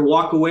they start to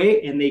walk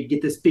away and they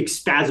get this big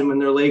spasm in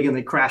their leg and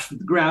they crash to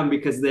the ground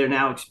because they're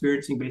now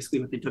experiencing basically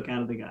what they took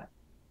out of the guy,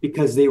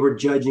 because they were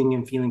judging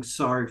and feeling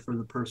sorry for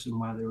the person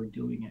while they were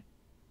doing it.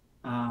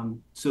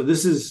 So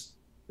this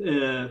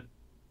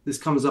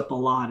comes up a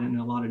lot in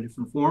a lot of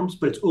different forms,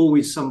 but it's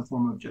always some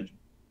form of judgment,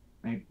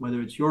 right?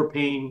 Whether it's your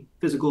pain,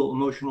 physical,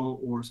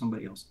 emotional, or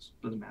somebody else's,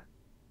 doesn't matter.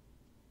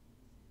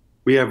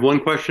 We have one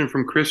question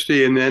from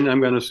Christy, and then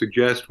I'm going to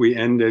suggest we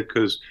end it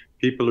because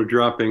people are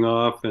dropping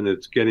off and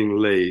it's getting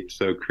late.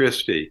 So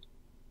Christy.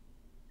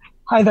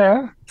 Hi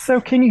there.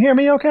 So can you hear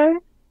me okay?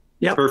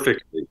 Yeah.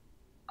 Perfectly.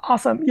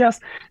 Awesome. Yes.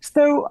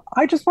 So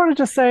I just wanted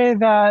to say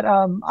that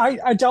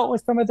I dealt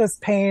with some of this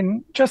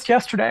pain just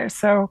yesterday.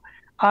 So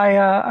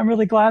I'm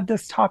really glad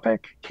this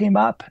topic came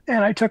up,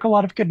 and I took a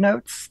lot of good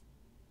notes.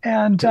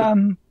 And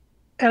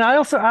I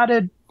also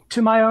added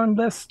to my own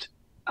list,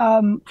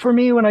 for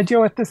me, when I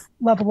deal with this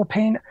level of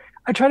pain,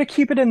 I try to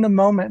keep it in the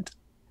moment.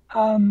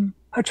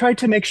 I try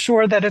to make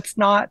sure that it's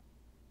not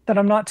that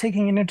I'm not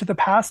taking it into the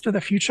past or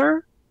the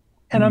future,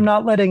 and I'm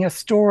not letting a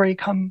story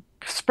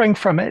spring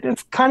from it.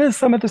 It's kind of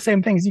some of the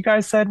same things you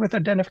guys said with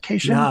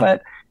identification,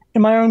 but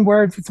in my own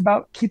words, it's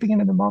about keeping it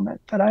in the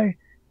moment. That I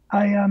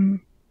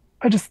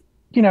just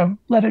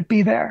let it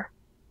be there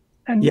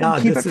and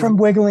keep it from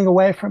wiggling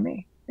away from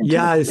me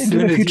into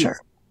the future.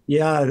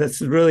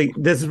 This is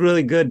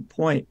really good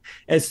point.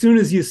 As soon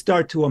as you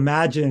start to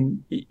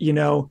imagine,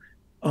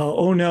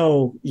 oh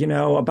no,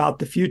 about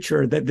the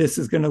future, that this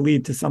is going to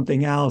lead to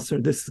something else, or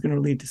this is going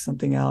to lead to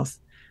something else.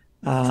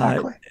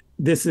 Exactly.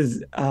 This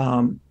is,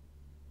 or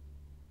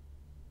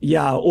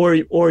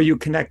you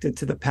connect it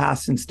to the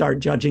past and start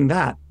judging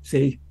that.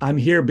 See, I'm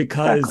here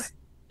because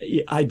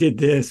I did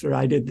this, or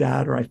I did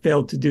that, or I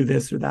failed to do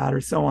this or that,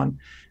 or so on.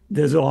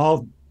 Those are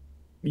all,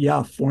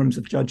 forms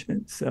of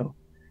judgment. So,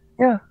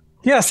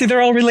 see,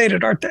 they're all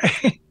related, aren't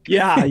they? We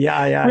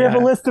have a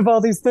list of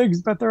all these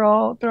things, but they're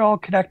all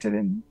connected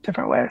in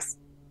different ways.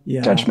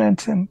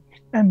 Judgment and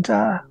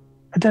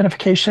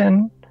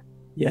identification,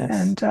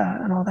 and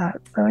all that.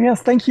 So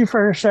yes, thank you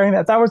for sharing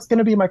that. That was going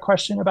to be my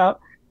question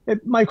about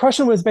it. My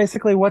question was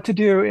basically what to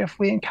do if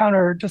we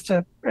encounter just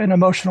an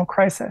emotional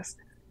crisis,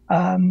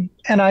 and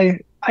I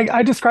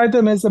describe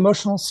them as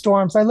emotional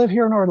storms. I live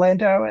here in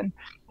Orlando, and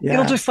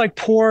it'll just like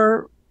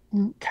pour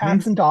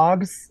cats and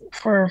dogs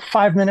for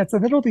 5 minutes,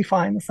 and it'll be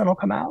fine. The sun will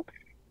come out.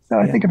 So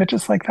I think of it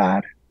just like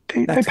that.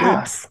 They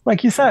pass,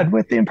 like you said,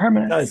 with the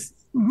impermanence.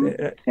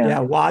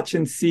 Watch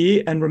and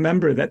see and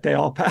remember that they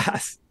all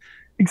pass.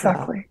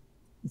 Exactly.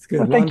 It's good.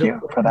 Well, thank you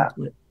for that.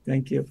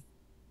 Thank you.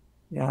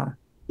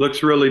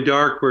 Looks really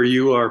dark where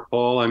you are,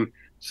 Paul. I'm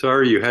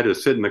sorry you had to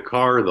sit in the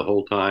car the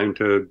whole time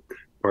to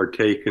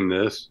partake in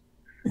this.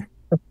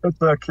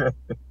 It's okay.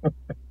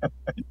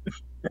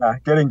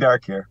 Getting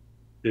dark here.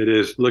 It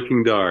is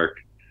looking dark.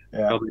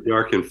 Probably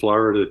dark in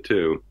Florida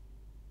too.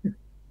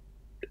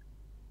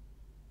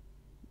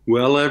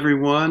 Well,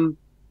 everyone,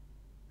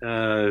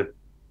 there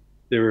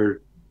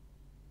were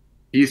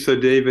Isa,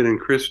 David, and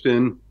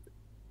Kristen.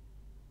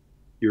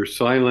 Your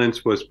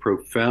silence was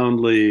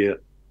profoundly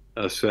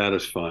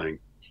satisfying.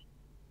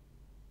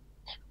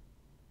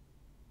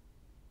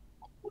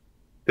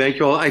 Thank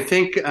you all. I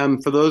think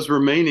for those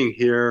remaining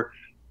here,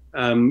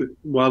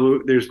 while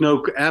there's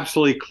no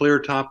absolutely clear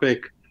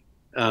topic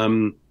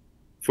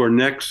for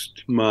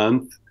next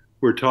month,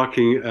 we're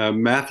talking,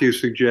 Matthew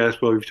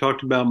suggests, we've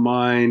talked about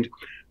mind.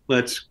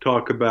 Let's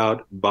talk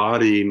about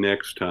body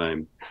next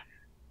time,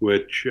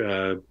 which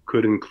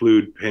could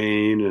include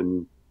pain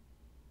and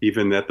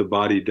even that the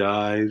body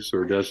dies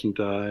or doesn't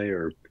die,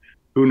 or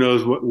who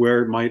knows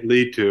where it might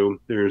lead to.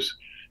 There's,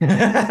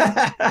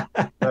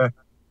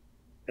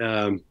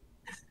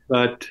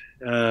 but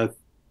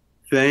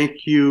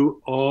thank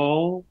you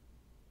all,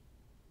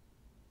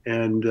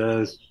 and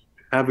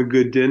have a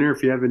good dinner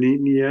if you haven't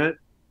eaten yet,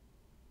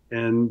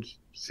 and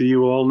see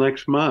you all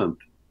next month.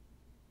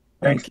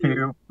 Thank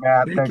you,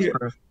 Matt. Thanks,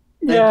 Bruce.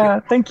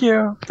 Thank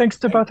you. Thanks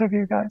to both of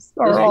you guys,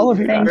 or all of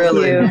you. Thank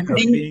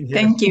you.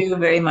 Thank you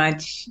very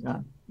much.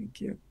 Thank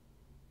you.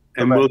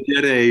 And we'll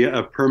get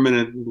a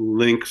permanent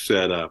link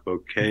set up,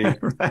 okay?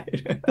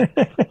 Right.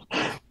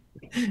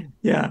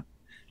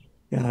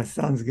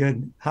 Sounds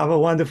good. Have a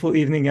wonderful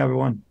evening,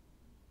 everyone.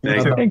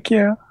 Thank you. Thank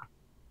you.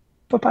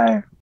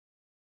 Bye-bye.